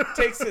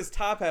 Takes his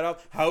top hat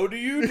off. How do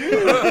you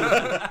do?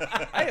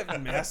 I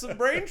have massive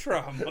brain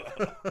trauma.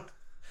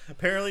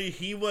 Apparently,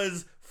 he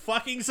was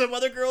fucking some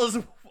other girl's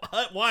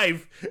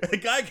wife. The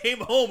guy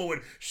came home and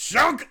went,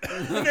 "Shunk!"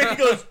 And then he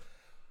goes,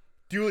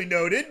 "Duly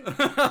noted.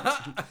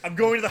 I'm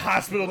going to the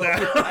hospital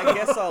now." I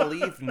guess I'll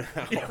leave now.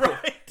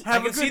 Right? I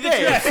Have a can see good the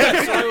day.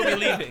 trip, so I will be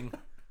leaving.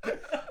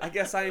 I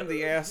guess I am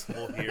the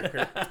asshole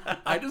here.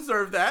 I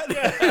deserve that.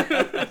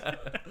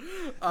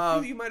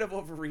 You might have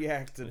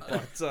overreacted,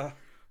 but to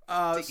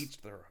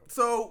each their own.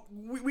 So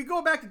we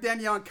go back to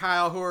Danielle and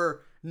Kyle, who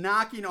are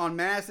knocking on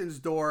Madison's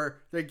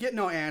door. They get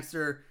no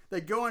answer.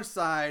 They go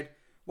inside.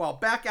 While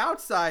back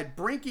outside,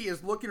 Brinky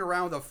is looking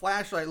around with a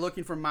flashlight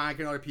looking for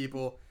Monica and other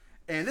people.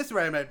 And this is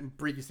where I met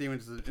Brinky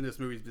Stevens in this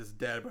movie. He's just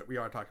dead, but we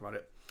are talking about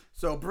it.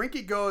 So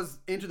Brinky goes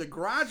into the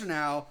garage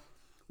now,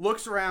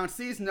 looks around,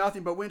 sees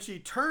nothing, but when she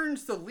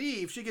turns to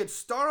leave, she gets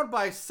startled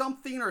by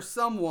something or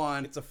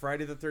someone. It's a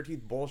Friday the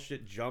 13th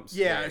bullshit jump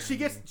Yeah,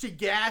 scare. she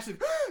gasps,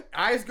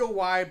 eyes go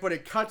wide, but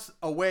it cuts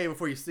away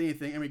before you see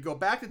anything. And we go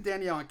back to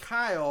Danielle and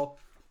Kyle.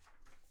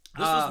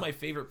 This was my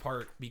favorite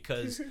part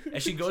because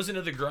as she goes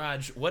into the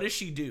garage, what does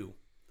she do?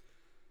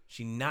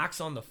 She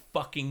knocks on the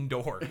fucking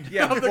door.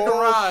 Yeah, of the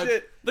garage.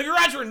 bullshit. The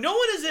garage where no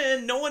one is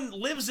in, no one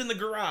lives in the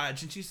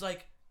garage. And she's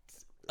like,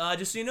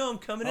 just so you know, I'm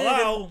coming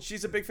Hello? in.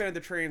 She's a big fan of the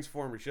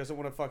Transformers. She doesn't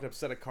want to fuck up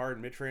set a card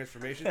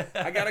mid-transformation.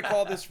 I gotta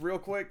call this real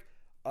quick.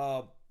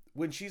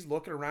 When she's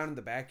looking around in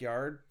the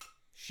backyard,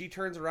 she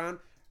turns around.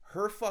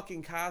 Her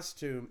fucking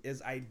costume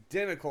is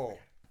identical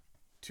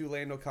to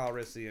Lando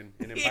Calrissian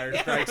in Empire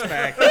Strikes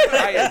Back.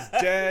 I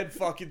is dead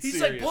fucking He's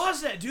serious. like,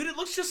 pause that, dude. It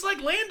looks just like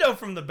Lando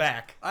from the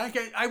back.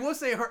 I will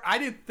say I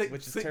didn't think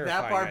Which is that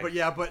terrifying. part, but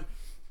yeah, but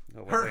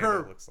know what her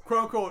Lando looks like.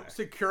 quote unquote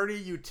security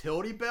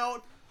utility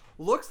belt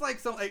looks like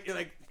something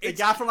like it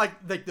got from like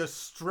the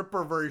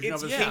stripper version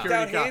It's of a kicked security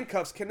out cup.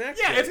 handcuffs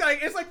connected. Yeah,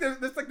 it's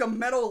like the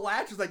metal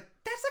latch is like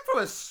that's like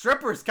from a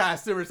stripper's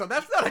costume or something.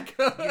 That's not a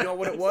good. You know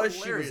what it it's was?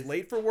 hilarious. She was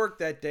late for work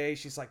that day.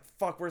 She's like,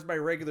 "Fuck, where's my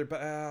regular?"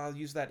 But I'll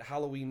use that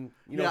Halloween,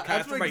 Yeah, that's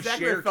costume, what my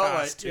exactly share it felt like,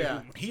 costume.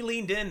 yeah. He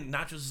leaned in.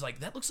 Nacho's was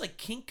like, that looks like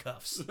kink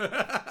cuffs.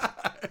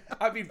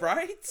 I mean,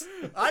 right?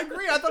 I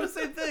agree. I thought the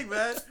same thing,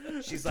 man.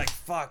 She's like,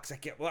 "Fuck, I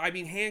can't." Well, I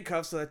mean,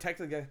 handcuffs. So the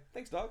technically,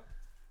 thanks, dog.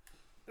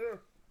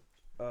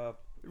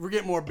 We're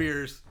getting more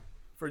beers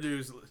for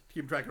dudes.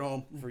 Keep track at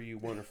home. For you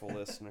wonderful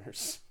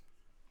listeners,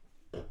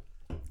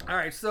 All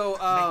right, so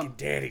making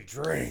daddy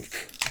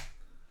drink.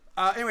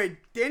 anyway,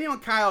 Danielle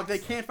and Kyle, they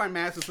can't find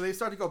Madison, so they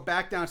start to go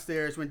back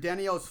downstairs when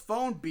Danielle's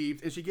phone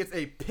beeps and she gets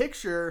a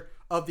picture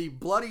of the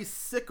bloody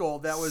sickle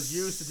that was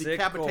used to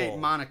decapitate Sickle.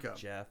 Monica.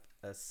 Jeff,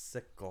 a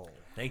sickle.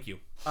 Thank you.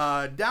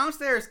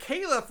 Downstairs,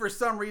 Kayla, for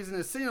some reason,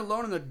 is sitting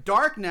alone in the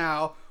dark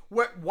now.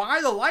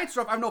 Why the lights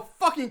are off, I have no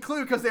fucking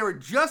clue because they were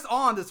just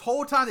on this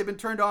whole time they've been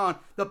turned on.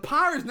 The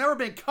power has never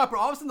been cut, but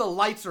all of a sudden the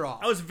lights are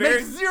off. I was very-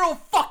 Makes zero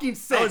fucking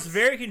sense. I was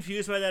very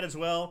confused by that as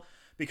well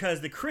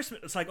because the Christmas.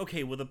 It's like,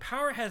 okay, well the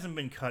power hasn't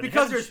been cut. It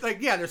because hasn't-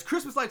 there's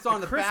Christmas lights on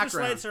in the Christmas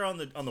background. lights are on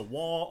the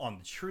wall, on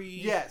the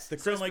tree. Yes. The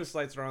So, Christmas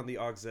lights are on the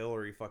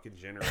auxiliary fucking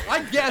generator.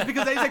 I guess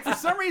because they like for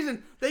some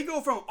reason they go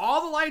from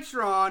all the lights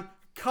are on,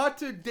 cut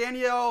to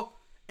Danielle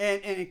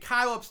and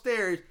Kyle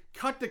upstairs,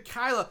 cut to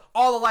Kyla,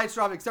 all the lights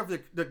are off except for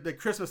the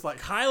Christmas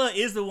lights. Kyla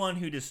is the one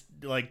who just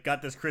like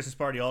got this Christmas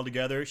party all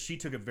together. She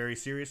took it very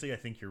seriously. I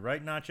think you're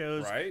right,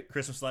 Nachos. Right.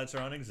 Christmas lights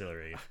are on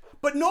auxiliary.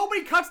 But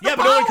nobody cuts the Yeah,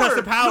 power. but no one cuts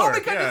the power.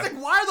 Nobody cuts. Yeah. It's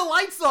like, why are the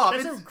lights off?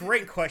 That's It's- a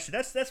great question.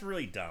 That's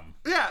really dumb.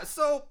 Yeah,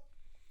 so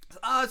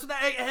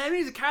that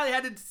means that Kylie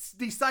had to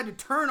decide to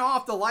turn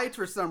off the lights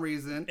for some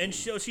reason. And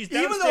so she's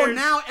downstairs. Even though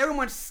now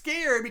everyone's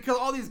scared because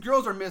all these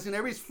girls are missing,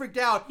 everybody's freaked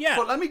out. Yeah.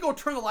 But let me go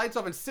turn the lights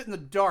off and sit in the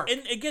dark.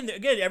 And again,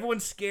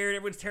 everyone's scared.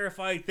 Everyone's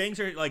terrified. Things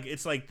are like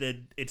it's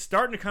it's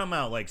starting to come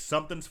out like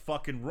something's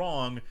fucking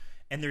wrong,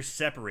 and they're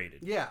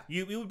separated. Yeah.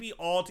 you would be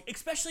all,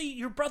 especially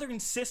your brother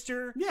and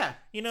sister. yeah.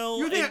 you know.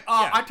 You think, and-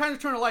 yeah. I time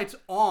to turn the lights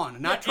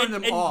on, not turn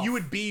them and off. you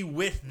would be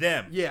with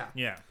them. Yeah.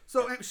 yeah.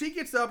 So and she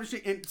gets up and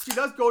she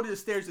does go to the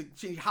stairs. And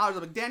she hollers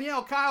up like,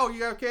 Danielle, Kyle,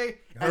 you okay?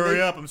 And Hurry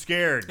they- up! I'm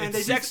scared. and It's they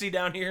do- sexy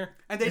down here.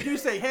 And they do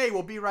say, hey,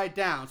 we'll be right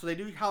down. So they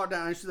do holler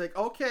down, and she's like,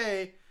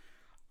 okay.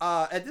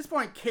 At this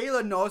point,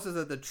 Kayla notices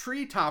that the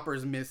tree topper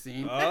is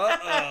missing.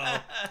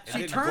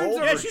 She turns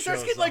yeah, around. she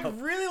starts getting like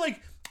really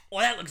like.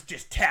 Well, that looks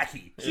just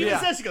tacky. She even Yeah.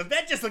 says, she goes,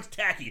 that just looks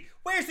tacky.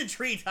 Where's the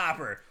tree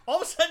topper? All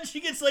of a sudden,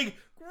 she gets like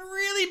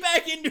really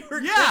back into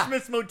her Yeah.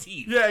 Christmas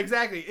motif. Yeah,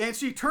 exactly. And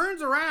she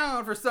turns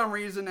around for some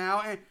reason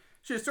now, and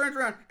she just turns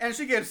around, and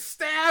she gets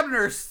stabbed in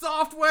her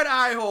soft, wet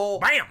eye hole.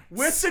 Bam!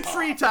 With the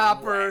tree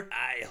topper.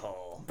 Eye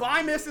hole.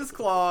 by Mrs.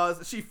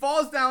 Claus. She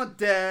falls down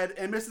dead,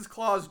 and Mrs.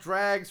 Claus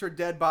drags her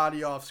dead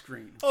body off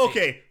screen.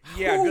 Okay.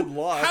 Yeah, Who- good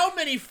luck. How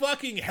many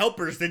fucking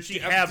helpers did she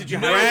have? Did you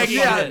dragging?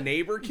 know Yeah. the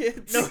neighbor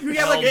kids? No, you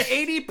have like an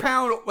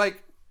 80-pound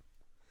like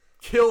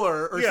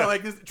killer or something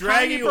like this.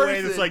 dragging tiny away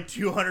person. this like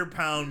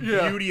 200-pound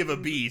Yeah. beauty of a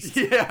beast.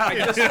 I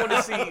Yeah. just want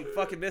to see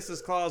fucking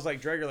Mrs. Claus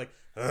like drag her like,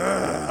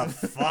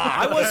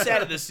 I was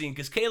sad at this scene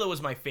because Kayla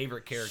was my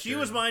favorite character. She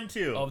was mine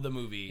too. Of the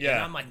movie. Yeah.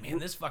 And I'm like, man,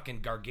 this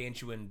fucking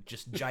gargantuan,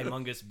 just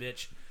gymongous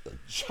bitch.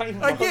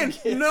 Again,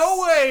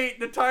 no way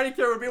the tiny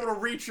killer would be able to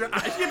reach her.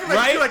 She had to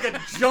Right? do like a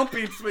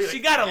jumping swing. She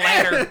got a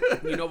ladder.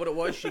 You know what it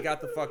was? She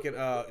got the fucking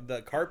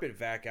the carpet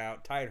vac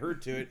out, tied her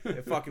to it,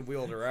 and fucking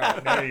wheeled her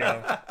out. There you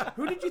go.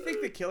 Who did you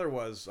think the killer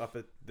was up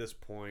at this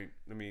point?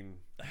 I mean,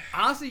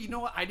 Honestly, you know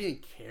what? I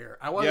didn't care.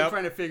 I wasn't Yep.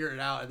 trying to figure it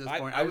out at this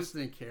point. I I was- just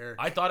didn't care.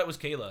 I thought it was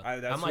Kayla.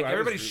 That's I'm who like, I was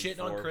everybody's rooting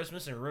shitting on for.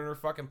 Christmas and ruining her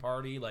fucking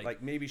party.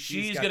 Like maybe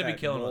she's got gonna be that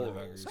killing mold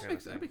motherfuckers. kind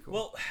of That'd be cool.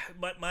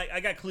 Well, I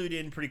got clued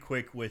in pretty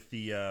quick with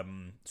the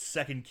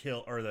second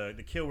kill or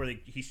the kill where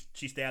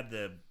she stabbed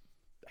the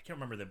I can't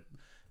remember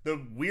the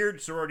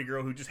weird sorority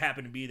girl who just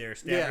happened to be there,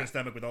 stabbed her in Yeah. the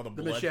stomach with all the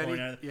blood machete, pouring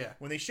out. yeah.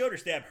 When they showed her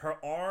stab,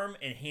 her arm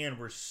and hand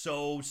were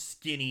so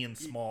skinny and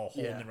small,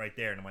 holding Yeah. it right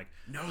there, and I'm like,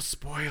 no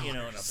spoilers. you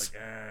know, and I was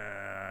like,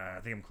 I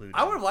think I'm clued.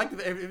 I in. would have liked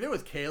if it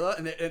was Kayla,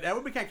 and that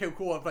would be kind of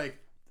cool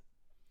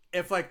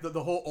if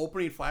the whole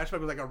opening flashback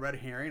was like a red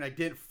herring, like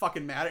didn't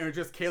fucking matter, and it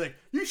was just Kayla like,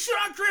 you shit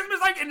on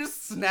Christmas, like, and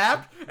just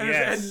snapped, and it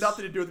Yes. had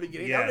nothing to do with the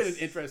beginning. That would Yes. be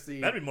an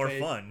interesting. That'd be more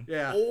take. fun.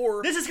 Yeah.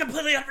 Or This is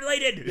completely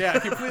unrelated. Yeah,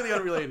 completely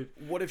unrelated.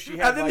 what if she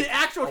had And then like, the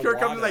actual a killer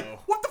comes and Watto?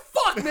 like, what the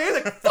fuck, man?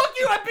 Like, fuck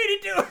you, I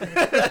beat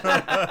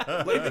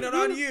it Blaming it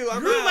on you.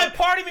 I'm Ruined my out.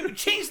 party, maybe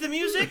change the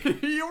music. too.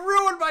 You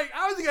ruined my.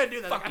 I wasn't gonna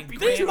do that. Fucking I beat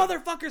These you.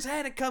 motherfuckers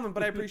had it coming,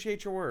 but I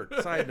appreciate your work.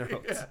 Side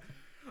note.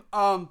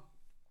 Yeah.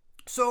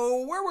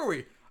 So where were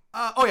we?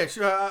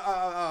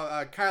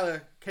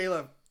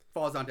 Kayla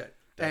falls down dead.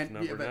 Death And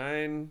number but-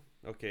 9.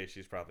 Okay,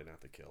 she's probably not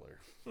the killer.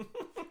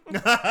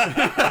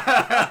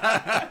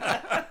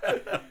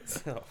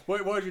 So,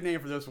 what was your name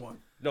for this one?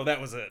 no, that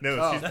was it.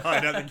 No, she's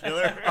probably not the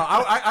killer.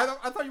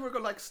 I thought you were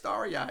going like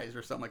Starry Eyes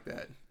or something like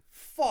that.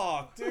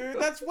 Fuck, dude,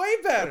 that's way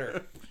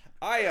better.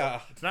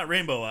 It's not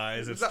rainbow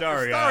eyes. It's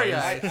starry Starry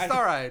eyes. Eyes.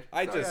 Starry-eyed.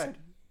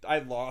 I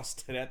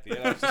lost it at the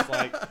end. I was just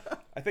like,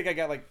 I think I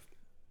got like,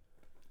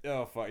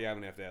 oh fuck, yeah, I'm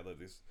gonna have to ad-lib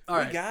these. All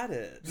We right. got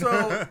it.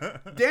 So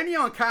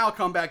Danielle and Kyle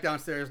come back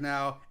downstairs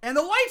now, and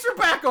the lights are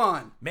back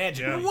on.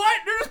 Magic. Yeah. What?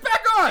 They're just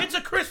back on. It's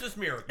a Christmas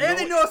miracle. And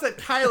they notice that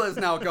Kayla's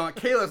now gone.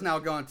 Kayla's now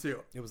gone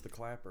too. It was the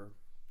clapper.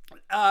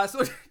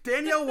 So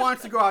Danielle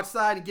wants to go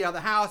outside and get out of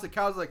the house, and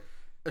Kyle's like,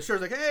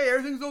 Assure's like, hey,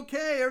 everything's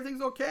okay,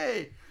 everything's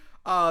okay.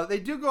 They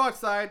do go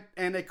outside,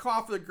 and they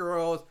call for the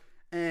girls,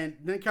 and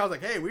then Kyle's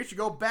like, hey, we should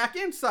go back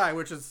inside,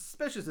 which is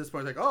suspicious at this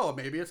point. It's like, oh,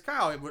 maybe it's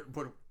Kyle. It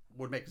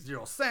would make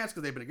zero sense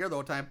because they've been together the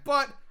whole time,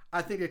 but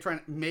I think they're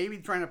trying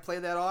to play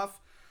that off.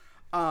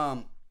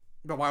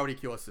 But why would he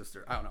kill his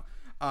sister? I don't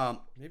know.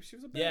 Maybe she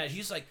was a bitch. Yeah,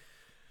 she's like,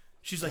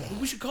 well,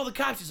 we should call the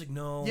cops. He's like,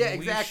 no. Yeah, we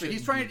exactly.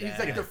 He's shouldn't trying. do He's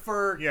like that.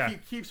 defer. Yeah. He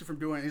keeps her from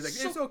doing it. He's like,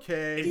 it's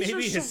okay. Maybe are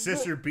his so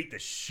sister beat the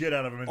shit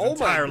out of him his Oh my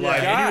entire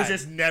life, and he God. was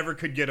just never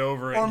could get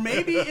over it. Or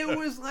maybe it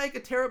was like a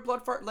Tara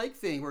Bloodfart Lake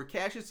thing where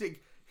Cassius,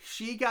 like,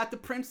 she got the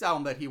Prince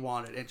album that he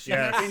wanted, and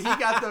Yes. and he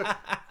got the,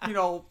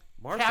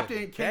 Marshall,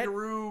 Captain that-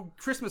 Kangaroo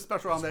Christmas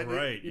special album. That's that,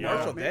 right, you yeah. know,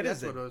 Marshall, maybe that that's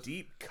is what it a was.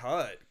 deep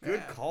cut.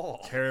 Good Yeah. call.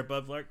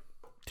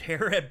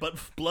 Terror at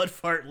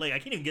Bloodfart Lake. I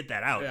can't even get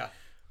that out. Yeah.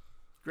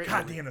 Great.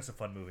 God movie. damn, that's a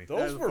fun movie. That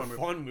Those is a were fun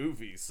movie. fun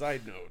movies.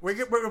 Side note.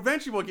 We're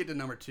eventually we'll get to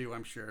number 2,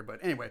 I'm sure. But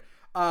anyway,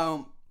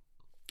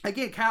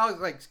 again, Kyle is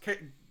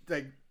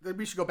like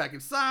we should go back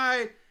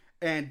inside,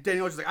 and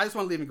Daniel's just like, I just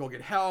want to leave and go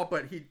get help.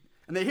 But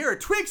they hear a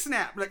twig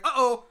snap, like,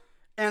 uh-oh,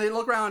 and they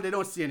look around, they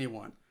don't see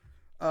anyone.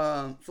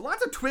 So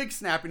lots of twig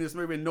snapping in this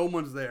movie, and no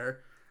one's there.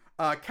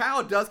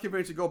 Kyle does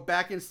convince you to go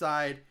back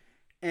inside,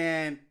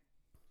 and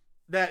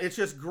that it's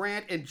just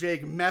Grant and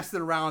Jake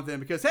messing around with them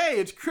because, hey,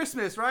 it's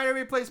Christmas, right?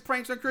 Everybody plays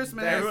pranks on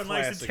Christmas. Everyone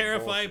likes to classic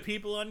terrify bullshit.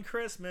 people on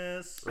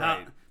Christmas.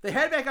 Right. They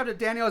head back up to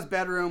Danielle's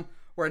bedroom,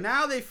 where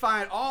now they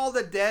find all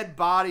the dead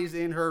bodies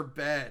in her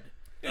bed.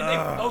 And they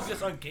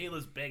focus on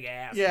Kayla's big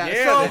ass. Yeah,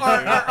 Yeah, so they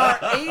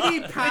do. our 80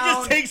 It just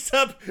pound takes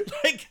up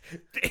like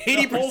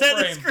 80% of the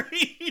frame.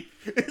 screen.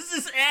 Is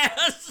this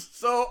ass?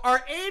 so our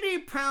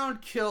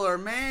 80-pound killer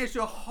managed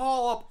to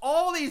haul up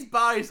all these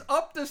bodies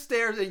up the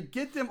stairs and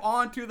get them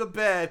onto the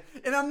bed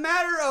in a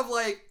matter of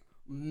like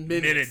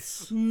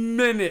minutes.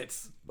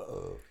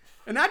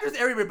 And not just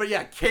everybody, but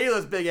yeah,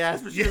 Kayla's big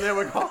ass, but she was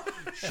able to call.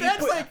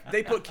 That's like,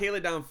 They put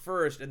Kayla down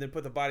first and then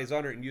put the bodies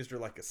on her and used her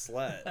like a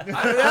sled.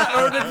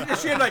 or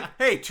she had like,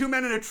 hey, 2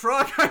 men in a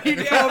truck. I need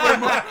to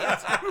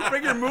go over.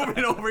 Bring your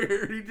moving over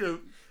here. I need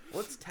to.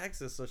 What's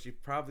Texas? So she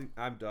probably.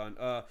 I'm done.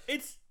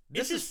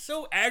 It's just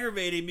so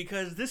aggravating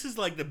because this is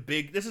like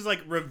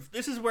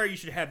this is where you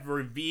should have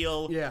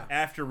reveal Yeah.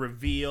 after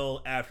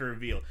reveal after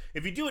reveal.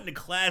 If you do it in a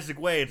classic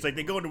way, it's like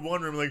they go into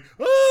one room like,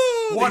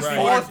 oh, One they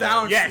falls fall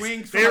down, yes,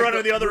 swings they from, run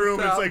like, to the other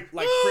room. And it's rooftop. like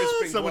Like oh,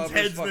 Crispin someone's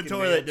Glover's head's in the fucking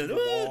toilet. nailed to the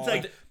Oh, wall. it's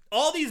like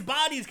all these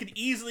bodies could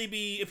easily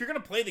be, if you're gonna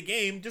play the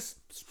game, just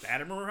spat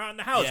them around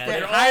the house. Yeah, but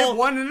And they're hide all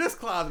one in this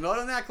closet,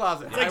 another in that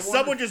closet. it's like Hide one-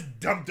 someone just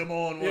dumped them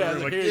all in one Yeah,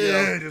 room. Like, here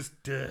you go. just.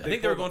 I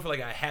think they were going for like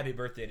a happy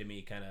birthday to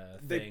me kind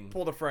of They thing.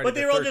 pulled a Friday But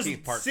they the were all 13th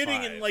just part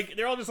sitting 5. and like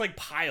they're all just like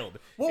piled.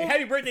 Well- And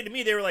Happy Birthday to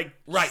me, they were like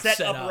set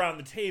set up up. around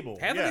the table,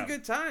 having yeah. a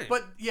good time.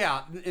 But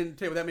yeah, and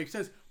tell you what, that makes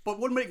sense. But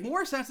what would make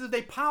more sense is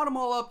they piled them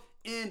all up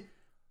in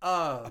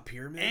a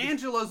pyramid?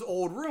 Angela's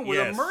old room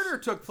where Yes. the murder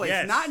took place,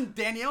 Yes. not in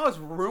Daniela's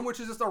room, which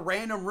is just a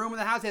random room in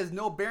the house. It has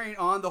no bearing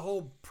on the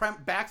whole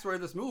backstory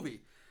of this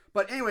movie.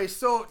 But anyway,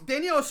 so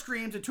Daniela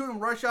screams, and two of them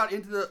rush out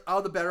out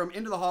of the bedroom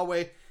into the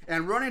hallway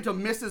and run into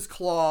Mrs.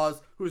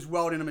 Claus, who's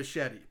welding a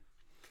machete.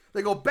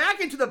 They go back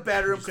into the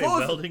bedroom, Did you say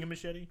close welding a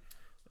machete?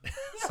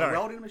 Sorry,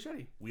 welding a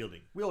machete. wielding.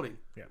 Wielding.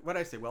 Yeah. What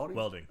did I say? Welding?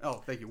 Welding. Oh,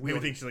 thank you. Maybe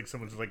Wielding. think she's like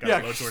someone's like got Yeah,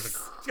 a blowtorch.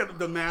 she's got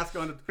the mask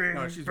on.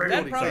 No, she's That'd That'd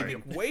wielding. probably sorry.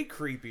 be way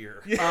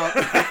creepier. She's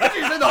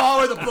in the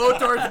hallway with the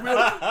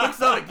blowtorch. Looks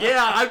like,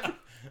 yeah,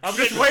 I'm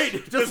just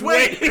wait. Just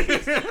wait.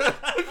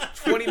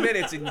 20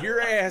 minutes in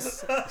your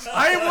ass.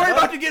 I ain't worried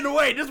about you getting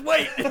away. Just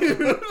wait.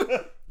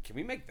 Can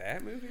we make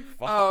that movie?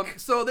 Fuck.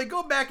 So they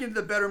go back into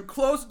the bedroom,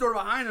 close the door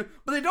behind them,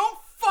 but they don't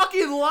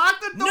fucking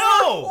lock the door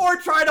No! or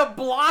try to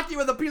block you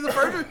with a piece of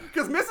furniture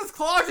because Mrs.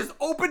 Claus just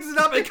opens it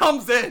up and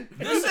comes in.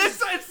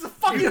 It's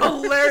fucking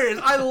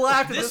hilarious. I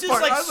laughed at this This is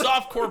part. like I was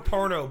softcore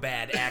porno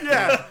bad acting.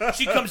 Yeah.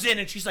 She comes in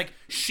and she's like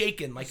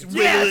shaking, like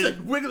yeah, it's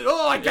like wiggly.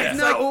 Oh, I can't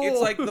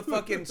It's like the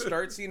fucking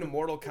start scene of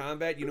Mortal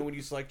Kombat. You know when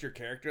you select your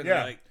character and Yeah,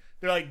 they're like,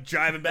 they're like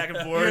driving back and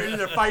You're in forth.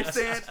 their fight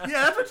stance.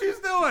 Yeah, that's what she's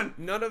doing.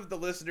 none of the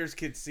listeners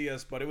could see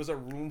us, but it was a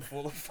room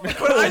full of fucking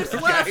But I just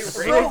laughed guy so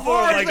raping.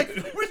 hard. like- It's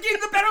like, we're getting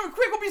to the bedroom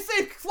quick. We'll be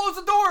safe. Close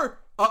the door.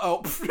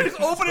 Uh-oh.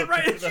 Just open it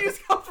right in. She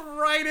just comes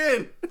right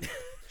in.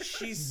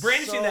 She's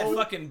brandishing that so-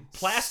 fucking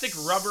plastic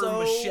rubber so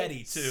machete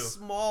too.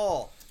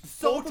 Small.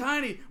 So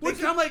tiny.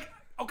 Which I'm like,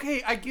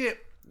 okay, I get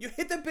it. You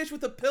hit the bitch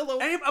with a pillow.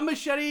 A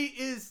machete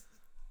is,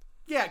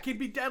 yeah, it can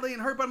be deadly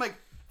and hurt, but I'm like,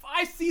 if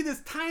I see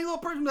this tiny little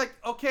person, I'm like,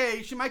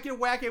 okay, she might get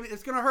whacked,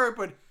 it's gonna hurt,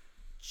 but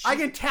I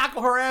can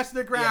tackle her ass to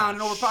the ground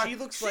and overpower. she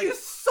looks She's like-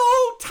 so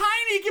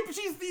tiny.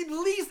 She's the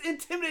least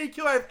intimidating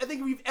killer I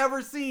think we've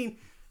ever seen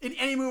in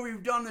any movie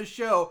we've done on this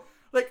show.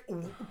 Like,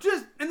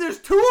 and there's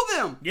two of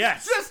them.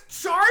 Yes.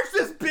 Just charge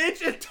this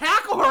bitch and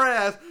tackle her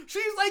ass.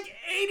 She's like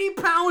 80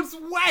 pounds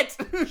wet.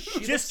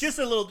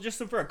 just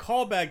for a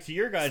callback to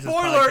your guys'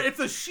 Spoiler, podcast. it's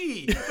a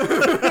she.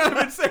 I've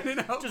been saying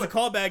it now. Just a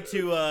callback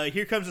to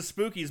Here Comes the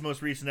Spooky's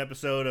most recent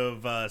episode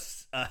of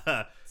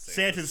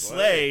Santa's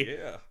Sleigh,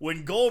 yeah.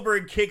 when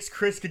Goldberg kicks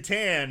Chris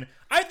Kattan.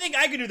 I think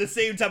I could do the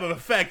same type of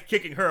effect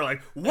kicking her,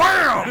 like,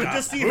 wow!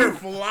 Just see her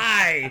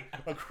fly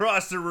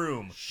across the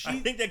room. I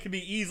think that could be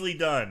easily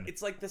done.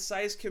 It's like the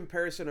size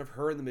comparison of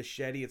her and the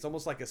machete. It's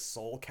almost like a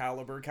Soul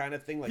Calibur kind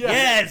of thing. Like Yeah.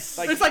 Yes!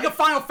 It's like a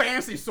Final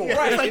Fantasy sword.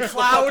 Right. It's like It's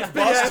Cloud's fucking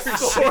big ass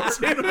Buster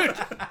sword.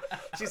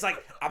 she's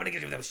like, I'm gonna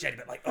get you with a machete,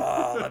 but like,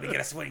 oh, let me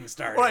get a swing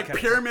start. Or like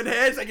pyramid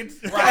heads. Like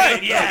it's,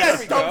 Right, yes.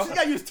 She's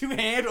got to use two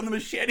hands on the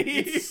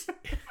machete.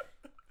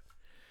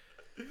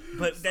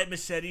 But that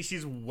machete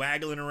she's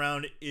waggling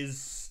around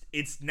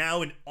it's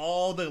now in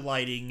all the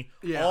lighting,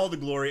 Yeah. all the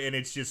glory, and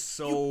it's just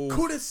so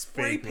Could have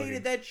spray fake looking.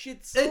 painted that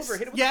shit silver.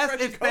 Hit it with Yes, a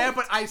fresh it's coat. bad,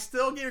 but I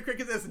still give it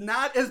credit because it's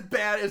not as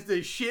bad as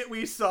the shit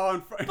we saw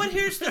in front. But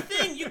here's the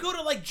thing: you go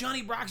to like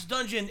Johnny Brock's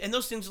dungeon, and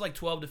those things are like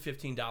 $12 to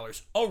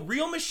 $15. A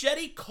real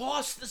machete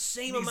costs the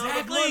same amount of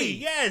Exactly. money.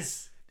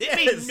 Yes. It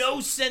yes. made no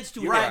sense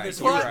to right, have this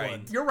but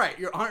one. you're right.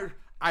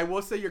 I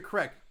will say you're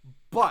correct,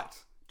 but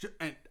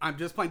and I'm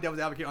just playing devil's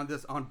advocate on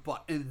this.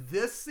 But in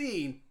this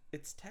scene,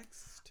 It's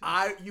text.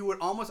 you would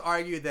almost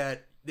argue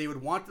that they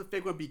would want the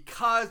fake one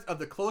because of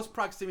the close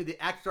proximity. They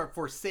actually are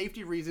for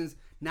safety reasons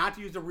not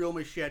to use a real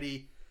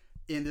machete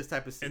in this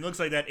type of scene. It looks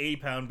like that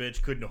 80-pound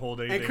bitch couldn't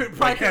hold anything. couldn't-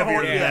 probably couldn't heavier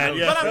hold than it, that,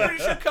 yeah. yeah. But I'm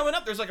pretty sure coming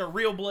up, there's like a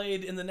real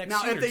blade in the next Now,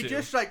 scene if or they two.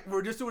 just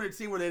we're just doing a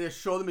scene where they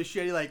just show the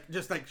machete, like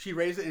she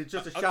raised it and it's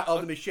just a shot of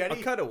the machete.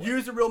 a cutaway.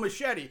 Use the real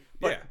machete,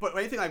 but Yeah. but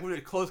anything like when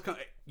it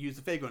use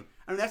the fake one.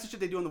 I mean that's the shit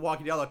they do in The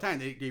Walking Dead all the time.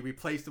 They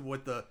replace it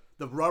with the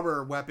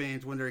rubber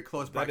weapons when they're in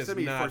close That is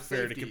proximity for not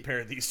fair to safety.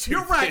 compare these two.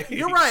 You're right. things.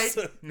 You're right.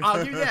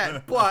 I'll give you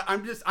that. But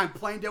I'm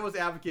playing devil's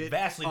advocate.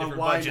 Vastly on different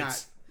why budgets.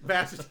 Not.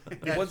 Vastly.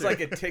 One's like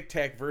a Tic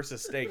Tac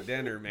versus steak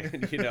dinner,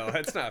 man. You know,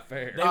 that's not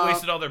fair. They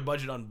wasted all their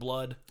budget on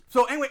blood.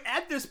 So anyway,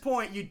 at this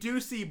point, you do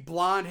see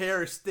blonde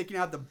hair sticking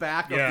out the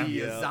back of Yeah. the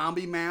Yeah.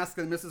 zombie mask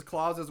that Mrs.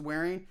 Claus is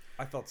wearing.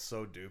 I felt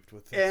so duped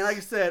with this. And like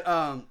I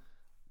said,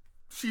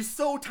 she's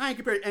so tiny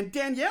compared. And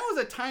Danielle is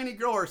a tiny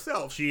girl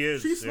herself. She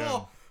is, She's yeah.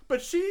 small,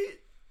 but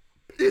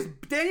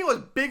Danielle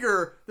is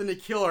bigger than the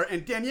killer,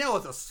 and Danielle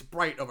is a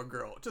sprite of a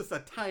girl, just a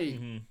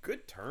tiny.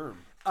 Good term.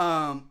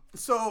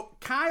 So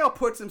Kyle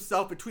puts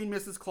himself between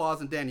Mrs. Claus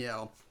and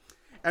Danielle,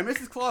 and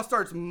Mrs. Claus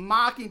starts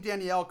mocking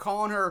Danielle,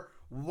 calling her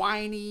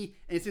whiny,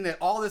 and saying that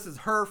all this is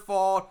her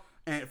fault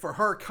and for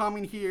her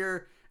coming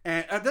here.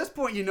 And at this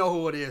point, you know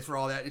who it is for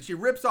all that. And she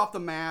rips off the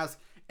mask,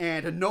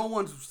 and to no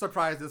one's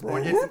surprise at this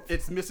point,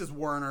 it's Mrs.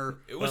 Werner.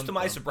 It was to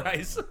my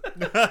surprise.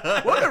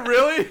 Was it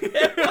really?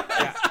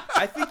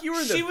 I think you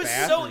were in the She was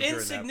bathroom so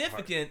during that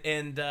part. insignificant,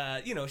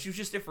 and she was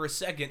just there for a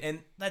second, and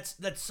that's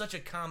such a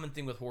common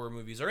thing with horror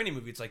movies or any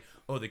movie. It's like,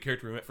 oh, the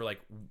character we met for like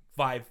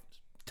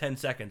 5-10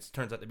 seconds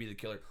turns out to be the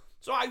killer.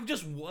 So I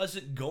just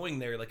wasn't going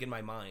there like in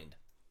my mind.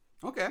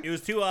 Okay. It was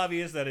too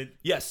obvious that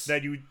Yes.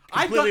 you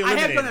I completely have done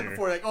eliminated that her.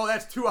 before. Like, oh,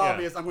 that's too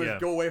obvious. I'm going to yeah.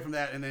 go away from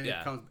that, and then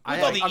Yeah. it comes. With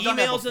all the I've done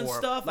that emails and before.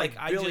 stuff, like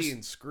I Billy just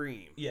and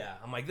Scream. yeah,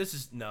 I'm like, this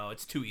is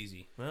it's too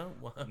easy. Well,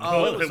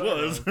 Oh, it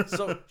was.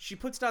 So she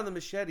puts down the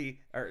machete,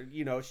 or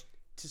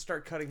to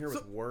start cutting her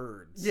with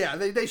words. Yeah,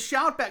 they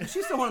shout back.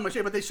 She's still holding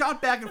machete, but they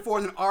shout back and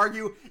forth and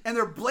argue, and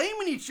they're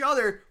blaming each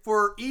other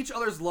for each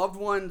other's loved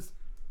one's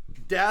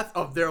death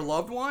of their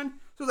loved one.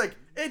 So it's like,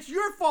 it's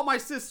your fault my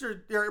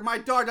sister or my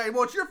daughter died.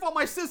 Well, it's your fault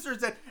my sister's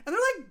dead. And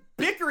they're like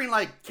bickering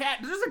like cat.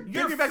 They're just like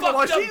Your bickering back fucked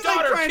while up she's like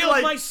daughter trying to killed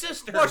like my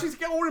sister. Well, she's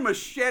holding a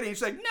machete. And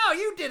she's like, no,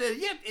 you did it.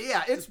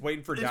 Yeah, it's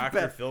Waiting for it's Dr.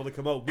 bad. Phil to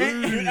come out.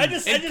 And- I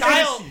just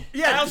Kyle,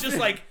 Yeah. Kyle's just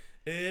like,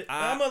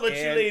 I'm gonna let you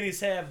and- ladies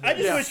have this. I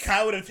just Yeah. wish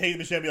Kyle would have taken the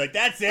machete and be like,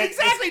 that's it.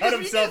 Exactly, Just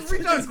cut just himself.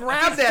 reach out and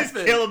grab that Just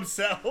thing. kill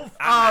himself.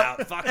 I'm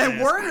out. Fuck And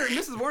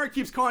this. Mrs. Werner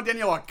keeps calling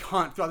Danielle a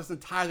cunt throughout this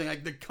entire thing.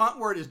 Like, the cunt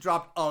word is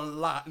dropped a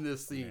lot in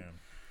this scene.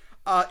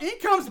 In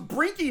comes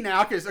Brinky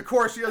now, because of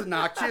course she doesn't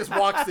knock. She just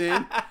walks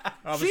in.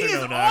 She Mr. is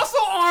No Knock. also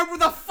armed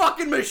with a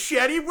fucking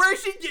machete.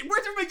 Where's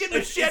everybody getting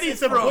machetes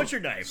It's a from? butcher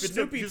knife.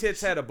 Snoopy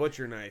Tits had a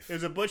butcher knife. It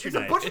was a butcher It's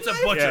a knife. butcher It's a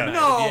knife? butcher Yeah. knife.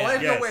 No, Yeah.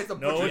 there's no Yes. way it's a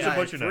No, butcher it's a knife.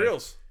 butcher For knife.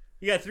 reals.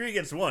 You got 3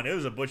 against 1. It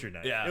was a butcher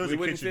knife. Yeah. It was We a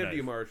win kitchen 50,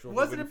 knife. Marshall.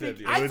 Was We it a win big?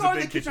 50. I It was a thought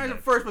big the kitchen kitchen knife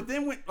knife. first, but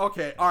then went.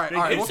 Okay, all right.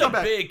 It's We'll a come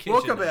back. big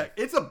We'll kitchen come back.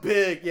 It's a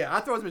big. Yeah,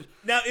 I thought it was.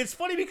 Now, it's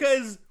funny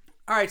because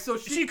All right, so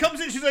she comes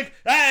in, she's like,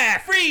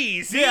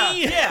 freeze, see?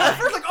 At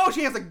first, like, oh,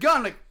 she has a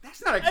gun. Like,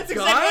 that's not a That's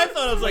gun. exactly what I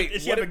thought. I was like, Wait,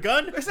 does she what have a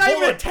gun? It's not Hold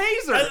even on. a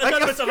taser. I Like, thought a to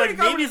myself, security like,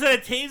 guard maybe would- is that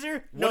a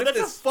taser? No, What if that's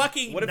a this-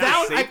 fucking... what if That the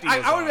would, safety I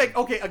was would on? like,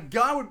 okay, a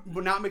gun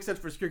would not make sense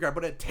for a security guard,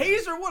 but a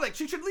taser would. Like,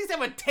 she should at least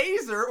have a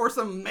taser or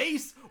some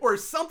mace or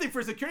something for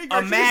a security a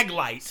guard. She mag just-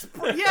 light.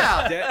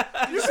 Yeah.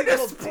 That- You could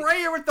just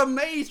spray her with the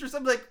mace or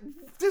something. Like,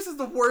 this is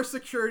the worst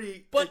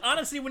security. But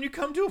honestly, when you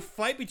come to a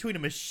fight between a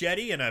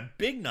machete and a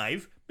big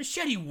knife,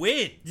 machete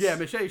wins. Yeah,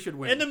 Machete should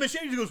win. And the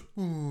machete just goes,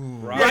 ooh.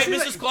 Right. Yeah, Right,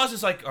 she's Mrs. like- Claus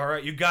is like, all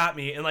right, you got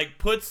me, and like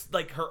puts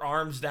like her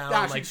arms down,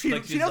 Nah, like she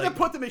she's, doesn't like,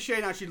 put the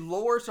machete down. She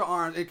lowers her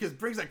arms because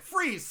Brink's like,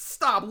 freeze,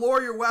 stop,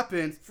 lower your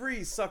weapons.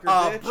 Freeze, sucker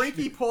bitch.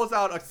 Brinky pulls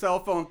out a cell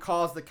phone,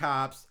 calls the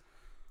cops.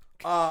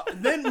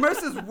 Then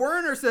Mrs.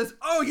 Werner says,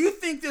 "Oh, you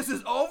think this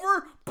is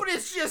over? But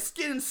it's just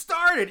getting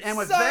started." And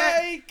with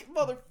Psych,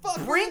 motherfucker. that,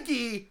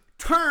 Brinky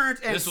turns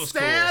and This was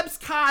stabs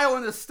Kyle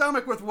in the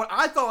stomach with what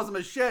I thought was a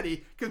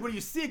machete. Because when you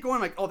see it going,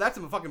 like, "Oh, that's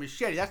a fucking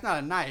machete. That's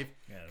not a knife."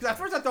 Because at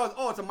first I thought,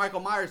 "Oh, it's a Michael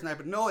Myers knife,"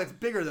 but no, it's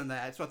bigger than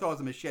that. So I thought it was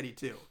a machete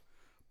too.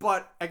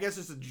 But I guess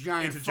it's a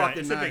giant It's a fucking giant,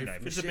 it's a big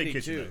knife. It's a big Machete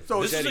kitchen too. knife.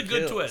 So This is a Machete good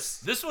kills.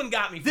 twist. This one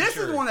got me. For This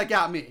sure. is the one that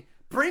got me.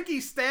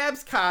 Brinky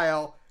stabs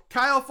Kyle.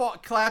 Kyle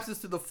collapses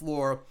to the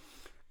floor.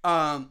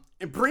 And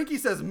Brinky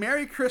says,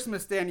 "Merry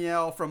Christmas,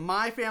 Danielle, from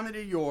my family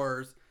to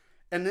yours."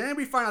 And then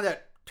we find out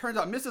that turns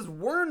out Mrs.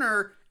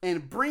 Werner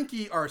and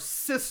Brinky are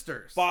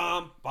sisters.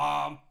 Bomb,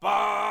 bomb,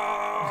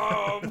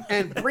 bomb.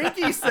 And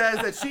Brinky says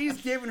that she's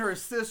given her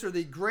sister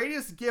the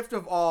greatest gift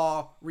of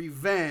all,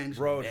 revenge,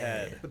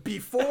 Roadhead.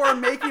 before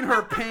making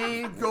her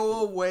pain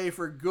go away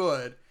for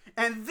good.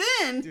 And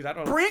then Dude, I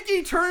don't-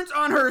 Brinky turns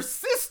on her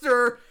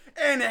sister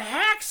and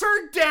hacks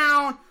her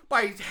down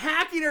by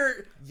hacking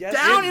her Yes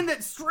down and- in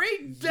the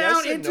straight yes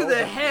down and into no, the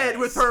but head yes.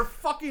 with her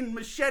fucking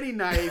machete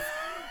knife,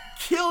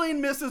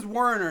 killing Mrs.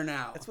 Werner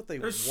now. That's what they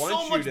There's want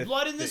so you much to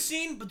blood in think. this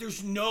scene, but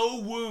there's no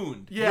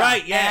wound. Yeah.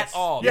 Right, yes. At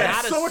all. Yeah,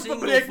 Not so a much, single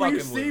but like, when you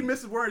fucking see wound.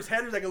 Mrs. Werner's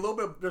head, there's like a little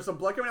bit, there's some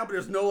blood coming out, but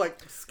there's no like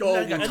skull.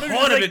 Like a wound. And ton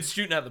there's of like- it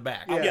shooting out the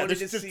back. Yeah. Yeah, wanted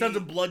there's to just tons see-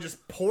 of blood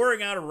just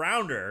pouring out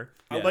around her,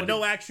 Yeah. but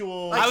no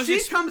actual... Like was she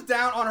just- comes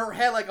down on her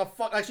head like a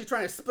like she's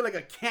trying to split like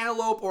a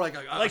cantaloupe or like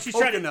a like she's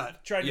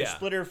coconut. trying to Yeah.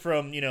 split her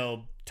from,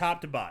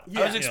 top to bottom.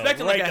 I was You know,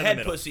 expecting right like a down the head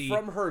middle. pussy.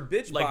 From her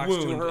bitch like, box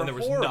wound, to her and there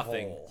was whore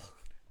nothing. hole.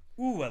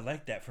 Ooh, I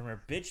like that. From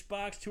her bitch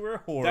box to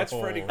her whore That's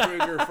hole. Freddy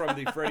Krueger from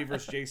the Freddy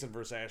vs. Jason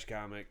vs. Ash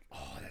comic.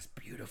 Oh, that's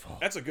beautiful.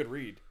 That's a good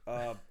read.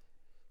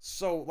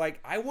 So,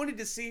 like, I wanted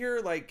to see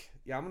her, like,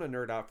 yeah, I'm going to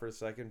nerd out for a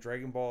second.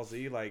 Dragon Ball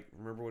Z, like,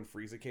 remember when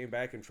Frieza came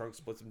back and Trunks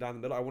splits him down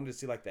the middle? I wanted to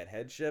see, like, that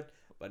head shift,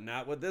 but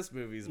not what this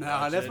movie's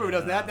No, this movie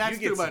doesn't. That's you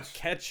get too some much.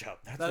 ketchup.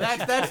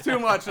 That's too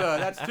much.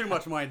 That's too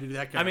much money to do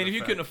that kind I mean, of if you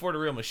effect. couldn't afford a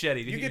real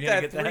machete, You you're get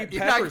gonna that three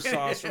You're not pepper getting-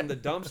 sauce from the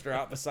dumpster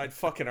out beside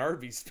fucking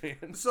Arby's,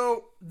 man.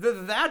 So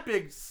that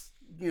big,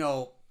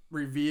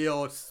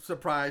 reveal,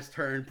 surprise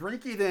turn.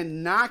 Brinky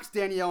then knocks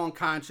Danielle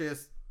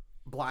unconscious,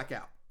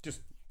 blackout.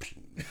 Just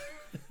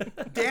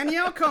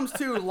Danielle comes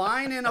to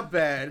lying in a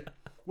bed.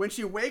 When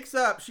she wakes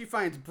up, she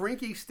finds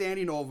Brinky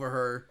standing over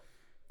her.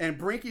 And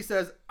Brinky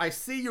says, "I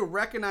see you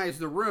recognize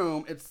the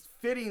room. It's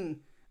fitting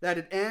that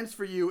it ends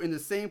for you in the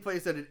same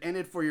place that it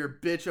ended for your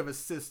bitch of a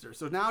sister."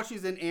 So now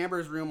she's in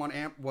Amber's room on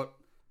what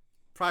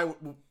probably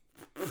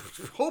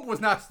hope was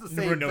not the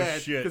same No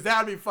bed shit. because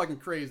that would be fucking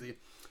crazy.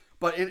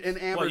 But in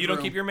Amber's Well, you don't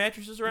room, keep your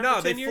mattresses around No,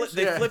 for 10 years?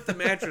 they Yeah. flipped the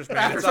mattress, man.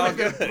 after It's all someone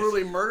gets good.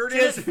 brutally murdered.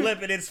 Just in it.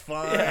 flip it. It's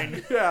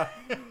fine. Yeah.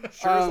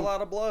 Sure is a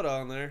lot of blood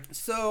on there.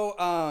 So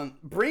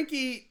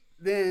Brinky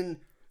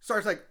then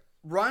starts like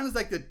runs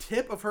like the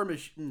tip of her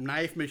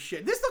knife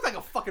machete. This looks like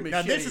a fucking Now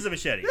machete. this is a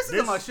machete. This is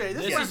a machete.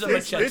 this is is a like-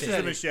 machete. This is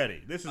a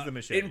machete. This is the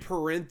machete. In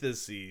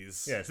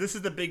parentheses. Yes, this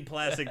is the big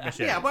plastic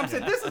machete. Yeah, but I'm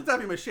saying this is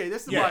definitely machete.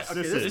 This is Yes, what.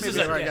 Okay, this this, is- is This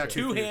maybe is where I a got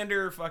confused.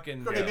 two-hander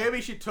fucking... Okay, maybe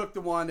she took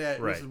the one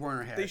that Right. Mrs.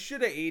 Werner had. They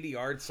should have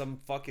ADR'd some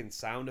fucking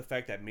sound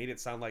effect that made it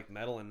sound like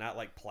metal and not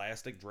like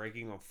plastic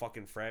dragging on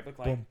fucking fabric.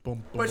 Like,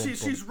 But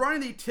she's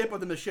running the tip of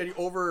the machete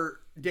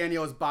over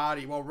Danielle's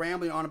body while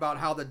rambling on about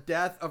how the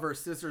death of her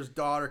sister's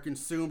daughter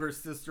consumed her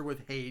sister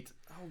with hate.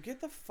 oh,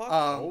 get the fuck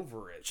Um,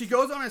 over it. She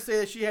goes on to say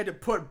that she had to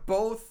put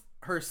both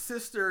her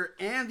sister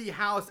and the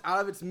house out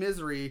of its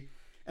misery,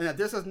 and that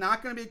this is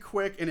not going to be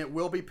quick and it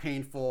will be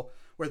painful.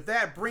 With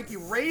that, Brinky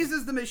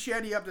raises the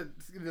machete up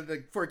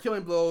for a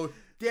killing blow.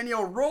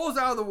 Danielle rolls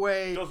out of the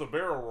way does a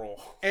barrel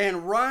roll.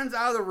 and runs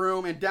out of the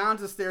room and down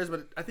the stairs,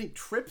 but I think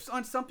trips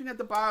on something at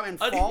the bottom and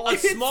falls. A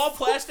small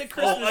plastic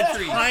Christmas a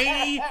tree.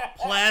 tiny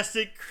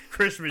plastic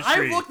Christmas I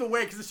tree. looked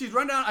away because she's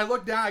run down. I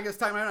look down. I guess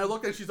time and I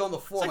look and she's on the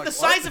floor. It's like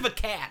the what? size of a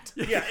cat.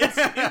 Yeah,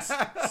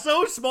 it's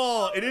so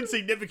small and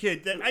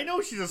insignificant that I know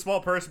she's a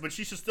small person, but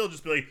she should still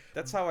just be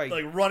That's how I.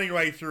 like running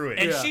right through it.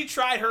 And Yeah. she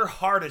tried her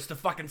hardest to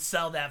fucking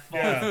sell that phone.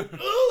 Yeah.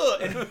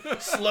 Ugh,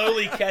 and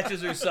slowly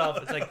catches herself.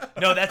 It's like,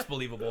 no, that's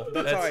believable.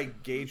 That's how I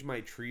gauge my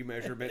tree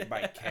measurement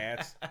by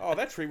cats. Oh,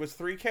 that tree was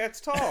 3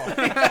 cats tall.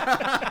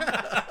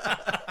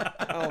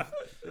 Oh,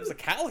 it was a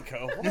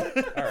calico.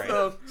 What? All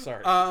right.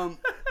 Sorry.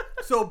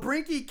 So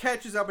Brinky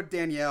catches up with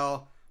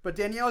Danielle, but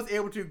Danielle is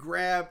able to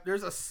grab.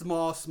 There's a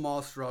small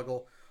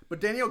struggle, but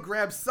Danielle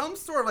grabs some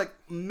sort of like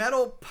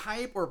metal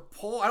pipe or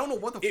pole. I don't know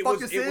what the fuck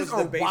this is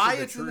or the base why of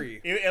the it's in the-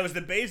 tree. It was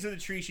the base of the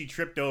tree she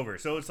tripped over.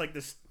 So it's like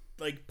this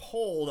like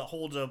pole that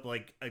holds up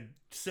like a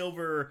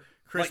silver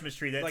Christmas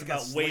tree that's like a about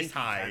waist slinky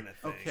high. kinda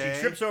thing. Okay.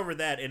 She trips over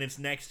that and it's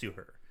next to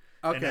her.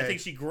 And I Okay. think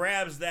she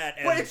grabs that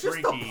as But it's just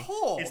the Brinky.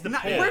 pole. It's the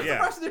Not- pole. Where's yeah.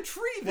 the rest of the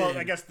tree then? Well,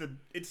 I guess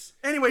it's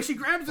Anyway, she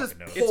grabs this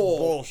Fucking knows. It's pole.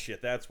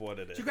 bullshit. That's what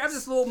it is. She grabs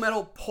this little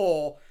metal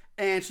pole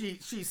and she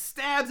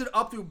stabs it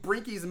up through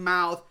Brinky's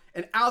mouth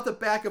and out the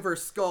back of her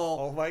skull,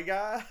 Oh my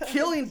god.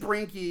 killing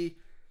Brinky.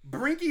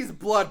 Brinky's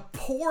blood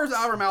pours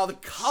out of her mouth,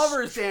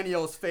 covers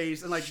Danielle's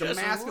face, and like the Just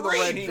mask of the Red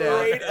raining Death.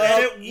 right and up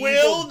it will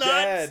Evil not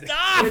Dead.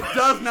 stop. It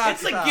does not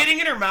It's like stop. getting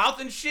in her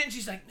mouth and shit, and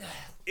she's like,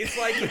 It's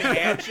like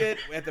Hatchet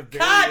at the very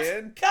cut!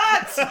 end.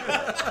 Cut!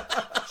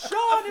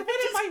 Sean, it went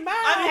in my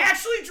mouth. I'm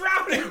actually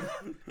drowning!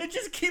 It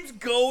just keeps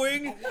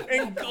going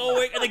and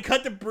going, and then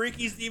cut to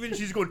Brinky Stevens.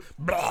 She's going,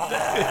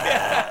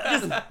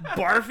 just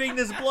barfing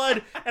this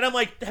blood, and I'm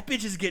like, that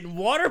bitch is getting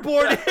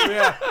waterboarded.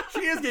 Yeah, she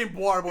is getting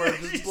waterboarded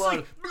with this She's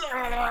blood.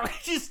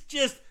 like,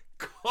 just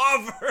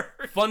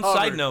covered. Fun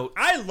side note,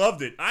 I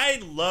loved it.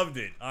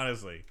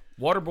 Honestly.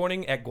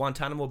 waterboarding at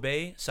Guantanamo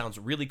Bay sounds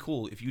really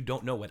cool if you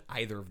don't know what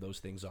either of those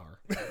things are.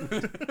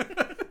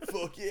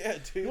 Fuck yeah,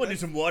 dude. You want to do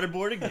some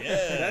waterboarding?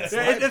 Yeah.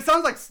 Yeah, it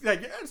sounds like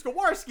yeah, let's go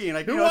water skiing.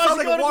 Like, Who you know, it wants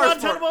sounds to like go a to water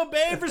sport. Guantanamo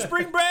Bay for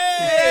spring break?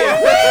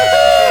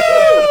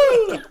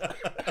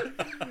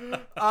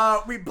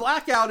 We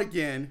black out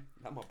again.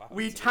 I'm about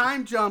We to.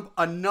 time jump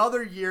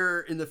another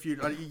year in the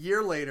future, a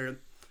year later.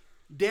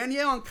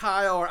 Danielle and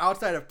Kyle are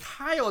outside of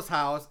Kyle's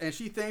house, and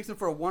she thanks him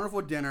for a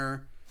wonderful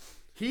dinner.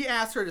 He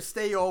asks her to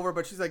stay over,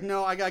 but she's like,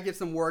 no, I gotta get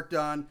some work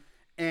done.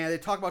 And they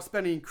talk about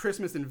spending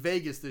Christmas in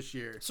Vegas this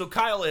year. So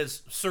Kyle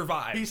has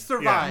survived. He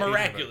survived. Yeah,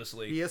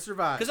 miraculously. He has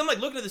survived. Because I'm like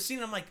looking at the scene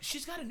and I'm like,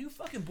 she's got a new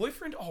fucking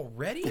boyfriend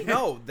already?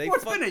 No, they Well,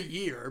 it's fuck- been a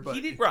year, but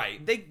he did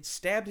Right. They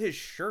stabbed his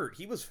shirt.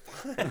 He was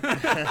fine.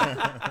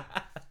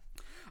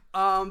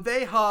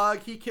 they hug,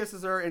 he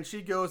kisses her, and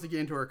she goes to get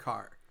into her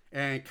car.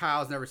 And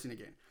Kyle's never seen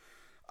again.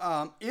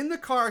 In the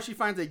car, she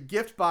finds a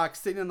gift box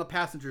sitting in the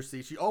passenger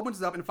seat. She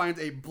opens it up and finds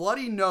a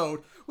bloody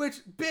note, which,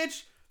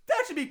 bitch,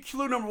 that should be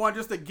clue number one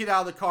just to get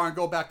out of the car and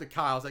go back to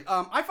Kyle's. Like,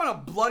 I found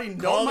a bloody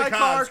note Call in the my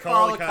cops, car, call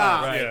call the the cops,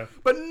 cops. right. Yeah.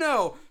 But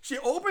no, she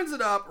opens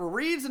it up,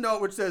 reads a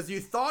note which says, you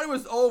thought it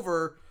was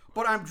over,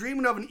 but I'm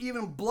dreaming of an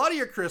even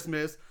bloodier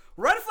Christmas.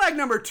 Red flag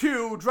number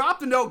 2, drop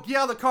the note, get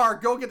out of the car,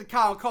 go get the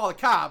Kyle and call the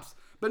cops.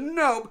 But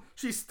nope,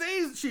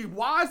 she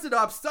wads it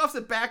up, stuffs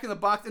it back in the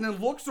box, and then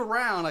looks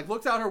around, like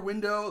looks out her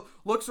window,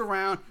 looks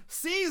around,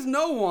 sees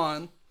no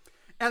one,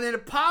 and then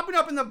popping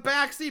up in the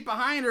back seat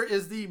behind her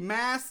is the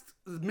masked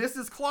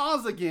Mrs.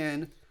 Claus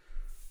again.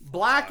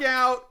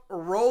 Blackout,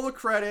 roll the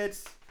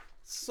credits.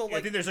 So I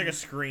like, think there's like a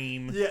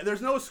scream. Yeah,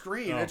 there's no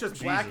screen. Oh, it's just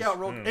Jesus. blackout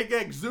roll. Mm. It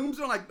zooms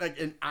on like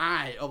an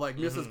eye of like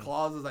Mrs.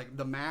 Claus's like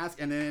the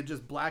mask, and then it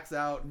just blacks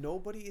out.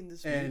 nobody in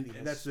this And movie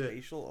has that's it.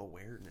 spatial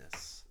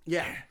awareness.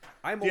 Yeah.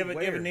 I'm Do you have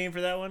aware. a name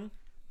for that one?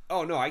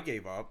 Oh no, I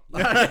gave up.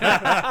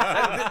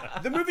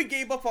 the movie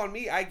gave up on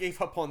me. I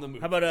gave up on the movie.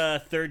 How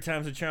about third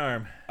time's a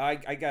charm? I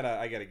got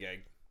a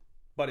gag,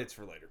 but it's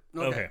for later.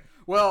 Okay.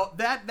 Well,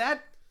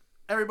 that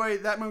everybody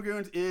that movie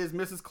is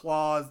Mrs.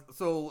 Claus.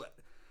 So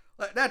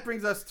that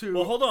brings us to.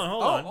 Well, hold on.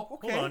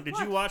 okay. Hold on. Did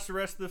you What? watch the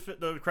rest of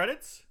the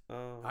credits?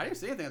 I didn't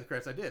see anything at the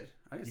credits. I did.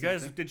 I didn't You see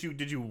guys, anything.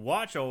 did you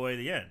watch all the way to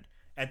the end?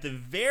 At the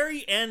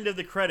very end of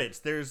the credits,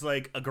 there's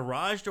like a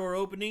garage door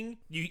opening.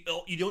 You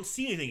don't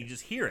see anything. You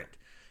just hear it.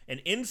 And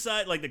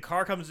inside, like the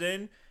car comes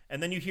in,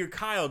 and then you hear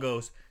Kyle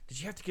goes, "Did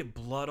you have to get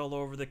blood all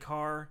over the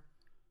car?"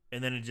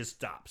 And then it just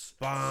stops.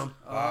 Bomb.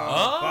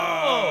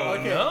 Oh,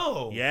 okay.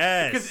 no.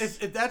 Yes. Because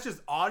if that's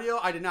just audio,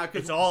 I did not.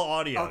 'Cause It's all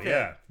audio. Okay.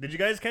 Yeah. Did you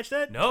guys catch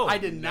that? No. I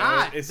did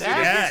not. As soon That-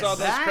 as Yes. you saw those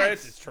that's-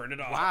 credits, it's turned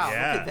it off. Wow.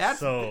 Yeah, Okay,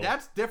 so-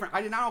 that's different.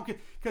 I did not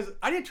because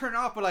I didn't turn it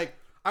off, but like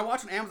I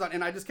watched on Amazon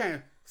and I just kind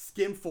of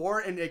skim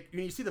forward, and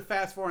when you see the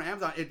fast forward on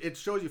Amazon, it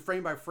shows you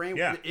frame by frame,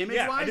 Yeah. the image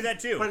Yeah, wise. I did that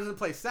too. But it doesn't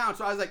play sound.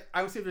 So I was like,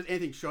 I would see if there's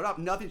anything showed up.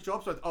 Nothing showed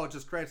up. So it's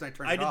just credits, and I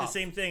turned I it did off. the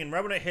same thing, and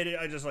right when I hit it,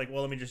 I just like,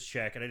 well, let me just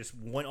check, and I just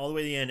went all the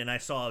way to the end, and I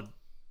saw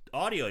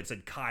audio. It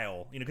said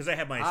Kyle, because I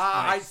had my, my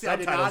I did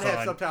subtitles not have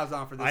on. subtitles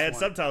on for this I had one.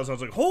 subtitles. I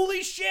was like,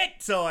 holy shit!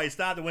 So I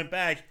stopped and went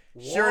back.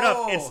 Sure enough,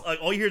 Whoa. it's like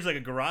all you hear is like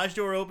a garage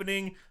door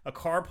opening, a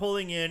car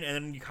pulling in, and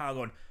then you Kyle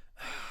going,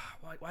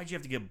 why'd you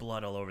have to get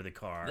blood all over the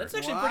car? That's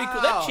actually pretty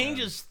cool. That Wow.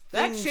 changes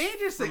That things.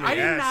 changes things. me. I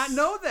did Yes. not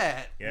know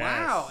that. Yes.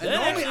 Wow. And That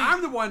normally actually-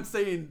 I'm the one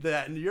saying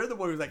that, and you're the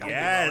one who's like, yes.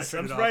 I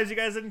I'm turned it off. surprised you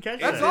guys didn't catch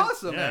That's that.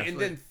 awesome, Yeah. actually. And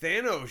then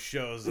Thanos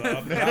shows up,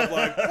 and I'm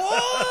like,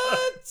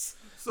 what?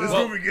 So, This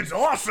movie gets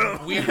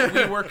awesome. We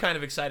were kind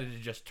of excited to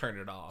just turn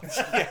it off.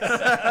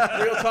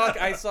 Real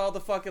talk, I saw the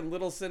fucking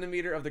little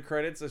centimeter of the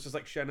credits. It's just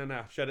like, shut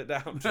it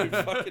down. Dude,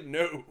 fucking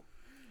no.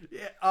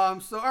 yeah,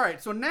 so all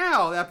right. So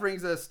now that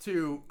brings us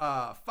to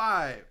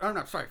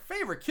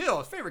favorite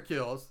kills. Favorite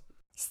kills.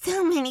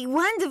 So many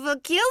wonderful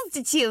kills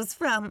to choose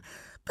from,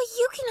 but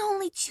you can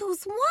only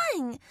choose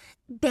one.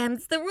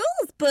 Them's the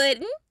rules,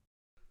 Puddin'.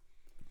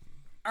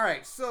 All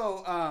right.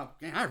 So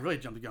man, I really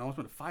jumped the gun. I almost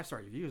went to 5-star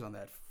reviews on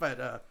that.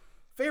 But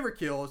favorite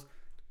kills.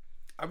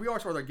 We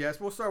always start with our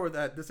guests. We'll start with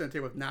this end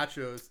with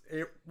Nachos.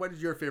 What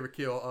is your favorite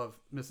kill of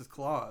Mrs.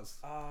 Claus?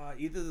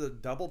 Either the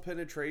double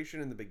penetration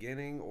in the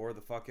beginning or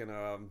the fucking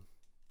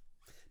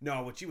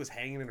no, when she was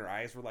hanging and her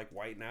eyes were like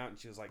whiting out and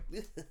she was like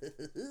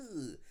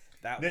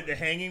that The one.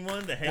 hanging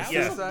one? The That hang.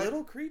 was Yeah. a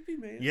little creepy,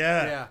 man.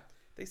 Yeah. Yeah.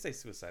 They say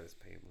suicide is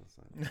painless.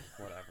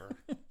 Whatever.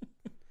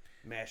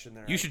 Mashing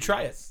their You should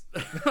try it.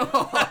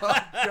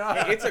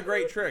 God. It's a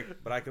great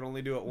trick, but I can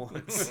only do it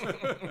once.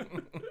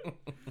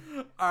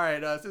 All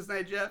right.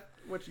 Cincinnati Jeff,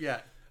 what you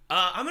got?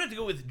 I'm gonna have to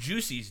go with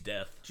Juicy's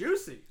death.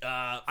 Juicy.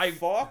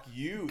 Fuck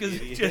you, Because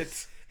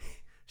idiot.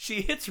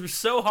 she hits her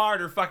so hard,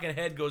 her fucking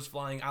head goes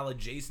flying, a la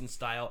Jason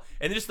style,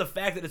 and just the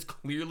fact that it's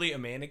clearly a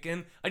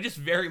mannequin, I just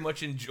very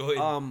much enjoyed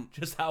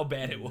just how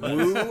bad it was.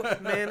 Woo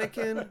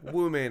mannequin?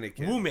 Woo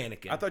mannequin. Woo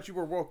mannequin. I thought you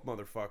were woke,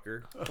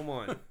 motherfucker. Come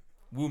on.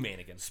 Woo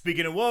mannequin.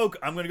 Speaking of woke,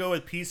 I'm gonna go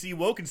with PC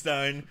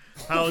Wokenstein.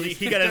 How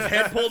he got his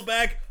head pulled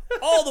back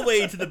all the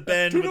way to the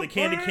bend with a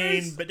candy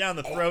cane, but down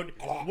the throat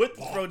with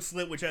the throat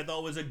slit, which I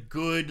thought was a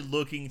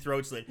good-looking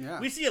throat slit. Yeah.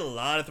 We see a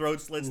lot of throat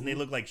slits and they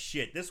look like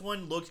shit. This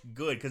one looks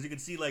good because you can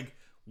see like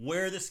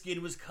where the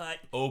skin was cut,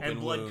 Open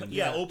and blood. wound.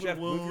 Yeah, open Jeff,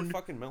 move your wound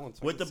fucking melon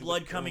so I with can the see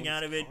blood what's coming going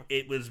out on. of it.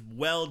 It was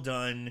well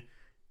done.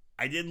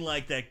 I didn't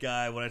like that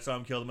guy when I saw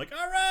him killed. I'm like,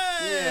 all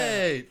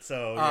right.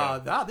 So yeah.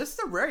 Wow, this is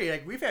a rarity.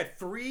 Like we've had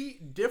 3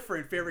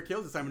 different favorite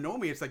kills this time. And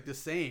normally it's like the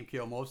same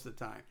kill most of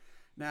the time.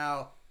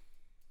 Now,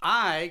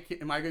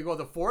 am I gonna go with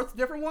the 4th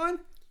different one?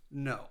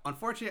 No.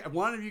 Unfortunately,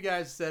 one of you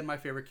guys said my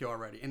favorite kill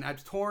already, and I'm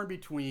torn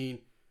between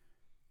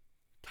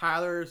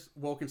Tyler's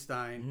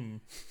Wolkenstein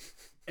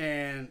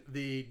and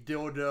the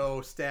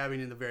dildo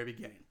stabbing in the very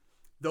beginning.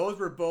 Those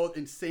were both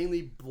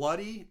insanely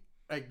bloody.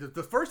 Like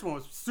the first one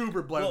was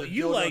super bloody. Well, The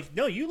you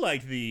dildo-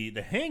 liked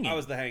the hanging. I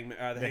was the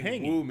hangman. The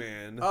hanging. Woo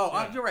man.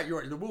 Oh, you're right. You're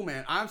right. The Woo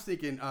Man. I'm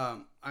thinking.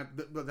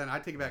 But then I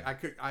take it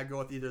back. I go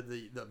with either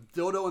the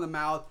dildo in the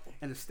mouth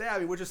and the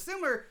stabbing, which is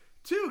similar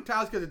to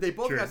Tyler's because they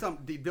both Sure. got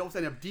something. They both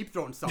end up deep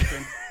throating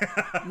something.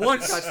 One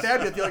got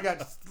stabbed at, the other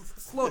got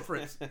slow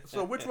fritz.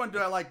 So which one do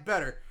I like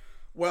better?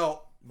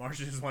 Well,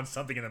 Marcia just wants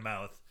something in the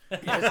mouth. I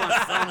just want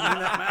something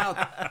in that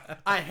mouth.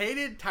 I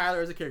hated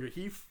Tyler as a character.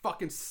 He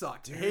fucking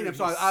sucked. I hated him.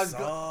 So I was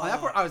on that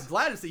part. I was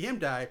glad to see him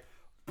die,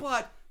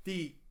 but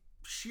the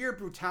sheer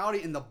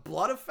brutality and the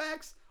blood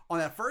effects on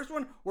that first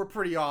one were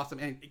pretty awesome.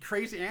 And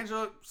Crazy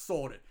Angela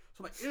sold it.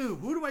 So I'm like, ew,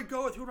 who do I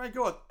go with? Who do I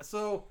go with?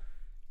 So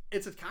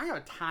it's a kind of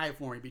a tie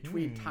for me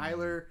between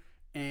Tyler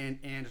and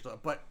Angela.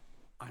 But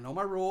I know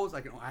my rules.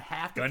 I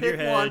have to Gun to pick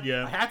your head, one.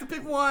 yeah. I have to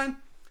pick one.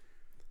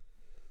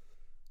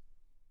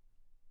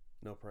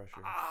 No pressure.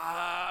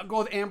 I'll go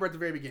with Amber at the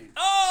very beginning.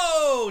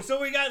 Oh,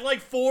 so we got like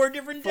 4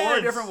 different 4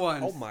 deaths. different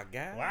ones. Oh my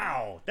god.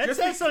 Wow, that Just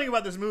says something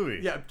about this movie.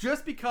 Yeah,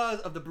 just because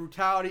of the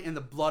brutality and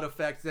the blood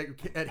effects that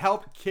it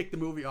helped kick the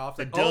movie off.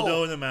 The Like,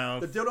 dildo in the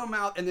mouth. The dildo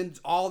mouth, and then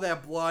all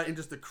that blood and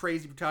just the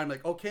crazy brutality. I'm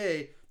like,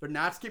 okay, they're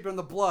not skipping on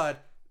the blood.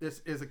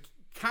 This is a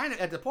kind of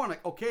at the point. I'm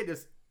like, okay,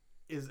 this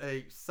is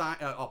a sign,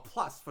 a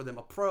plus for them,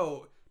 a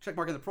pro check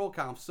mark in the pro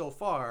column so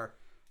far.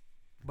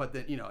 But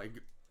then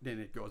then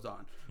it goes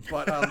on.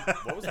 But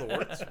What was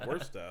the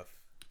worst stuff?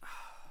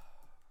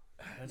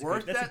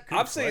 Worth That's a that? good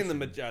I'm saying the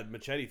question.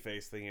 machete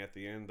face thing at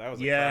the end. That was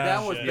Yeah.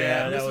 That was Yeah,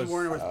 bad. that Mrs. was-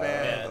 Werner was Yeah,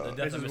 bad. the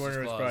death of Mrs. Mrs. Werner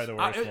was Claus. probably the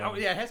worst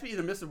one. Yeah, it has to be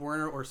either Mrs.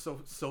 Werner or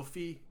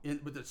Sophie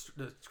with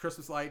the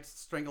Christmas lights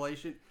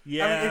strangulation.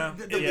 Yeah.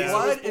 the Yeah.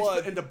 blood, It was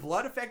blood. and the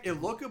blood effect. It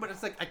looked good, but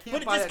it's like I can't.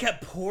 But it buy just that.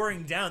 kept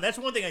pouring down. That's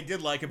one thing I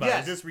did like about it.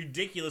 Yes. This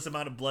ridiculous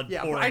amount of blood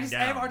Yeah, pouring but I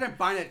down. have a hard time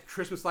buying that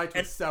Christmas lights with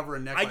And sever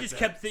and neck. I like just that.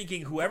 kept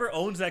thinking, whoever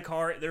owns that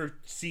car, their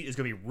seat is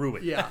going to be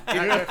ruined. Yeah,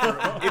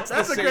 It's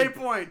that's the a same- great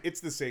point.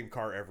 It's the same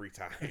car every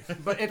time.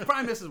 But it's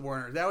probably Mrs.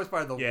 Warner. That was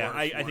probably the Yeah, worst.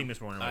 I one. think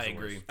Miss Warner was I the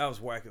agree. worst. That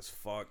was whack as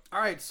fuck. All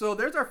right, so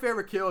there's our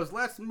favorite kills.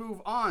 Let's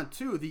move on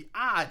to the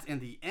odds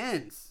and the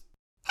ends.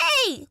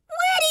 Hey,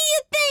 where do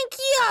you think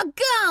you're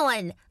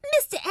going?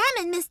 Mr.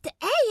 M and Mr.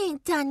 A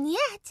ain't done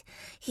yet.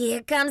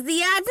 Here comes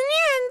the odds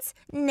and ends.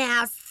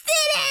 Now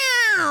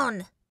sit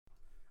down.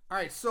 All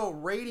right, so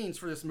ratings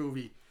for this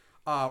movie.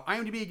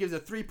 IMDb gives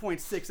it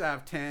 3.6 out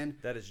of 10.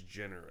 That is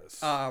generous.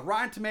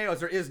 Rotten Tomatoes,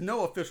 there is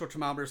no official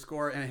thermometer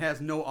score, and it has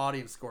no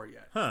audience score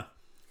yet. Huh.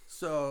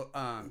 So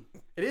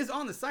it is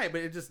on the site,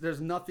 but it just there's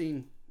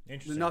nothing. There's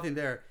Interesting. nothing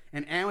there.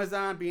 And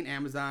Amazon, being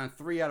Amazon,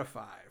 3 out of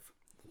 5.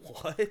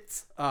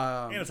 What?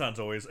 Amazon's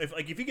always if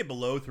you get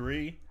below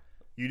 3,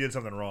 you did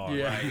something wrong.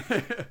 Yeah.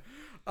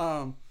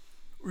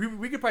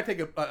 We could probably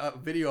take a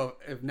video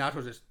of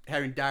Nacho just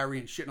having diarrhea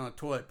and shitting on the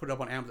toilet, put it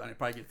up on Amazon, and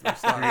probably get 3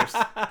 stars.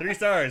 3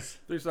 stars.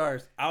 3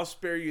 stars. I'll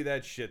spare you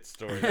that shit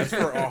story. That's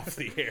for off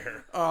the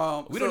air.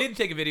 We don't need to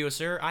take a video,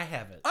 sir. I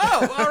have it.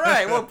 Oh, all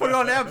right. Well, put it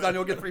on Amazon.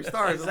 You'll get 3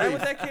 stars. Is that what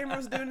that camera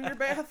was doing in your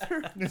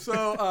bathroom?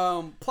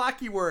 So, plot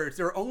keywords.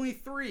 There are only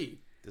 3.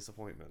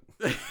 Disappointment.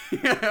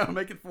 Yeah,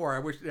 make it 4. I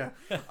wish. Yeah.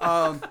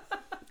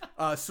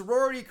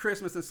 Sorority,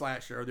 Christmas, and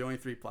slasher are the only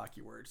 3 plot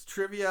keywords.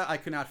 Trivia, I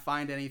could not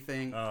find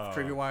anything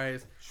trivia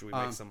wise. Should we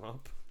make some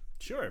up?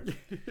 Sure.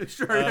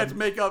 Sure, you had to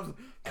make up.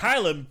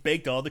 Kyla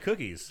baked all the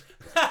cookies.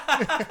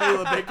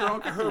 Kayla baked her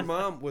own cookies. Her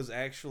mom was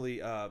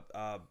actually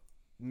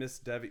Miss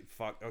Debbie.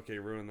 Fuck. Okay,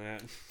 ruin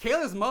that.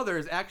 Kayla's mother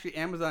is actually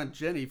Amazon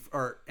Jenny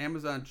or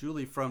Amazon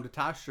Julie from the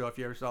Tosh Show. If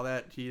you ever saw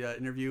that, she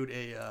interviewed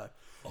a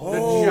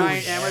the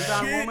giant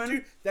Amazon shit, woman.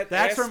 dude. That's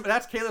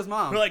That's Kayla's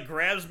mom. Who like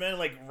grabs men and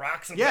like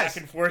rocks them Yes.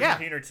 back and forth Yeah.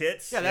 between her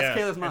tits. Yeah, that's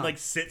Kayla's mom. And like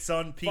sits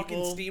on people.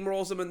 fucking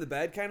steamrolls them in the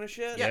bed kind of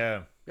shit.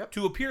 Yeah.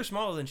 To appear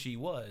smaller than she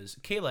was,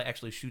 Kayla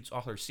actually shoots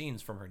all her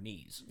scenes from her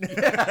knees.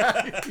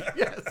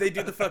 Yes. They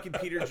do the fucking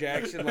Peter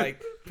Jackson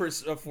like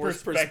forced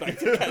perspective.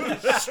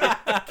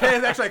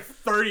 Kayla's actually like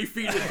 30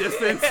 feet in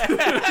distance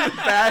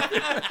back.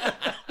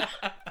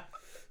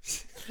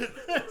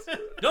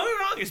 Don't get me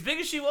wrong, as big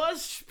as she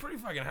was, she's pretty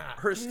fucking hot.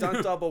 Her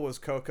stunt double was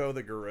Coco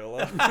the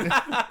gorilla.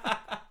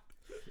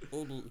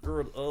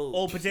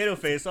 Old Potato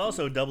Face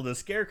also doubled as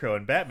Scarecrow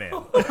in Batman.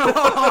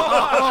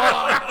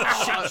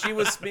 She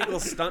was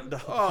Spiegel's stunt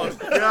double. Oh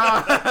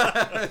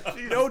god.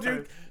 No,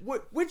 dude.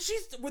 When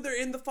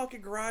they're in the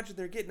fucking garage and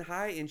they're getting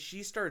high and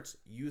she starts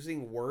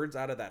using words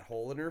out of that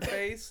hole in her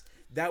face,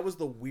 that was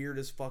the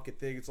weirdest fucking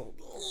thing. It's like,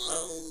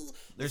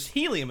 There's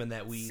helium in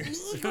that weed.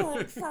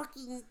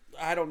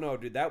 I don't know,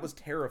 dude. That was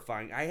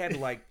terrifying. I had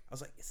to I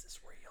was like, is this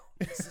real?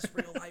 Is this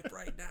real life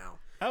right now?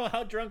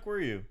 How drunk were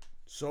you?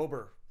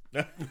 Sober. We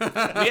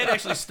had to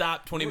actually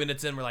stop 20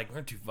 minutes in. We're like,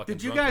 we're too fucking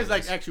Did you drunk guys for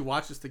like this. actually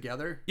watch this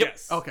together?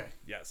 Yes. Okay.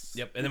 Yes.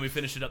 Yep, and then we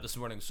finished it up this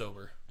morning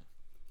sober.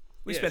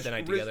 We Yeah, spent the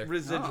night together.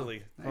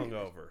 Residually Oh,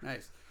 hungover.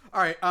 Nice.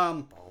 All right.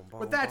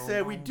 With that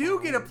said, we do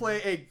get to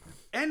play a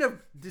end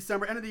of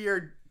December, end of the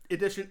year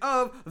edition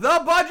of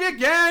the Budget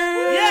Game.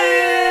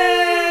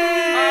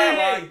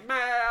 I like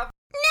math.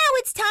 Now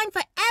it's time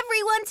for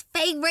everyone's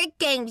favorite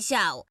game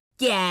show.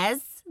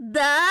 Guess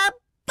the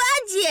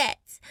budget,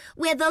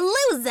 where the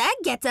loser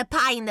gets a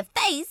pie in the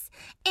face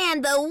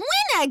and the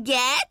winner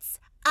gets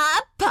a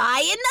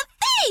pie in the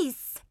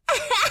face.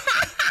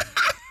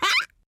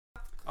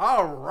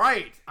 All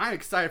right. I'm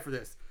excited for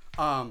this.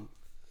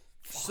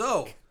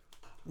 So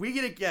we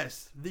get to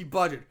guess the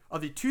budget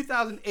of the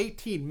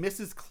 2018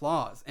 Mrs.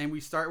 Claus, and we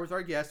start with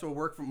our guess. So we'll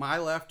work from my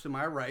left to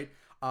my right,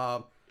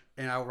 and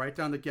I'll write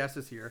down the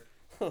guesses here.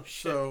 Oh,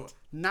 shit. So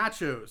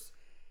Nachos,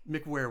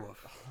 McWerewolf.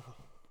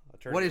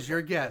 What is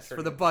your guess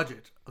for the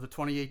budget of the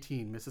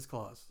 2018 Mrs.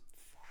 Claus?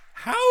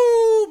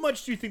 How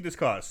much do you think this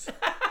costs?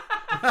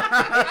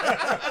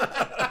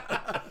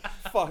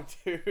 Fuck,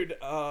 dude.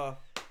 All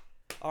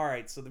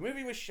right, so the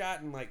movie was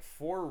shot in like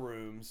 4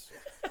 rooms.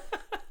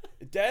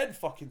 Dead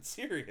fucking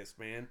serious,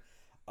 man.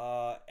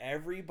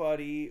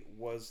 Everybody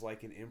was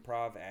like an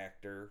improv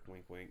actor.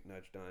 Wink, wink,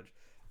 nudge, nudge.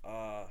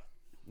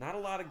 Not a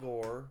lot of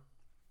gore.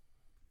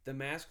 The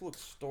mask looks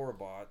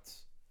store-bought.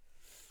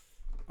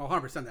 Oh,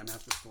 100% that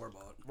mask is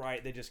store-bought.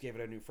 Right, they just gave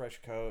it a new fresh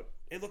coat.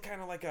 It looked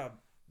kind of like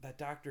that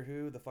Doctor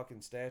Who, the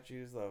fucking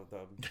statues, the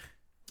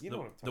you know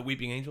what I'm talking The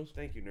Weeping Angels?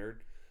 Thank you, nerd.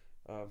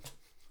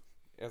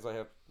 As I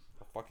have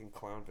a fucking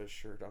clownfish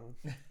shirt on.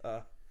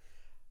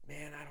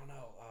 Man, I don't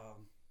know.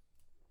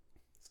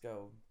 Let's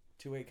go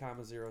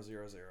 28,000.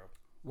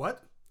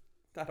 What?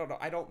 I don't know.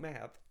 I don't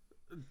math.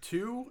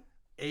 2,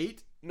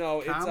 8?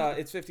 No, Comma?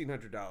 it's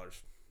 $1,500.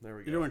 There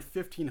we go. You're doing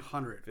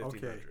 1,500. Okay.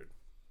 1,500.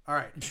 All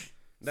right.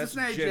 That's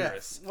Cincinnati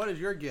generous. Jeff, what is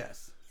your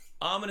guess?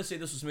 I'm gonna say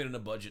this was made on a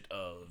budget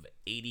of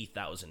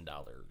 $80,000.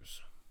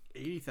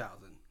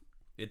 80,000.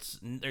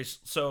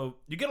 So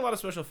you get a lot of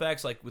special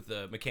effects, like with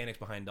the mechanics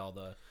behind all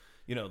the,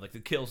 like the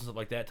kills and stuff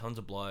like that, tons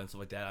of blood and stuff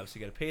like that.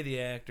 Obviously, you got to pay the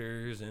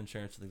actors,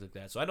 insurance, and things like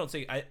that. So I don't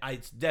say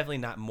it's definitely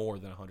not more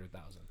than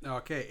 100,000.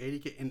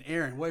 Okay, 80K. And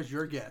Aaron, what is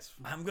your guess?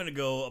 I'm gonna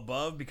go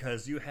above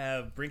because you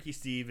have Brinky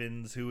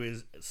Stevens, who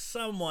is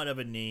somewhat of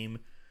a name.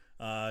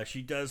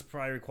 She does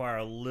probably require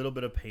a little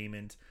bit of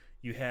payment.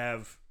 You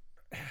have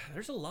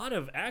there's a lot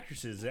of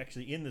actresses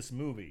actually in this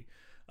movie.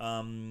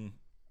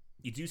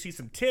 You do see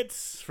some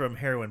tits from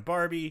Heroine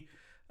Barbie,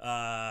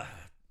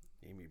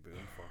 Amy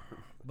Boone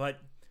Farm. but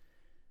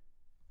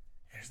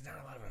there's not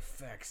a lot of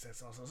effects.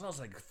 It's also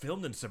like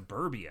filmed in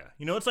suburbia.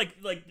 It's like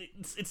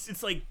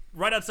it's like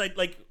right outside,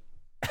 like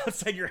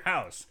outside your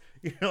house.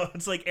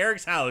 It's like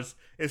Eric's house.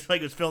 It's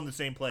like it was filmed in the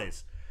same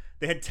place.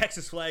 They had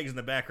Texas flags in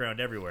the background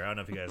everywhere. I don't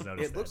know if you guys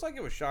noticed. It looks like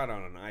it was shot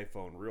on an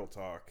iPhone. Real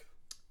talk.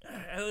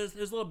 It was a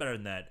little better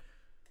than that.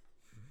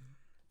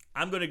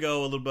 I'm gonna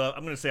go a little bit.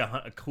 I'm gonna say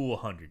a cool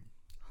 100.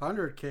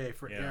 100K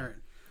for Yeah.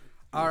 Aaron.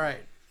 All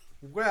right.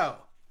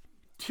 Well,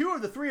 2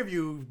 of the 3 of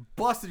you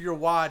busted your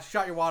wad,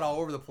 shot your wad all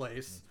over the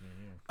place.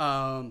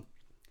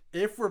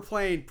 If we're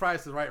playing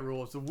Price is Right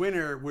rules, the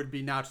winner would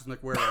be Nachos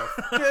McWerewolf.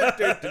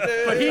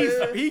 But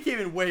he came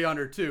in way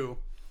under too.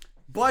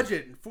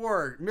 Budget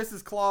for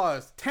Mrs.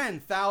 Claus,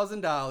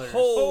 $10,000.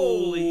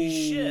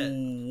 Holy shit!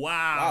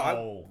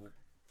 Wow.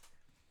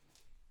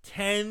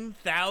 $10,000.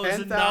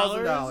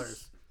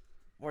 $10,000.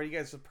 Why are you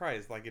guys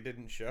surprised? Like it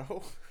didn't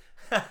show?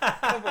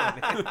 Come on,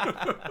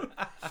 man.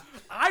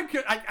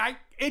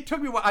 It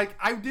took me a while.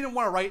 I didn't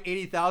want to write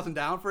 80,000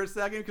 down for a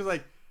second because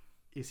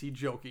is he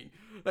joking?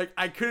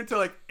 I couldn't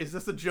tell. Is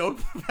this a joke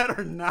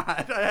or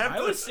not? I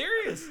was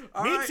serious.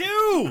 Me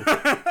too.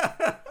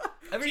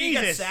 I mean, you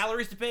got Jesus.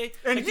 salaries to pay,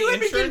 And like you the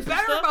have been getting insurance and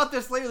better stuff? about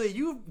this lately.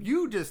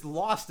 You just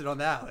lost it on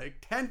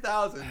that.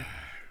 10,000.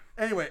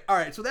 Anyway, all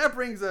right. So that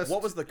brings us.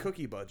 What was the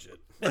cookie budget?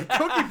 the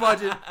cookie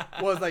budget?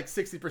 Was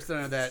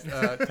 60% of that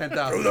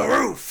 10,000. Through the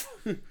roof.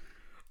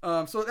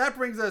 So that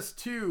brings us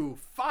to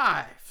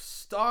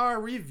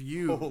 5-star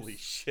reviews. Holy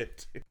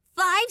shit, dude.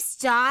 5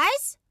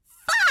 stars?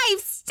 5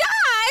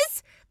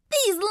 stars?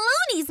 These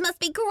loonies must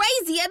be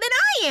crazier than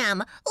I am.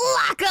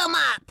 Lock 'em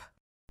up.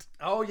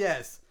 Oh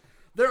yes.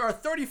 There are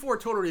 34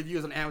 total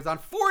reviews on Amazon.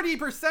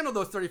 40% of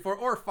those 34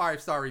 are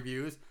 5-star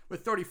reviews,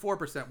 with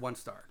 34% 1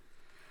 star.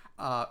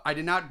 I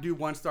did not do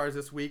 1 stars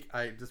this week.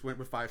 I just went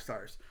with 5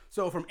 stars.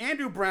 So from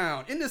Andrew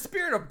Brown, in the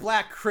spirit of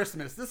Black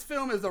Christmas, this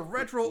film is a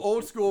retro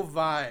old school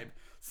vibe.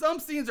 Some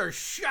scenes are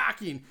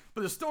shocking,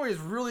 but the story is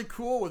really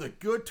cool with a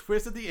good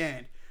twist at the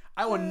end.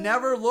 I will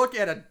never look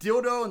at a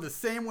dildo in the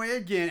same way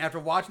again after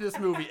watching this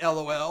movie,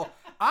 LOL.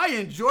 I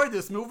enjoyed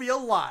this movie a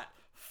lot.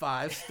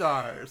 5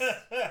 stars.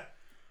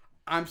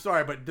 I'm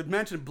sorry, but to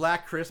mention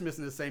Black Christmas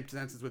in the same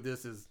sentence with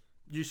this is,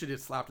 you should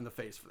get slapped in the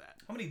face for that.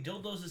 How many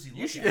dildos does he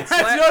You look should at? get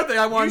That's the other thing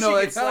I want You to know.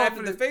 should get how slapped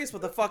often in the face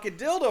with a fucking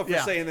dildo for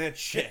Yeah. saying that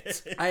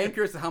shit. I am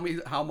curious to how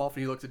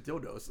often he looks at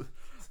dildos.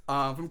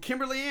 From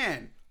Kimberly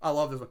Ann. I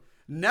love this one.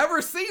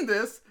 Never seen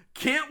this.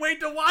 Can't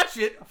wait to watch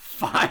it.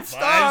 5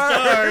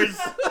 stars. 5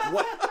 stars.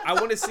 What? I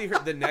want to see her.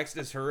 The next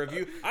is her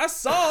review. I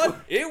saw it.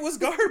 It was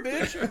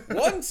garbage.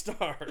 1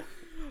 star.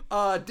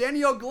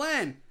 Danielle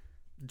Glenn.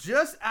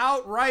 Just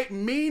outright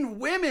mean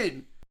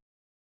women.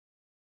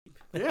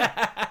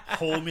 Yeah.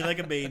 Hold me like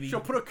a baby.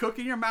 She'll put a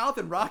cookie in your mouth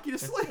and rock you to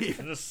sleep.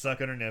 I'll just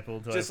suck on her nipple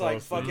until Just I fall like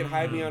asleep. fucking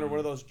hide me under one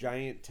of those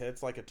giant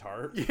tits like a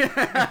tart.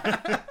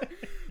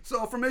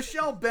 So from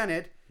Michelle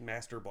Bennett.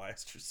 Master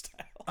Blaster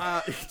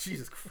style.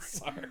 Jesus Christ.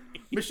 Sorry.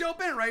 Michelle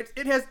Bennett writes,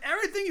 it has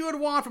everything you would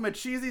want from a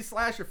cheesy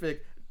slasher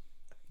flick.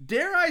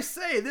 Dare I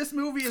say, this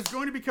movie is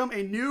going to become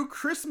a new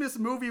Christmas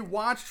movie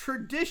watch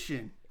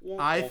tradition.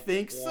 I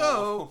think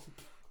so.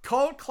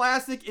 Cult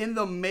classic in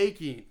the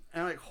making.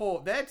 And I'm like,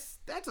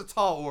 that's a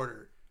tall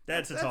order.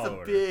 That's a That's tall a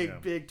order, big, yeah.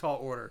 big tall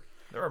order.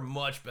 There are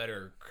much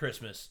better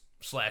Christmas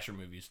slasher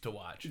movies to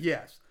watch.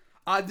 Yes.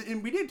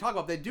 And we didn't talk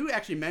about, they do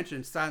actually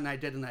mention Silent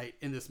Night, Deadly Night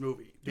in this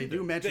movie. They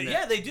do mention that.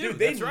 Yeah, they do. Dude,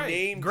 they That's right.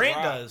 name Grant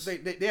drop. does. They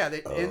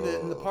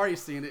in the party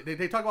scene,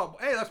 they talk about,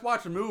 hey, let's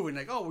watch a movie. And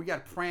like, oh, we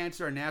got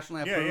Prancer and National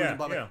Lampoon Yeah, and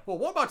blah, blah. yeah. Well,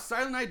 what about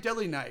Silent Night,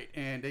 Deadly Night?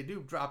 And they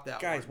do drop that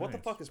Guys, one. what the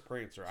fuck is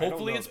Prancer? I don't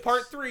Hopefully know it's this.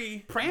 part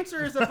 3.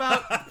 Prancer is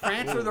about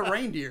Prancer the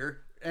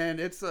reindeer,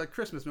 and it's a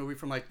Christmas movie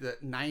from like the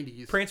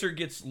 90s. Prancer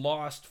gets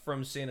lost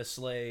from Santa's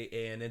sleigh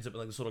and ends up in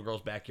like this little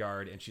girl's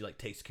backyard, and she like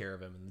takes care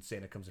of him, and then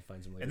Santa comes and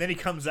finds him later. And then he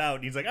comes out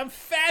and he's like, I'm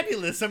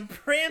fabulous. I'm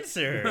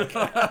Prancer.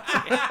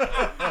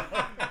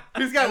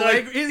 He's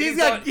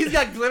got he's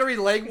got glittery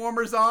leg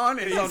warmers on,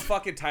 and He's on he's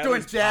fucking doing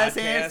Tyler's jazz podcast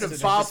hands and to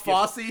Bob just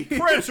gets- Fosse.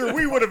 Prancer,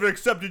 we would have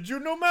accepted you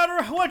no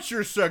matter what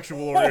your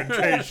sexual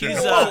orientation.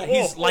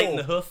 he's lighting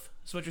the hoof.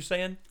 That's what you're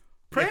saying.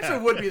 Prancer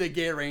would be the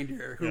gay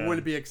reindeer who Yeah.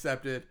 wouldn't be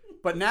accepted,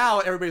 but now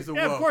everybody's a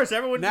Yeah, of woke. course,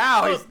 everyone-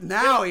 Now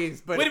well,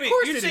 he's. But Wait a of minute.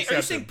 course You're they'd saying, are you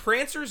accept saying him.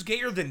 Prancer's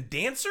gayer than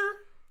Dancer?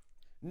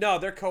 No,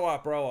 they're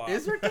co-op bro-op.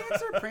 Is there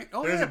Dancer?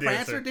 Oh There's yeah, a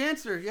Dancer.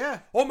 Dancer.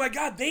 Yeah. Oh my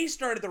god, they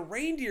started the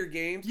reindeer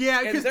games. Yeah,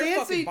 and because they're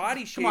Dancy, fucking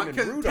body come on, shaming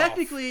 'cause Rudolph.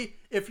 technically,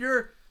 if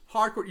you're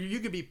hardcore. You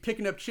could be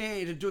picking up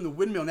change and doing the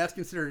windmill, and that's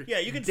considered Yeah,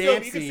 you can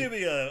dancing. still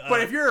be a.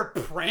 But if you're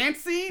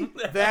prancing,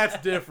 that's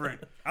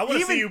different. I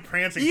wanna see you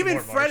prancing Even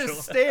more, Fred Marshall.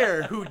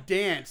 Astaire, who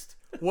danced,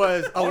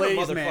 was a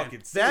ladies' man.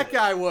 motherfucking see That it.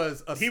 guy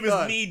was a he was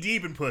stud. knee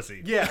deep in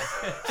pussy. Yeah.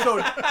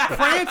 So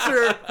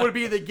Prancer would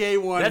be the gay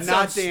one, That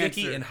not sounds Dancer.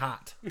 sticky and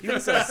hot. He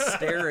was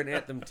staring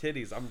at them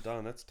titties. I'm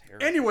done. That's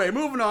terrible. Anyway,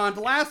 moving on.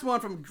 The last one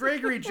from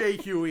Gregory J.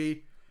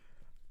 Huey.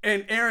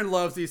 And Aaron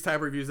loves these type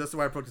of reviews. That's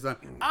why I put this on.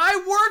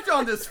 I worked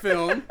on this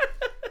film.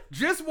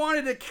 Just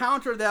wanted to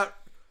counter that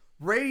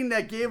rating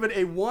that gave it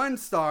a 1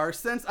 star.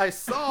 Since I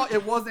saw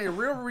it wasn't a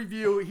real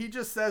review, he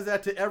just says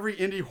that to every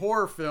indie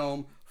horror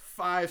film.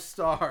 5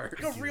 stars.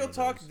 You know, real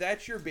talk,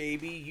 that's your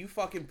baby. You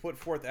fucking put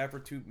forth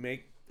effort to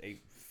make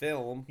a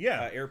film.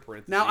 Yeah. Air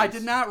parentheses. Now, I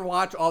did not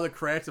watch all the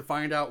credits to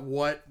find out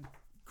what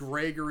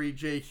Gregory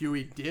J.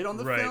 Huey did on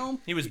the Right. film.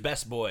 He was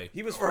best boy,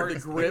 He was or fart, the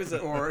grip, he was a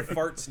or-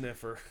 fart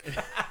sniffer.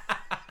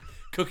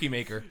 cookie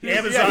maker.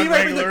 Amazon Yeah, he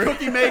might be the regular.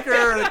 cookie maker,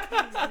 or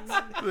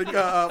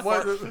the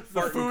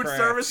fart food and cracks.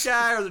 service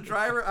guy, or the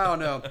driver. I don't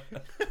know.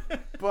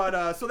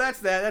 But so that's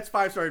that. That's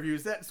 5-star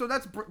reviews. So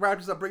that's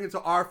wraps us up, bringing us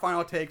to our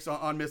final takes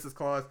on Mrs.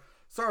 Claus.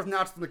 Start with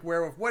Knots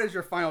McWerewolf. What is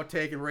your final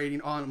take and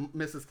rating on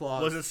Mrs.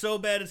 Claus? Was it so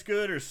bad it's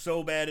good or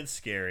so bad it's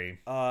scary?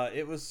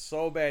 It was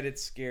so bad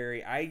it's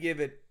scary. I give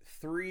it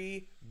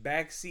 3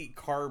 backseat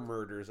car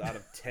murders out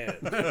of 10.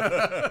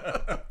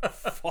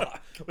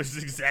 Fuck. Which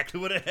is exactly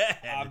what it had.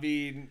 I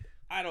mean,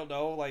 I don't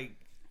know. Like,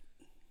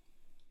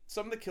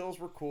 some of the kills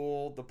were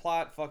cool. The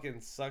plot fucking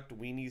sucked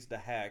weenies to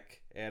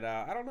heck. And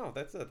I don't know.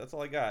 That's it. That's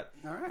all I got.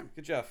 All right.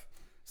 Good, Jeff.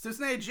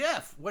 Cincinnati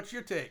Jeff, what's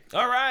your take?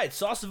 All right,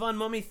 Sauce Von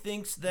Mummy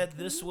thinks that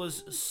this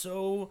was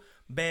so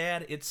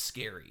bad it's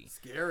scary.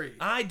 Scary.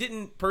 I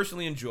didn't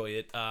personally enjoy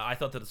it. I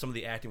thought that some of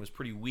the acting was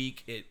pretty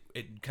weak.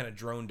 It kind of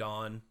droned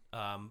on,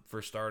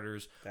 for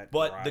starters.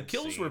 But the garage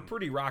kills were scene.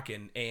 pretty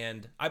rocking.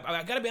 And I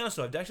got to be honest,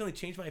 though, I've definitely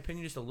changed my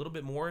opinion just a little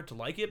bit more to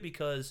like it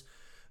because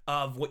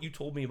of what you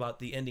told me about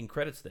the ending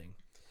credits thing.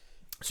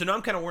 So now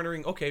I'm kind of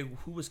wondering, okay,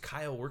 who was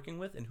Kyle working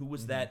with, and who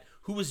was that?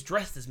 Who was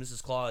dressed as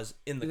Mrs. Claus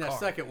in the In car? that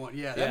second one,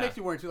 yeah. Yeah. That makes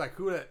you wonder, too, like,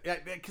 who to...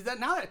 Because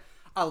now that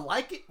I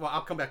like it... Well, I'll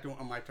come back to it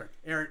on my turn.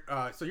 Aaron,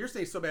 so you're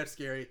saying so bad it's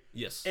scary.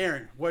 Yes.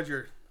 Aaron, what's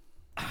your...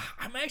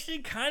 I'm actually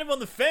kind of on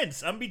the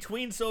fence. I'm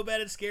between so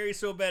bad it's scary,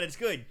 so bad it's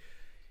good.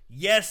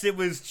 Yes, it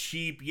was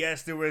cheap.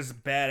 Yes, there was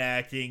bad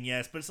acting.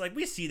 Yes, but it's like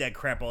we see that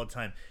crap all the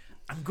time.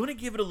 I'm gonna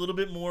give it a little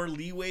bit more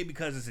leeway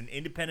because it's an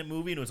independent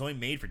movie and it was only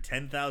made for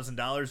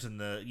 $10,000 in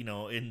the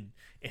in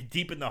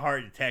deep in the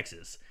heart of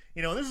Texas.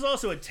 This is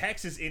also a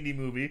Texas indie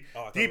movie.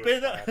 Oh, I thought Deep we were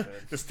in the clapping.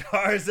 the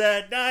stars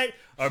at night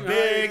are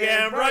big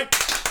and bright.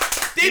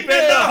 Deep in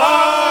the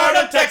heart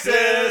of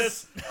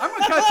Texas. I'm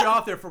going to cut you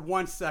off there for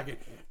 1 second.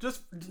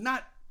 Just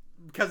not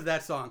because of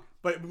that song,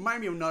 but it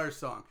reminded me of another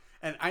song.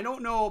 And I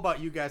don't know about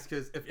you guys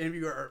because if any of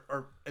you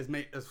are as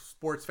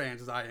sports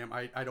fans as I am,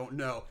 I don't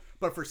know.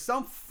 But for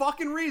some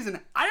fucking reason,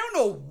 I don't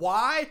know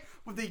why,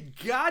 but the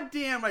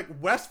goddamn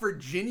West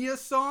Virginia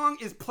song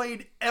is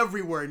played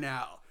everywhere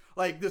now.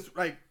 Like this,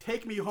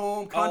 Take Me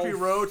Home, Country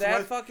Roads.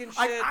 that fucking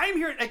shit. I'm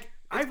hearing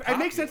it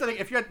makes sense. I think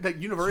if you're at the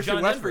University John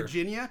of West Denver.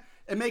 Virginia,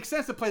 it makes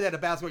sense to play that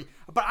at basketball.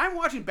 But I'm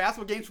watching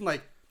basketball games from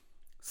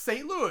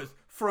St. Louis,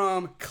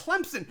 from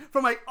Clemson,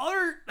 from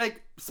other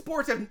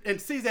sports and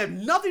cities that have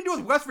nothing to do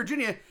with West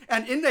Virginia,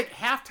 and in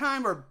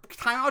halftime or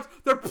timeouts,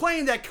 they're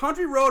playing that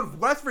Country Road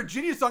West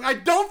Virginia song. I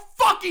don't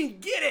fucking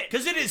get it.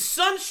 Because it is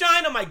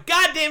sunshine on my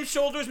goddamn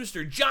shoulders,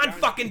 Mr. John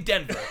fucking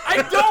Denver. I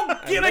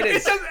don't get it. It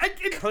is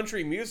It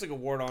Country Music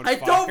Award on I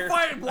fire. don't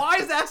find why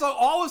is that song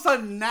all of a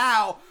sudden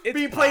now It's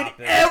being played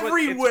poppin'. It's what-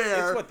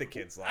 everywhere? It's what the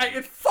kids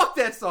like. Fuck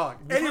that song.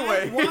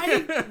 Anyway,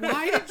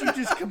 Why did you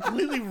just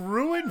completely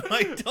ruin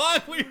my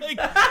talk? When you're like,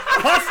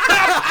 I'll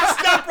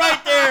stop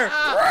right there.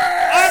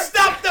 I'll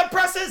stop the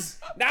presses.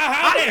 Now,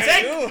 how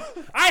dare you?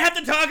 I have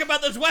to talk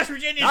about this West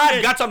Virginia I've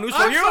shit. got some news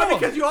for I'm you. sorry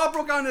because you all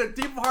broke down to the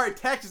deep heart of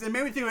Texas and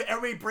made me think of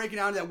everybody breaking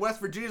down to that West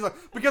Virginia song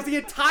because the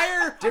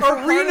entire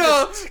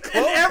arena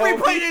and every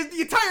place,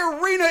 the entire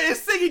arena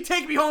is singing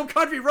 "Take Me Home,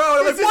 Country Road."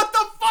 I'm like, what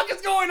the fuck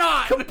is going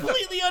on?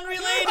 Completely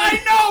unrelated.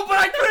 I know, but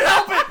I couldn't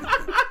help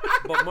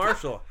it. But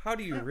Marshall, how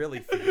do you really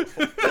feel?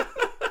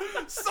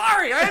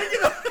 Sorry, I had to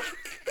get.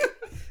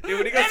 Dude,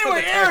 when he goes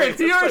Anyway, to the Aaron, toilets,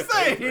 you were it's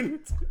my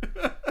favorite.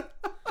 saying.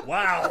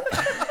 Wow.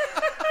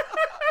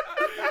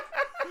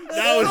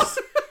 That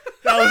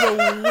was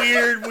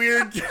a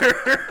weird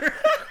turn.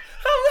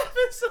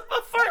 So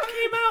a fart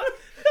came out.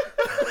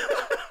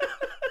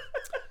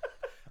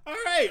 All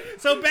right,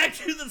 so back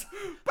to this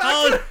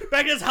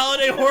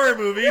holiday horror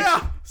movie.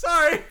 Yeah,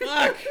 sorry.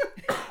 Fuck.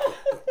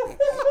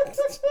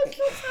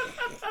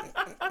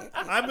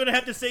 I'm gonna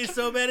have to say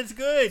so bad it's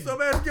good. So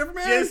bad, it's good for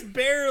me. Just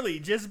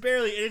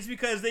barely. And it's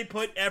because they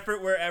put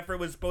effort where effort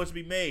was supposed to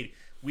be made.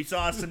 We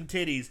saw some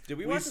titties. Did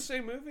we watch the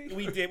same movie?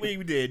 We did. We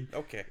did.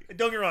 Okay.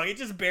 Don't get me wrong. It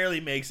just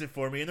barely makes it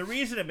for me, and the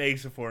reason it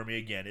makes it for me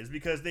again is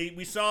because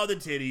we saw the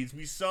titties.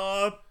 We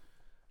saw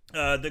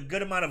the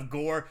good amount of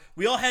gore.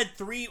 We had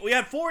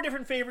 4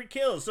 different favorite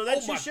kills. So that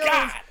Oh my just shows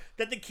God.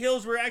 that the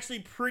kills were actually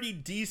pretty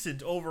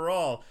decent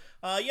overall.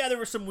 Yeah, there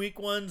were some weak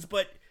ones,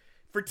 but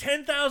for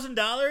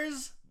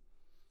 $10,000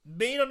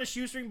 made on a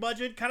shoestring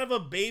budget, kind of a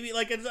baby,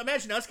 like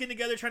imagine us getting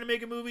together trying to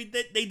make a movie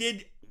that they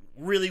did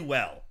really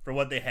well for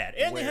what they had,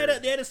 and they had a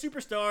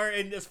superstar.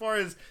 And as far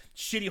as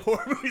shitty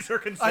horror movies are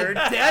concerned,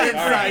 dead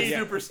inside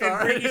and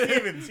superstar. Brittany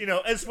Stevens,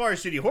 as far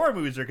as shitty horror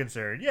movies are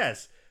concerned,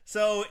 yes.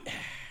 So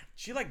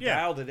She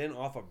dialed it in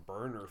off a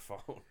burner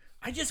phone.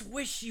 I just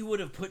wish you would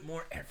have put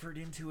more effort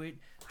into it.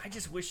 I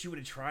just wish you would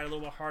have tried a little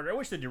bit harder. I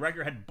wish the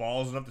director had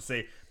balls enough to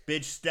say,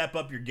 "Bitch, step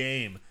up your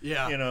game."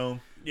 Yeah.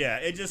 Yeah.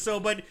 It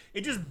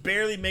just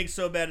barely makes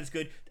So Bad It's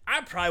Good.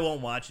 I probably won't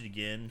watch it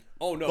again.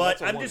 Oh, no, But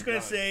that's a I'm one just gonna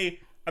and done. say,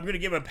 I'm gonna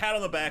give him a pat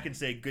on the back and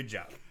say, good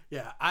job.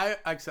 Yeah, I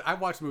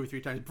watched the movie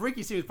 3 times.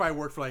 Brinky Stevens probably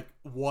worked for like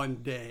one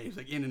day. He was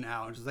like in and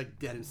out, and just like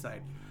dead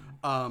inside.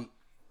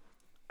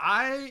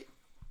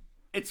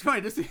 It's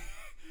funny.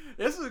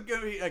 This is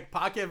gonna be like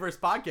podcast versus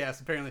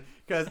podcast apparently,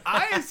 because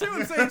I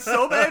assume saying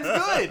So Bad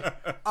It's Good.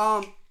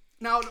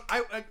 Now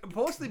I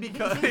mostly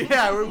because we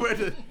went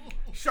to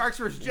Sharks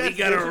versus Jets.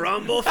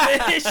 rumble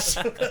fish.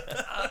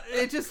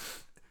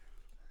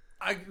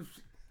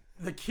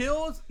 The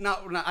kills. Now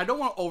I don't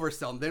want to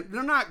oversell them.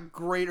 They're not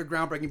great or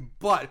groundbreaking,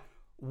 but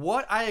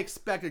what I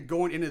expected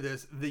going into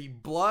this, the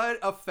blood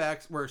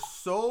effects were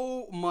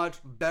so much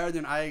better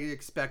than I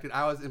expected.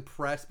 I was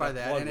impressed by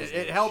that, blood and was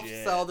it helped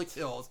legit. sell the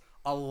kills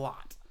a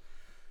lot.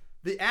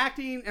 The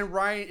acting and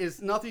writing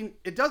is nothing.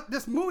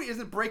 This movie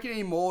isn't breaking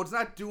any molds. It's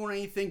not doing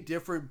anything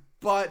different.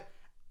 But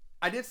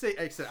I did say,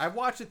 like I said, I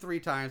watched it 3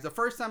 times. The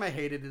first time I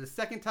hated it. The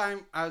second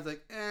time I was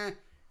like, eh.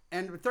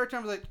 And the third time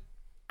I was like,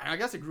 I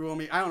guess it grew on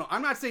me. I don't know.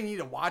 I'm not saying you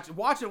need to watch it.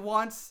 Watch it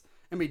once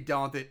and be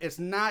done with it. It's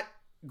not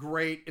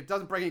great. It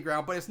doesn't break any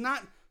ground, but it's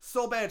not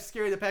so bad it's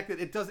scary. The fact that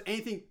it doesn't do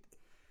anything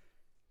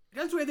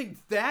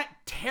that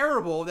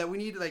terrible that we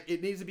need to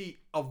it needs to be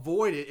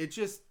avoided. It's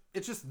just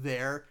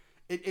there.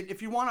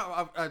 If you want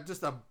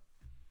just a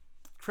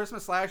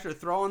Christmas slasher,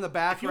 throw in the If you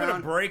background.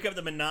 want to break up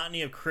the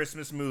monotony of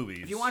Christmas movies,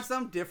 If you want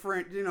something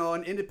different,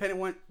 an independent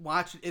one,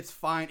 watch it. It's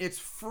fine. It's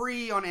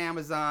free on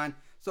Amazon,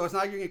 so it's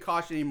not going to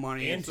cost you any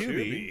money. and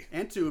Tubi.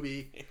 And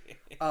Tubi.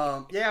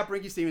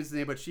 Brinky Stevens is the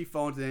name, but she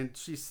phones in.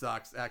 She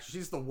sucks, actually.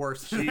 She's the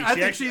worst. I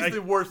think she's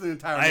the worst in the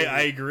entire movie.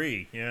 I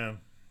agree. Yeah.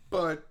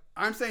 But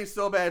I'm saying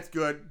So Bad It's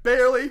Good.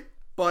 Barely,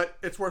 but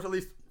it's worth at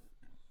least,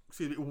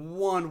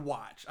 one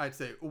watch. I'd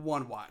say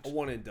one watch. A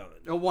one and done.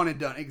 A one and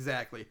done,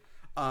 exactly.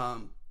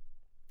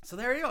 So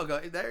there you go.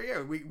 There you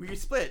go. We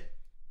split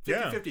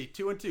 50-50,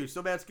 2 and 2.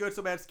 So Bad It's Good,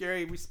 So Bad It's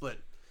Scary. We split.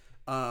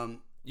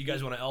 You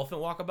guys want an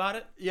elephant walk about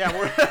it? Yeah,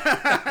 we're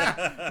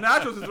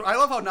Nachos. I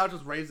love how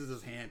Nachos raises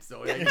his hand.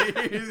 So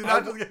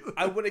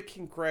I want to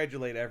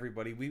congratulate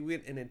everybody. We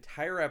went an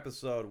entire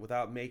episode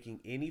without making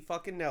any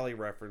fucking Nelly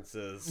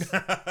references.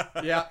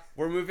 Yeah,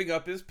 We're moving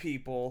up as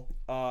people,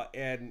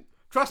 and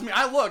trust me.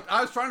 I looked. I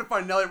was trying to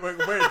find Nelly where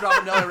to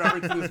drop a Nelly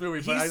reference in this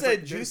movie. he But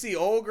said "Juicy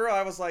Old Girl."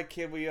 I was like,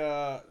 "Can we?"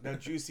 No,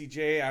 Juicy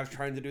J. I was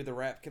trying to do the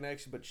rap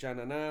connection, but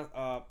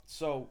sha-na-na.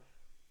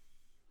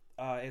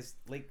 As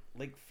Lake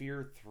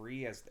Fear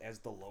 3 as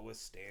the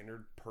lowest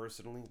standard,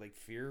 personally. Lake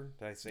Fear,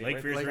 did I say Lake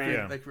right? Fear's great.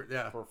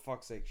 yeah. For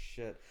fuck's sake,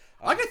 shit.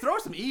 I can throw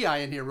some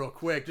EI in here real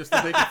quick just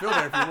to make you feel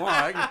better if you want.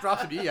 I can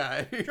drop some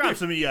EI. Drop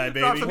some EI, baby.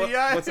 Drop some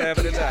EI. What's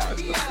happening now?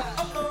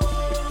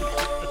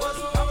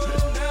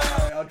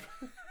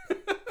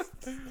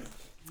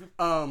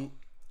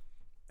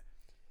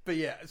 But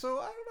yeah, so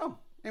I don't know.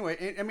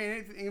 Anyway, I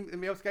mean,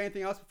 anybody else got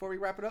anything else before we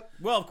wrap it up?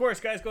 Well, of course,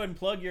 guys, go ahead and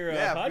plug your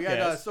podcast. We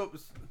had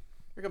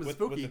here comes With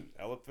Spooky. an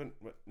elephant?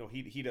 No,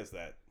 he does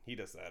that. He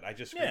does that. I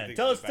just Yeah, things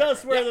tell in us the where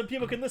background. the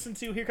people can listen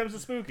to Here Comes the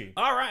Spooky.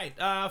 All right.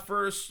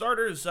 For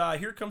starters,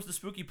 Here Comes the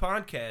Spooky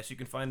Podcast. You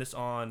can find us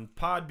on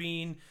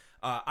Podbean,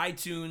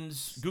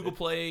 iTunes, Google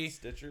Play,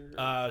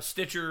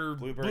 Stitcher,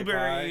 Blueberry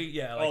Blueberry. Pie.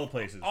 Yeah, All the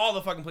places. all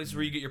the fucking places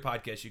where you get your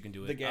podcast. You can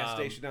do it. The gas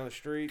station down the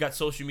street. Got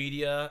social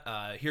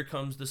media. Here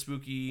Comes the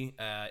Spooky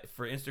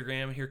for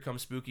Instagram. Here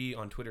Comes Spooky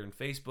on Twitter and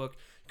Facebook.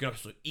 You can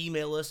also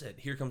email us at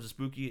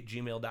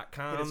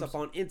herecomesaspooky@gmail.com. Hit us up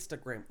on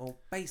Instagram, on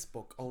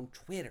Facebook, on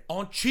Twitter,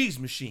 on Cheese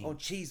Machine. on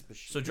Cheese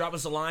Machine. So drop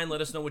us a line. Let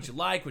us know what you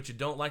like, what you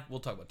don't like. We'll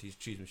talk about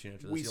Cheese Machine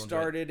after this. we You'll enjoy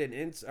it.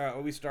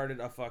 started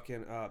a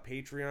fucking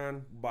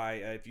Patreon. By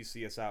if you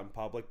see us out in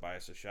public, buy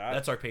us a shot.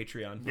 That's our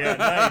Patreon. Yeah,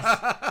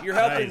 nice. You're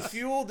helping Nice.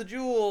 fuel the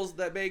jewels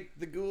that make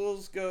the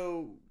ghouls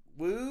go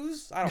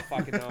woos. I don't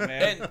fucking know,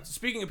 man. And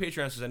speaking of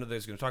Patreon, since I know they're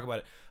going to talk about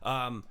it,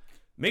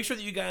 make sure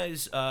that you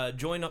guys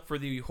join up for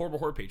the Horrible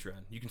Horror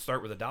Patreon. You can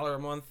start with $1 a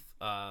month.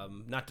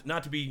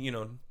 Not to be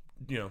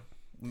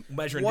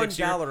measuring dicks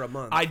here. $1 a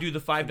month. I do the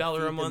 $5 Feed a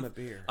them month. a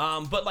beer.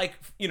 But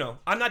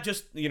I'm not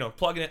just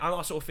plugging it. I'm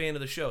also a fan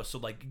of the show. So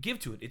give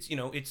to it. It's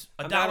it's $1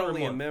 I'm not a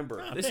only month. a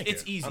member. Oh, This thank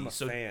it's you. easy. I'm a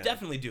So fan.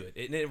 definitely do it.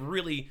 And it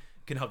really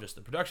can help just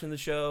the production of the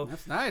show.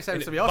 That's nice. And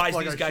Having it somebody else buys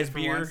plug these our guys shit for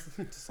beer. once.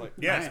 Just like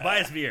Yes, buy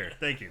us beer.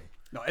 Thank you.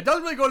 No, it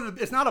doesn't really go to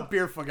the. It's not a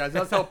beer fund, guys. It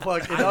does help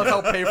plug. It does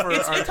help pay for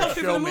It our helps pay for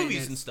show the maintenance.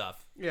 movies and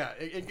stuff. Yeah,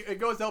 it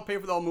goes to help pay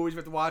for all the movies we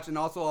have to watch, and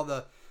also all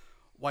the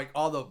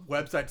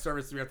website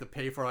services we have to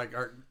pay for, like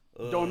our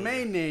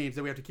domain names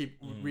that we have to keep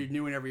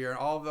renewing every year, and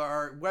all of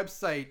our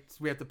websites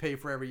we have to pay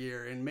for every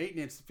year, and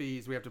maintenance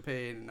fees we have to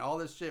pay, and all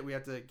this shit we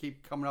have to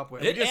keep coming up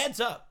with. It adds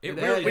up. It It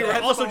really adds We were Yeah,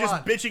 does. also that's a just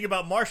lot. bitching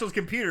about Marshall's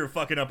computer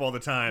fucking up all the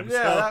time.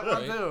 Yeah, so. that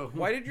one too.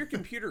 Why did your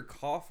computer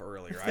cough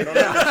earlier? I don't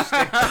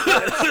understand.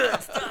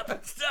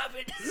 Stop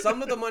it.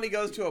 Some of the money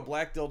goes to a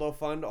Black Dildo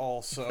fund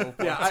also.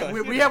 Yeah,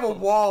 we have a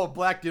wall of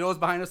black dildos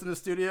behind us in the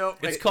studio.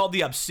 It's called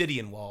the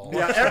Obsidian Wall.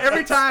 Yeah,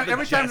 every time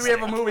we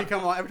have a movie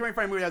come on, every time we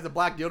find a movie that has a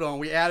black dildo, and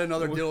we add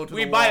another dildo to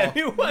We the buy wall. a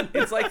new one.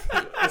 It's like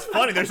It's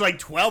funny. There's like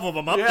 12 of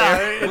them up Yeah,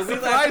 there. it's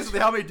surprising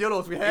how many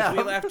dildos we if have.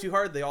 we laugh too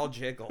hard, they all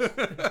jiggle.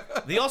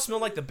 They all smell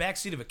like the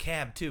backseat of a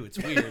cab too. It's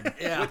weird.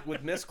 Yeah.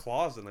 With Miss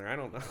Claus in there, I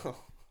don't know.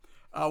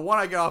 One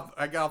I got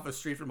off the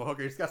street from a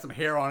hooker. He's got some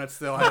hair on it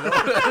still. I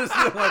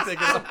don't want to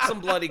take it off. Some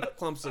bloody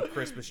clumps of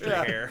Christmas tree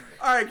Yeah. hair.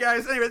 All right,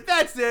 guys. Anyway,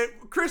 that's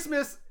it.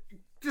 Christmas,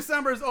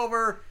 December is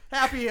over.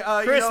 Happy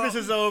Christmas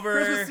is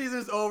over. Christmas season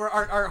is over.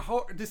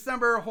 Our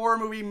December horror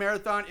movie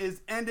marathon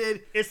is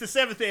ended. It's the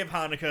 7th day of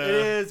Hanukkah. It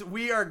is.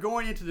 We are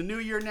going into the new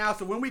year now.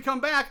 So when we come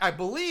back, I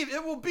believe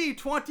it will be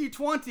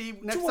 2020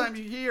 next time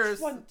you hear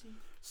us.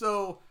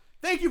 So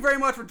thank you very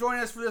much for joining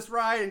us for this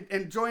ride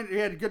and we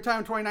had a good time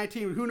in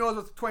 2019. Who knows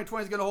what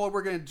 2020 is going to hold?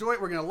 We're going to enjoy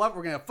it. We're going to love it.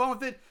 We're going to have fun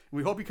with it. And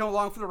we hope you come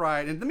along for the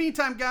ride. In the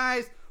meantime,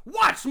 guys,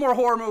 watch more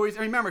horror movies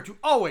and remember to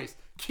always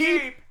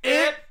keep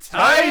it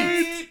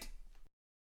tight.